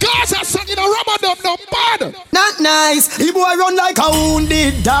a bad cause I sang in a Ramadan, no bad. Not nice. He boy run like a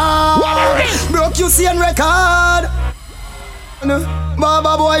wounded dog. Broke you see and record.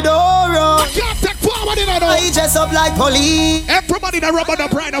 Baba boy don't run. I can't take forward in a I dress up like police. Everybody that Ramadan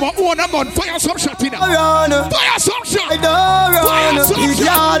right now own a gun. Fire some shot in there. Fire some shot. I don't run. We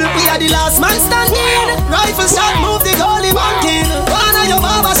are the last man standing. Rifle shot, move the goalie banking. One of your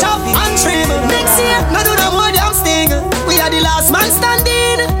baba shop and trim. Next year, no do the more damn sting. We are the last man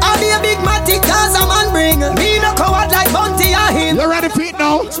standing. I'll be a big matic cause a man bring. Me no coward like Bounty and him. You ready for it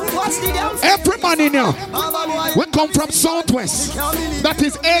now? Every man in here. We come from Southwest. That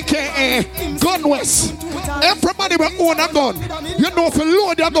is AKA Gun West. Everybody will own a gun. You know if you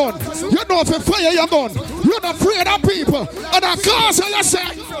load your gun. You know if you fire your gun. You're not afraid of people. And of course you say,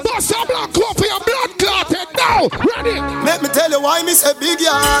 bust a black coat for your blood clotted. Now, ready? Let me tell you why me say big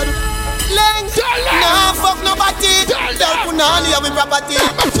yard. Length. Nah, fuck nobody. Tell Punani with property.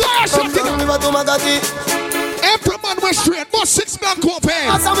 Every man was straight, but 6 black coat for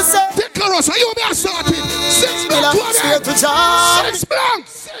him. Take care of us, you be starting. 6 black coat for 6 black.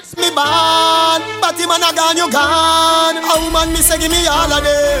 Me born, but him and a gone, you gone. A woman me say give me all of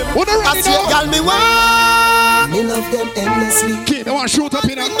them. That's your girl me want. Me love them endlessly. Kid, I want to shoot up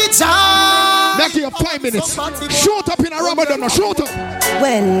in a me jam. Make you 5 minutes. Shoot up in a Ramadan, shoot up.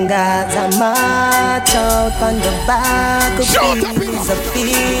 When God's a march out on the back of things a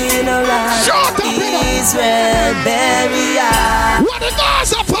funeral, Israel burial. What the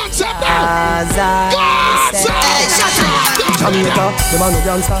Gaza punch up now? Gaza! Jamaica, the man no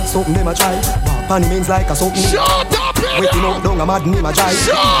gangster, something them a try. Pan means like a something. Shut up, waiting up down a mad name a try.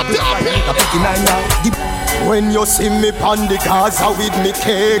 Shut up, when you see me pan the Gaza with me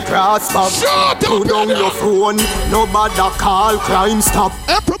K-Cross back. Put down your phone, nobody call, crime stop.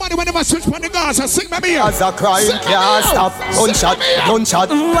 Everybody when they switch pan the Gaza, sing me here. As a crime can't stop. Gunshot, gunshot.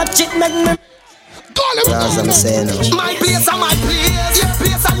 Watch it make me. That's what I'm saying. My place and my place, your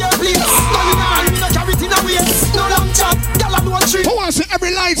place and your place. No carry it in a waist, no long chat. Girl I know tree. Who wants to see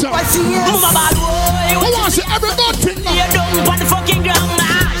every lighter? I see you. Mama bad boy. Who wants to see every gun finger? You don't want the fucking ground.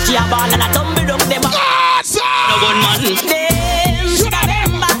 She a ball and a tumble down them. Gaza! No gun man. Them should have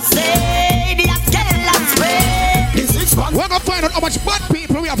them say the skeleton spray. We're gonna find out how much bad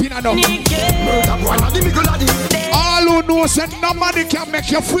people we have in now. All who knows that nobody can make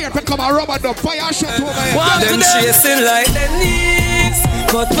you afraid to come and rub the fire shot over here. Them chasing like the knees,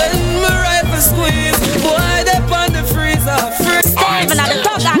 but when my rifle squeeze, boy they on the freezer. Even at the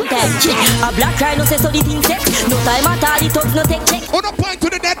talk and tell. A black guy no say so the thing set. No time at all, the thugs no take check. On a point to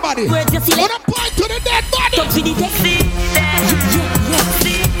the dead body. Where's your select? On a point to the dead body. Thugs with the text.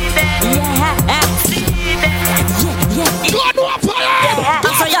 God no fire.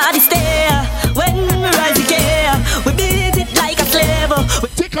 I'm so yard is there. When we rise again, we beat it like a slave.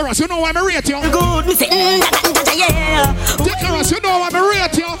 Take us, you know why I rate you. Good, me say, yeah. Take us, you know why I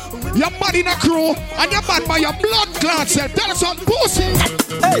rate you. Your body in a crew, and your bad by your blood clot cell. Tell us some pussy.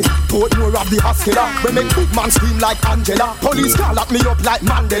 Hey, put more of the hospital. We make big man scream like Angela. Police call up me up like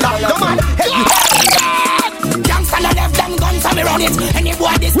Mandela. The man, Gangsta no left them guns and me run it. Any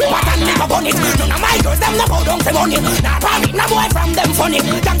boy this what and me go gun it. None of my girls them no go down to money. Nah probably no boy from them funny.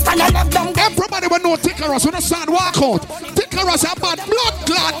 Gangsta no left them. Everybody will know Tickerus when the sun walk out. Tickerus a bad blood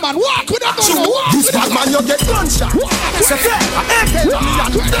clot man. Walk with a gun. This bad man you get gunshot. C'est fait. A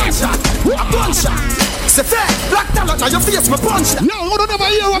gunshot. C'est fait. Black talent on your face me punch. Yo, you don't never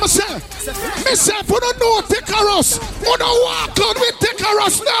hear what I say. Me say you don't know Tickerus. You don't walk out with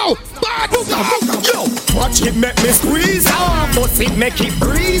Tickerus now. Bad yo, watch it make me squeeze off. But it make it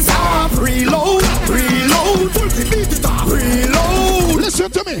breeze off. Reload, reload, reload. Listen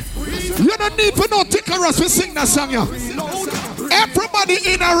to me. You don't need to know Tickerus to sing that song. Yeah. Everybody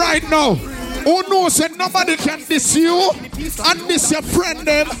in here right now who knows that nobody can diss you and diss your friend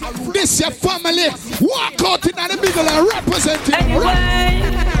them, diss your family. Walk out in the middle and represent it. Anyway,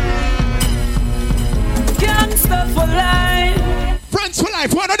 gangsta for life. Friends for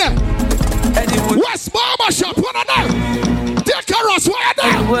life, one of them. Anyway. West Barbershop, one of them. Tickerus, one of them.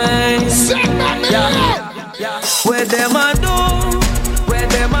 Anyway. Sing me yeah. Where them a do, where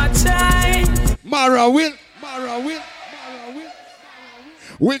them a try. Mara will.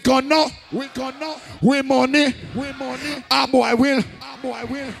 We gonna, we money, a boy will. boy,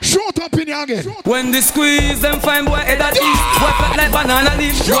 we'll shoot up in your again. When they squeeze them fine boy head at east. Wipe up like banana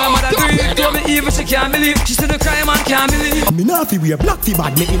leaf. Boy mother grief. Told me even she can't believe. She said the crime man can't believe. Me not fi wear black fi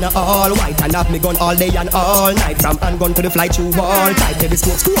bad. Me in a all white and have me gun all day and all night. From handgun to the flight through all tight. Every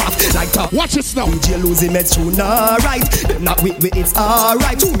smoke screw off like top. Watch it now. DJ losing meds through nah right. Them not with it's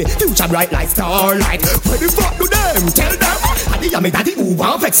alright. To me future bright like starlight. What the fuck do them? Tell them. I think I'm a daddy who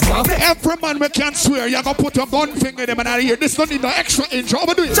want vex. Every man we can swear you gonna put a gun finger in them and I hear this don't need no extra intro.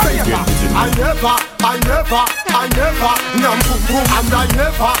 How do it? I never, Nam boom boom, and I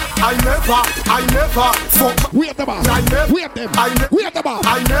never fuck. We have the bar. We have them. We have the bar.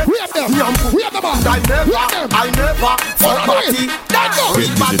 We have them. We have the bar. I never fuck party.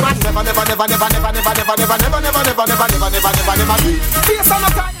 Real bad man never. Face on the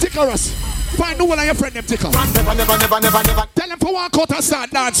time. Tickerus. Find no one of your friend them ticker. Never. Tell them for one quarter and start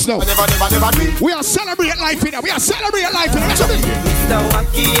dance now. Never. We are celebrating life in there. We are celebrating life in there. Mr.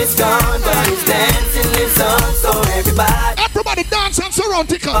 Wacky is gone, but his dancing lives on, so everybody dance and surround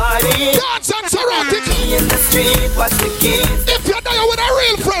ticker. Dance and surround ticker. In the street, watch the kids. If you're there with a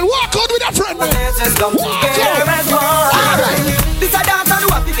real friend, walk out with a friend. Walk out. This a dance and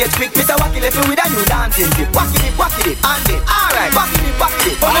wacky get quick. Mr. Wacky left me with a new dancing tip. Wacky it, and it. Alright,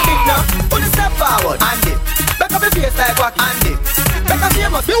 wacky it. On the beat now. Step forward and it. Back up your face like what and it. Back up your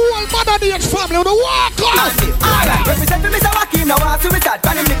must. The whole mother the family on the walk on. And it. Alright. Represent me Mr. Wacky now. I see we start.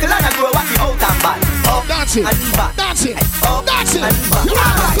 Pan him nickel and I grow Wacky out and back. Up dancing. And back. Dancing. Up dancing. And back.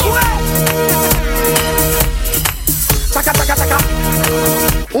 Chaka.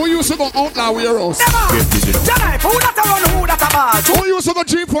 Who used to go outlaw weirdos? Who that a run, who that a ball? Who used to go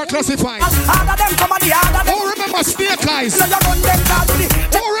G4 classified? All of them come on the other. Who remember Snake Eyes? So you run them call to the.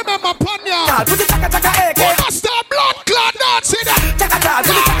 Who remember Panya? Put the chaka AK. Who must start blood clot dancing? Chaka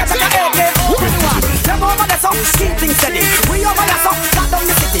put the chaka AK. Them over there so keep things steady. We over there so lock down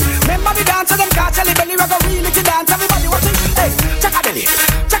the city. Remember the dance of them car Charlie Belly Rugger really to dance. Everybody watching. Hey, chaka belly.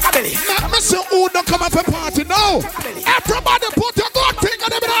 Mr. Who don't come up a party now? Everybody put your good thing on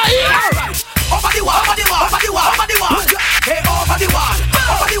them in our ear. Over the wall. Hey, over the wall.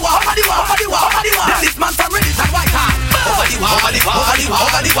 This man from Reddit and Whitehall. Over the wall.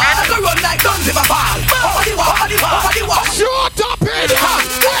 I go run like guns if I fall. Over the wall. Shut up, idiot.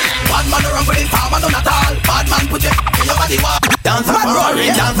 Bad man run with his palm and none at all. Bad man put your over the wall. Dance and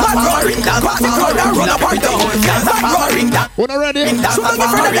roaring. Run up and down. Dance and roaring. When I'm ready, so make your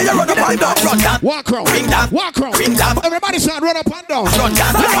friend and you run up and down. Walk around. Everybody start run up and down.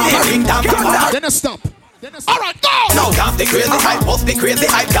 Then stop. Alright, go! Now dance the crazy hype, bust the crazy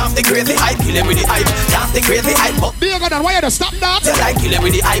hype, dance the crazy hype, kill him with the hype, dance the crazy hype, bust. Dear God, why you stop that? Like kill him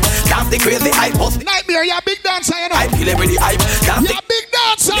with the hype, dance the crazy hype, bust. Nightmare, you're a big dancer, you know. Hype, kill him with the hype, dance you're a big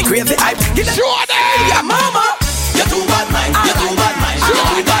dancer. The crazy hype, sure there. Yeah, mama. You're too bad mind, you're too bad mind, you're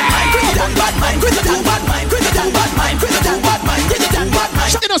too bad mind, you're too bad mind, you're too bad mind, you're too bad mind, you're too bad mind, you're too bad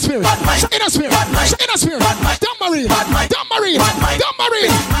mind. Inner spirit, inner spirit, Don't marine.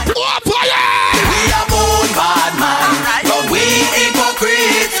 Oh, fire! We are born bad man, but we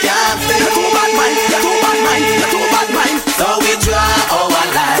hypocrites can't stay. You're too bad mind, so we try our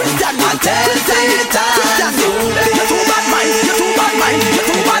line and tell Satan to play. You're too bad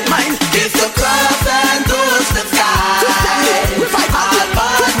mind, kiss the cross and touch the sky. All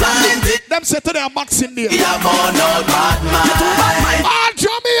bad mind. Them say to their max in there. Yeah, more no bad mind. You're too bad mind. All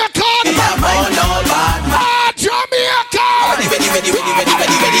Jamaican. Yeah, more no bad mind. All Jamaican. Ready.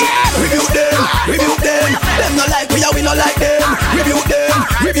 Rebuke them. Them no like we no like them. Rebuke them.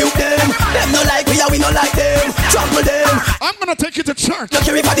 Them no like we no like them. Trample them. I'm gonna take you to church. Look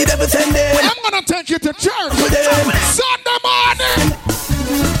every the devil send them. I'm gonna take you to church. Trample them. Sunday morning.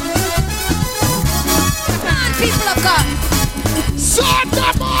 Come on, people of God.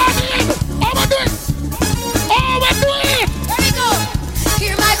 Sunday morning. Over it. Here we go.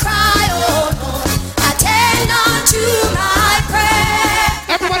 Hear my cry, oh Lord. Attend unto my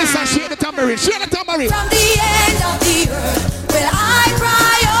prayer. Everybody start shake the tambourine. From the end of the earth will I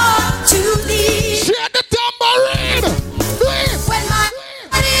cry out to thee. Shake the tambourine. When my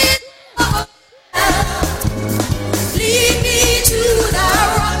heart is overwhelmed, lead me to the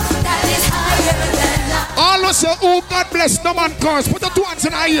rock that is higher than I. All of us say, oh God bless, no man curse. Put your two hands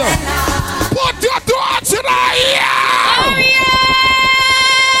in the ear. Put your two hands in the ear. Oh, yeah.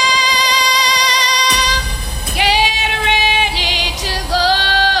 Get ready to go.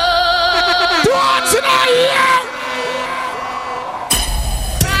 Two hands in the ear.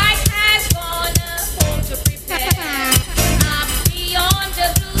 Christ has gone home to prepare. I'm beyond the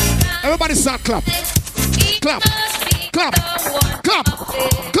blue sky. Everybody start clap. Clap. Clap. Clap.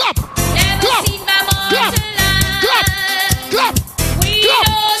 Clap. Never Clap. seen my mortal Clap. life. Clap. We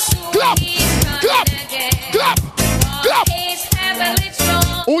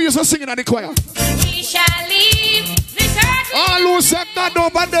in the choir. We shall leave this earth. All who say God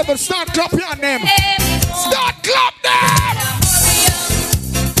over devil, start clap your name. Start clap them.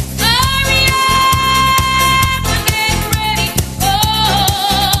 Hurry up and get ready.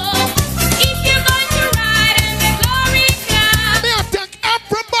 Oh, if you're going to ride and the glory cloud. Me I think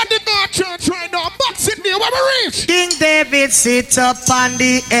everybody go to church right now. Boxing Day, where we reach? King David sits up on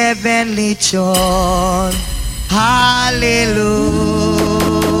the heavenly throne. Hallelujah.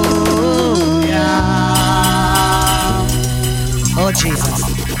 Oh Jesus.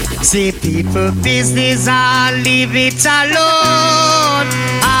 See people business and leave it alone.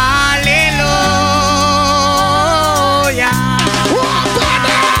 Hallelujah.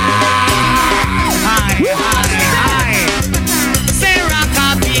 Say rock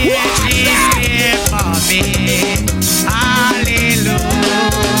up here for me.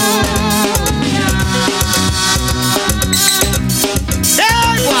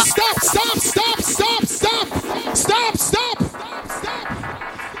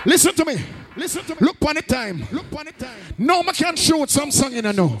 Listen to me. Look upon the time. No man can shoot some song in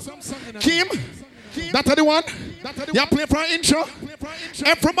a no. Kim, that are the one? You play for an intro?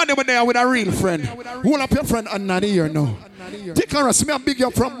 Everybody over there with a real friend. Hold up your friend and not here now. Take us, me a big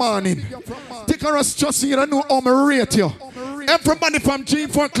you from morning. Take us just so you don't know how I rate you. Everybody from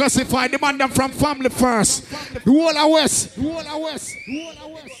G4 classified, the man them from family first. The whole of West.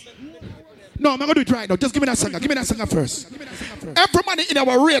 No, I'm going to do it right now. Just give me that singer. Give me that singer first. Everybody in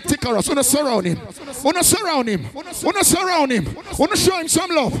our rate, take us. Wanna surround him. Wanna surround him. Wanna surround him. Wanna show him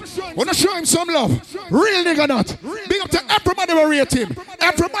some love. Wanna show him some love. Real nigga not. Big up to everybody will rate him.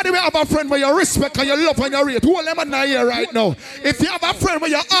 Everybody will have a friend where you respect and you love and you rate. Who them not here right now? If you have a friend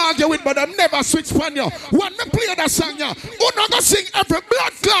where you argue with but them never switch from you, when me play that song, you not gonna sing every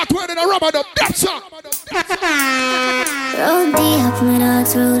blood clot word in a rubber dub. That song. Roll deep, my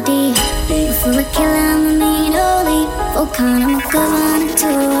dogs roll deep. Full of killing, I mean, only volcano, I'm a governor, 2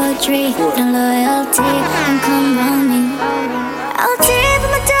 or 3. No loyalty, don't come round me. I'll deep,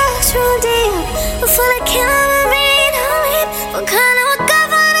 my dogs roll deep. Full of killing, I mean, only volcano, I'm a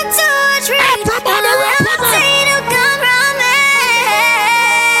governor, 2 or 3. No loyalty, don't come round me.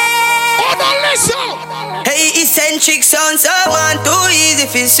 Oh, no, listen. Hey, Eccentrix sound so man, too easy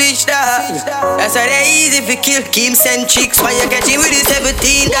if you switch that. That's why they easy if you kill Kim Eccentrix. Why you catch him with the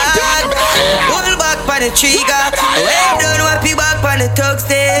 17 dog? Pull back on the trigger. Wave down, wipe you back on the tugs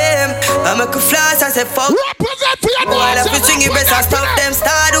them. I make a floss and say fuck. While if you swing your best and stop them,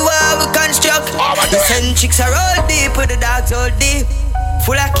 start the war we construct. Eccentrix are all deep, with the dogs all deep.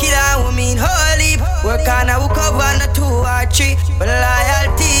 Full of killer, we mean holy. Work on a hook up on a 2 or 3. But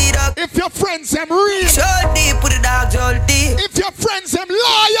loyalty dog. If your friends them real, so deep, put the dogs all deep. If your friends them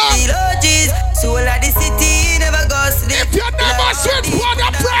loyal, theologies, soul of the city never goes sleep. If you never switch for the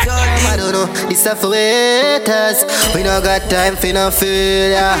friend, I don't know, this stuff for waiters. We don't got time for no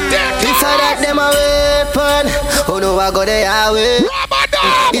failure. If I that them a weapon, oh no, I go there away.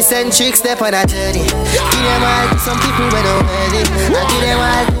 Eccentric step on a journey. Give them all to some people when I'm ready. I give them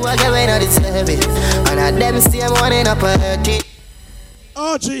all to a girl when I deserve it. And I them stay morning up a 30.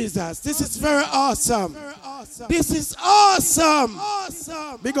 Oh Jesus, this is very awesome. This is awesome.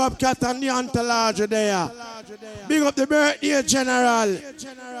 Big up Cat and the entourage there. Big up the birthday general.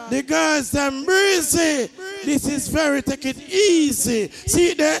 The girls them breezy. This is very take it easy.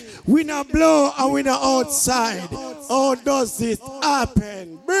 See there, we not blow and we not outside. How does this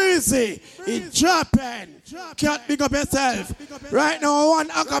happen? Breezy, it dropping. Cat, big up yourself. Right now, one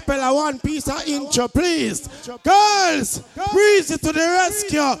acapella, one piece of intro, please. Girls, breezy to the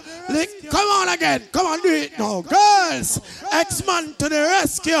rescue. Come on again. Come on, do it now. Girls, X-Man to the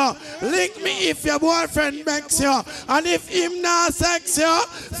rescue. Link me if your boyfriend begs you. And if him not sex you,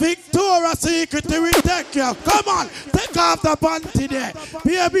 Victoria's Secret will take you. Come on, take off the panty there.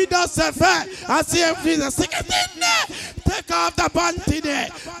 Baby does a fair. I see if she's a stick it in there. Take off the panty there.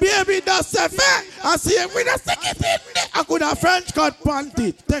 Baby does a fair. I see if we don't stick it in there. I could have French cut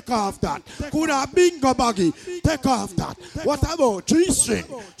panty. Take off that. Could have bingo baggy. Take off that. What about G-string?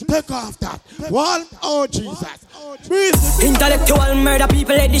 Take off that. One, oh Jesus. Intellectual murder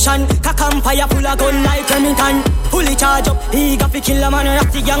people edition. Cock and fire full of gun like Remington. Fully charge up, he got to kill a man.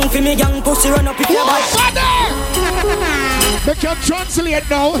 Rock the gang for me gang. Pussy run up if you're bad. They can translate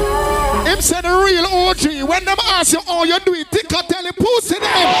now. Him said the real OG. When them ask you how you do it, think I tell him pussy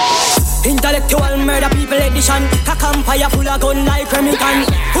them. Intellectual murder people edition. Cock and fire full of gun like Remington.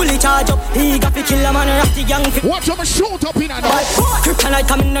 Fully charge up, he got to kill a man and the young. Watch him shoot up in a night. Kryptonite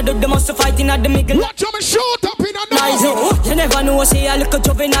coming out of the must fight in at the middle. Watch him shoot up in a night. You never know, say a little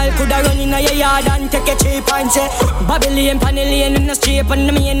juvenile coulda run in your yard and take a cheap and say Babylon, Panellian in the street and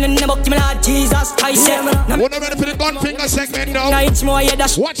the main in the book, my Lord Jesus Christ. We're ready for the gun finger segment now. It's more, yeah,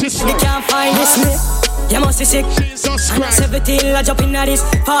 that's watch this. You can't find this me. You must be sick. Jesus Christ. 17 I jump in at this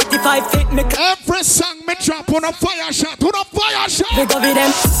 45 feet me. Every song me drop on a fire shot. On a fire shot. We go with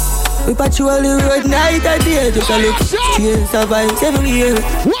them. We patrol the road night and day. Just a look straight survive every year.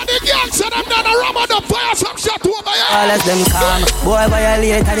 What the gangs said I'm not a rubber the fire some shot over here. All of them calm. Boy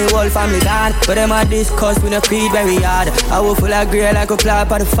violate and the whole family gone. But them a discuss with a feed very hard. I will full of grey like a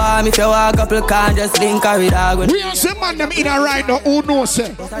flap on the farm. If you walk up the can just link her with dog. We are some man them in a right now who knows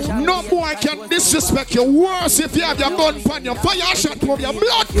it. No boy can disrespect you worse if you have your gun pan your fire shot over your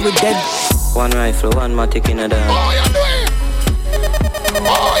blood. You be dead. One rifle, one matic in a dog. Oh, you do it.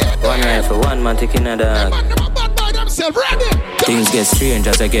 One rifle, one matic in a dog. Things get strange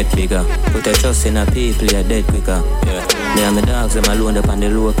as I get bigger. Put a trust in a people, you're dead quicker. Yeah. They are my dogs, them alone up on the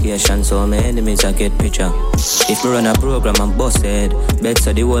location, so my enemies I get picture. If me run a program, I'm busted. Bet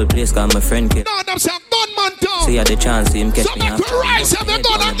so the whole place got my friend kid. No, them say gunman down. See, I had the chance to him catch me up. So rise, have the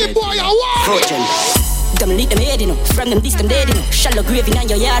gun and give boy a war. Them lead them head, you know. From them this them dead, you know. Shallow grave in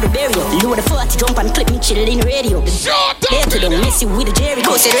your yard of burial. Load the 40 jump and clip me chill in radio. There to them, mess you with the Jerry.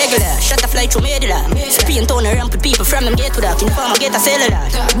 Go say regular, shut the fly through medulla. Spin tone around with people from them get to that. In the farm get a cellular.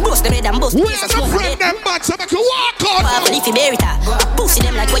 Boost them head and boost the case of smoke. Friend them bad, so make you walk out. Leafy berry ta. Pussy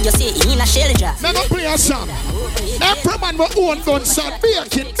them like what you say in a shell jar. Never play a song. Every man will own gun son.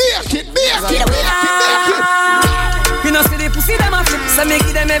 Bake it. You know see the pussy them a flip, so me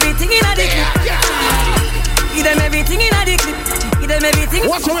give them everything in a dick. Give them everything in a dick. Give them everything.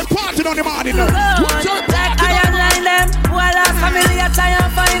 Watch how we party on the morning now. Watch how we like I line them. While our family I try and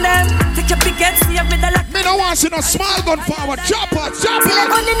find them. Take your pickets, see if me the lock. Me no want see no small gun forward. Chop it. See the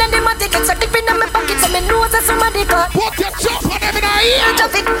gun in the my tickets, so dip in my pocket, so me know that somebody cut. Put your chop on them in a ear.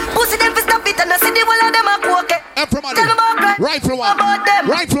 Traffic, pussy them for stop it, and I see the wall of them a poke it. Everybody, rifle one.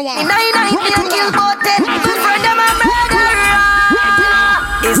 Rifle one. In I kill both them. Good friend them a murderer.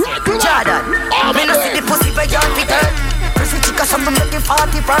 Is Jordan. Me no see the pussy by your Peter. Pussy chica something make the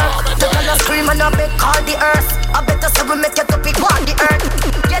 40 burn. The girl scream and I beg call the earth. I better say we make you to pick on the earth.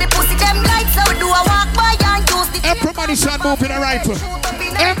 Get the pussy them lights so do I walk by and use the. Everybody start moving a rifle.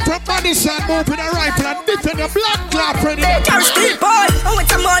 Everybody start moving a rifle and defend your blood clot ready. Carry steel boy. I want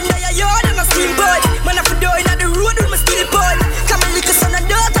some man in your yard and a steel boy. Man I for doing at the road with my steel boy. Come and lick a son and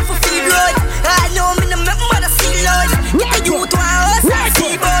daughter for feed road. I know me no make mother see Lord. Get a youth to a house and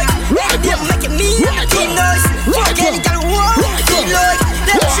see boy. They're making me a teen noise. Get it all warm, feel Lord.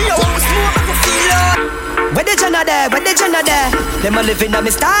 Let me smoke for feel Lord. Where the Jenna there, where the Jenna there? Them a living on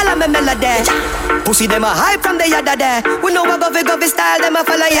me style and me melody. Pussy them a hype from the yada there. We know what go style, them a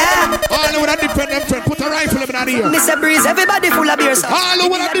follow yeah. All who wanna defend them friend, put a rifle in the ear. Mr. Breeze, everybody full of beer, so. All who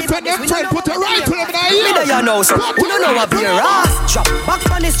wanna defend them friend, put a rifle in the ear. Me know you know, so. We don't know what beer ass. Drop back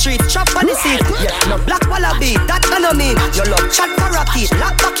on the street, chop on the seat. Yeah, no black wallaby, that I know me. Your love chat for rocky,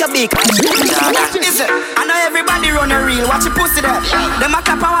 lock back your beak. Listen, I know everybody run a reel, watch your pussy there. Them a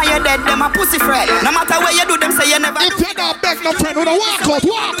clap while you're dead, them a pussy fret. No matter where you do, them say you never. If you don't beg no friend, we don't walk out,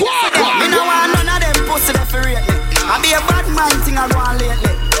 walk. Me no want none of them pussy there for rate me. I be a bad man thing I go on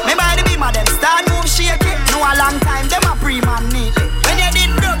lately. Me by the beam of them start move shaky. No a long time, them a pre-man neatly. When you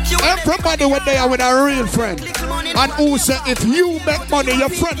did broke you. Everybody went there with a real friend. And who say if you make money, your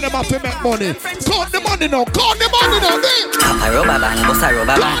friend them have to make money. Count the money now, count the money now. Papa rubber band, bossa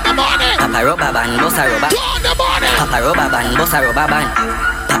rubber band. Papa rubber band, bossa rubber. Count the money. Papa rubber band, bossa rubber band.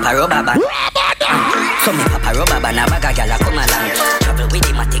 Papa rubber band. So me papa rubber band, a bag a gyal a come along. Travel with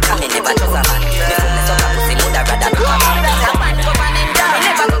him, I take a me never trust a man. Before me suck a pussy, mother rather do a man.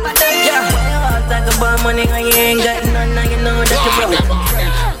 Never go back there. Yeah. Talk about money when you ain't got none, now you know that you broke.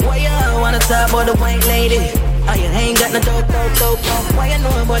 Why you wanna talk about the white lady? Oh, you ain't got no dope. Why you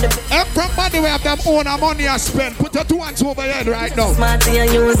know about the... Everybody we have them own money I spend. Put your 2 hands over your head right now. Smart to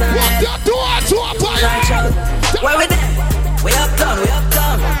use and put your 2 hands over your head. Where we there? We uptown.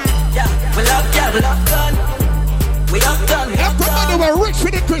 Yeah, we love gun. We uptown. Everybody we're rich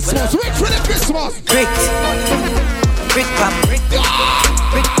for the Christmas. Brick pam, brick.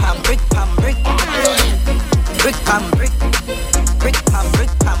 Brick pam, brick. Brick pam, brick. Brick pam, brick.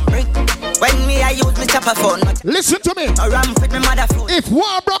 When me I use me chopper phone. Listen to me. If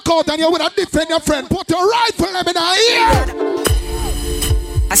war broke out and you would have defend your friend, put your rifle in the ear.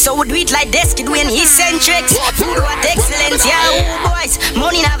 I saw we do it like this, kid when Eccentrix. Food what excellence, yeah, boys.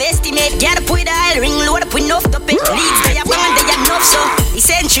 Money now estimate, get up with the oil ring, load up with enough to pick leads. They are bang, they are enough, so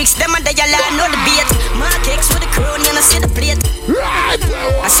Eccentrix, them and they are land, no debate. Mark X with the crown, you know, see the plate.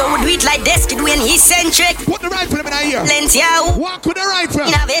 I saw we do it like this, kid when Eccentrix. Put the rifle in the ear. Lens, yeah. Walk with the rifle.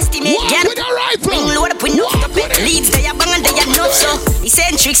 Now estimate, get up with the rifle. Ring, load up with enough to pick leads. They are bang, they are enough, so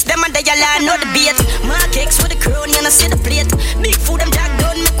Eccentrix, them and they are land, no debate. Mark X with the crown, you know, see the plate. Big food, them jack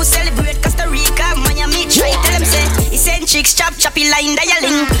done. Make we celebrate Costa Rica, Miami. Try tell them say Eccentrix, chop choppy line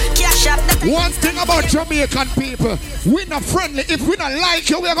dialing. Cash up. One thing about Jamaican people, we not friendly. If we not like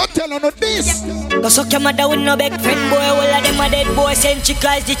you, we are gonna tell you no this. Go suck your mother with no big friend boy. All of them a dead boy. Eccentrix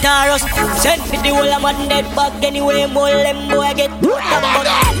guys the taros. Send for the whole of man dead back anyway. More them boy get put up.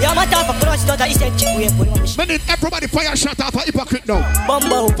 Your mother for cross out of Eccentrix way. We need everybody fire shot off a hypocrite now.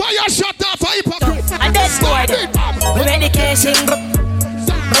 Bumbo. Fire shot off a hypocrite. And dead boy them. We medication.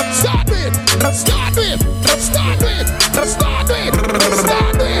 Start it. Start it. Start it. Start it.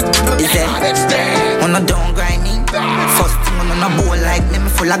 Start it. On a down grinding. First thing on a bowl like them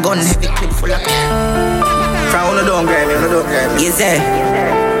full of gun, heavy clip full of. From on a down grinding, on a down grinding. Yes, sir.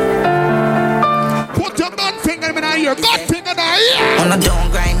 Put your gun finger in my ear. Gun finger in my ear. On a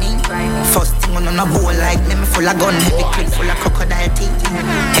down grinding. First thing on a bowl like them full of gun, heavy clip full of crocodile teeth.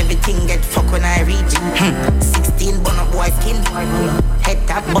 Everything get fucked when I reach. 16 bun up boy skin. Head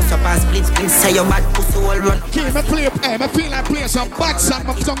tap, bust up and split. Say your bad pussy all run. Okay, me feel like play some bad song.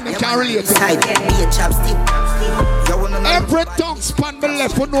 My tongue they can't relate. Side, be a chapstick. Every tongue span me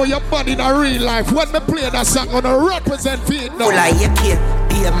left for know your body in a real life. When me play that song, gonna represent feet now.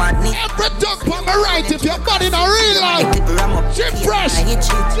 Be a madness. Every tongue span me right if your body in a real life. Chip fresh.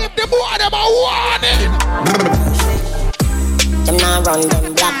 Chip the boy them a warning. Them now run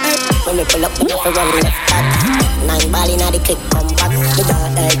them black. When we pull up, we have to run left back. 9 ball inna the click, come back. The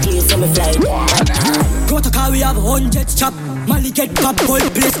dark LG, so me fly back. Protocol, we have 100 chop. Molly get pop, gold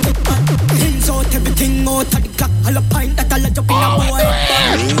place, get back. Things out, everything out of the clock. All a pint that all a jump in a boy.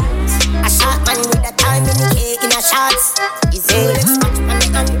 A shot man with a time in the cake in a shots. Is it? Watch man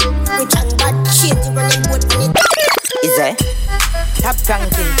and rich and bad. Shit, you running boat on it. Is it? Top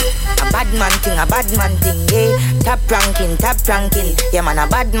ranking, a bad man thing, yeah. Top ranking, yeah man, a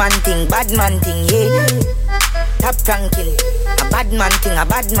bad man thing, yeah. Top ranking, a bad man thing,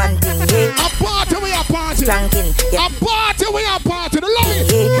 yeah. A party we a party. Ranking, yeah. A party we a party. The love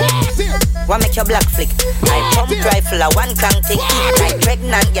it. Yeah. Party. What make your black flick? I pump rifle a one crank thing. Like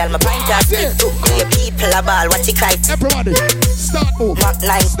pregnant girl, my pint a stick. Your people a ball, what you cry? Everybody, start move.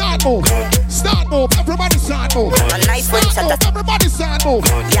 Like start move. Start move. Everybody start move. A nice one shot. Everybody start move.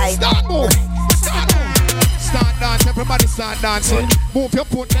 Yeah. Start move. Start move. Start dance, everybody start dancing. Move your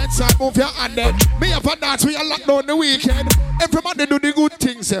foot that side, move your hand then. Me have a dance, we are locked down the weekend. Everybody do the good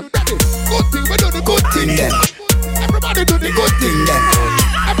things, them. Good thing, we do the good thing then. Everybody do the good thing then.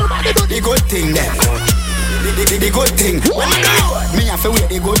 Everybody do the good thing then. The good thing. Me have to wear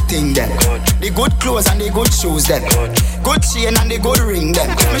the good thing then. The good clothes and the good shoes then. Good chain and the good ring then.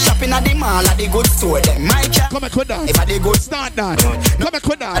 Me shopping at the mall at the good store then. My car. Come and quit that. If I the good start that. Come and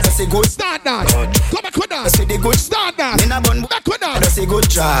quit that. I just say good start that. Come and quit that. I say the good start that. In a bun. Quit that. I just say good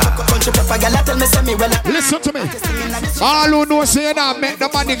job. Country pepper girl tell me say me well. Listen to me. All who know say that make the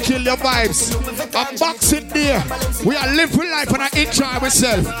money kill your vibes. I'm boxing there. We are living life and I enjoy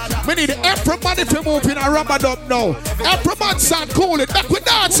ourselves. We need everybody to move in a rubber dub now. Everybody start cool it. Back with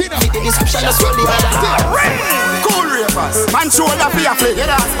dancing. Cool ravers. Man shoulder for your flick. Yeah,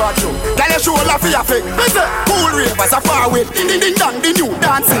 that's about you. Girl your shoulder for your flick. Cool ravers are far away. Ding ding ding dong. The new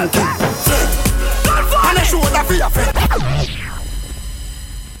dancing king. And a shoulder for your flick.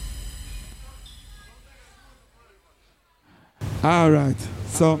 All right.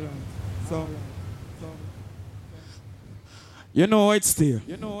 So you know it's still.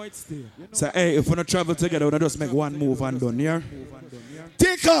 So hey, if we not travel together, we just make one move and done, yeah?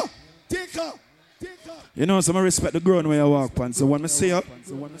 Take up. You know, so I respect the ground where you walk on. So when I see up,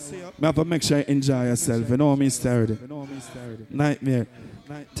 I have to make sure you enjoy yourself. You know what I mean, sturdy. Nightmare.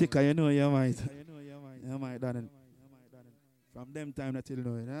 Tika, you know you might. You might, darling. From them time until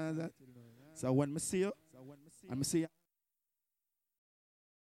now. You know that? So when I see you, I'm see you.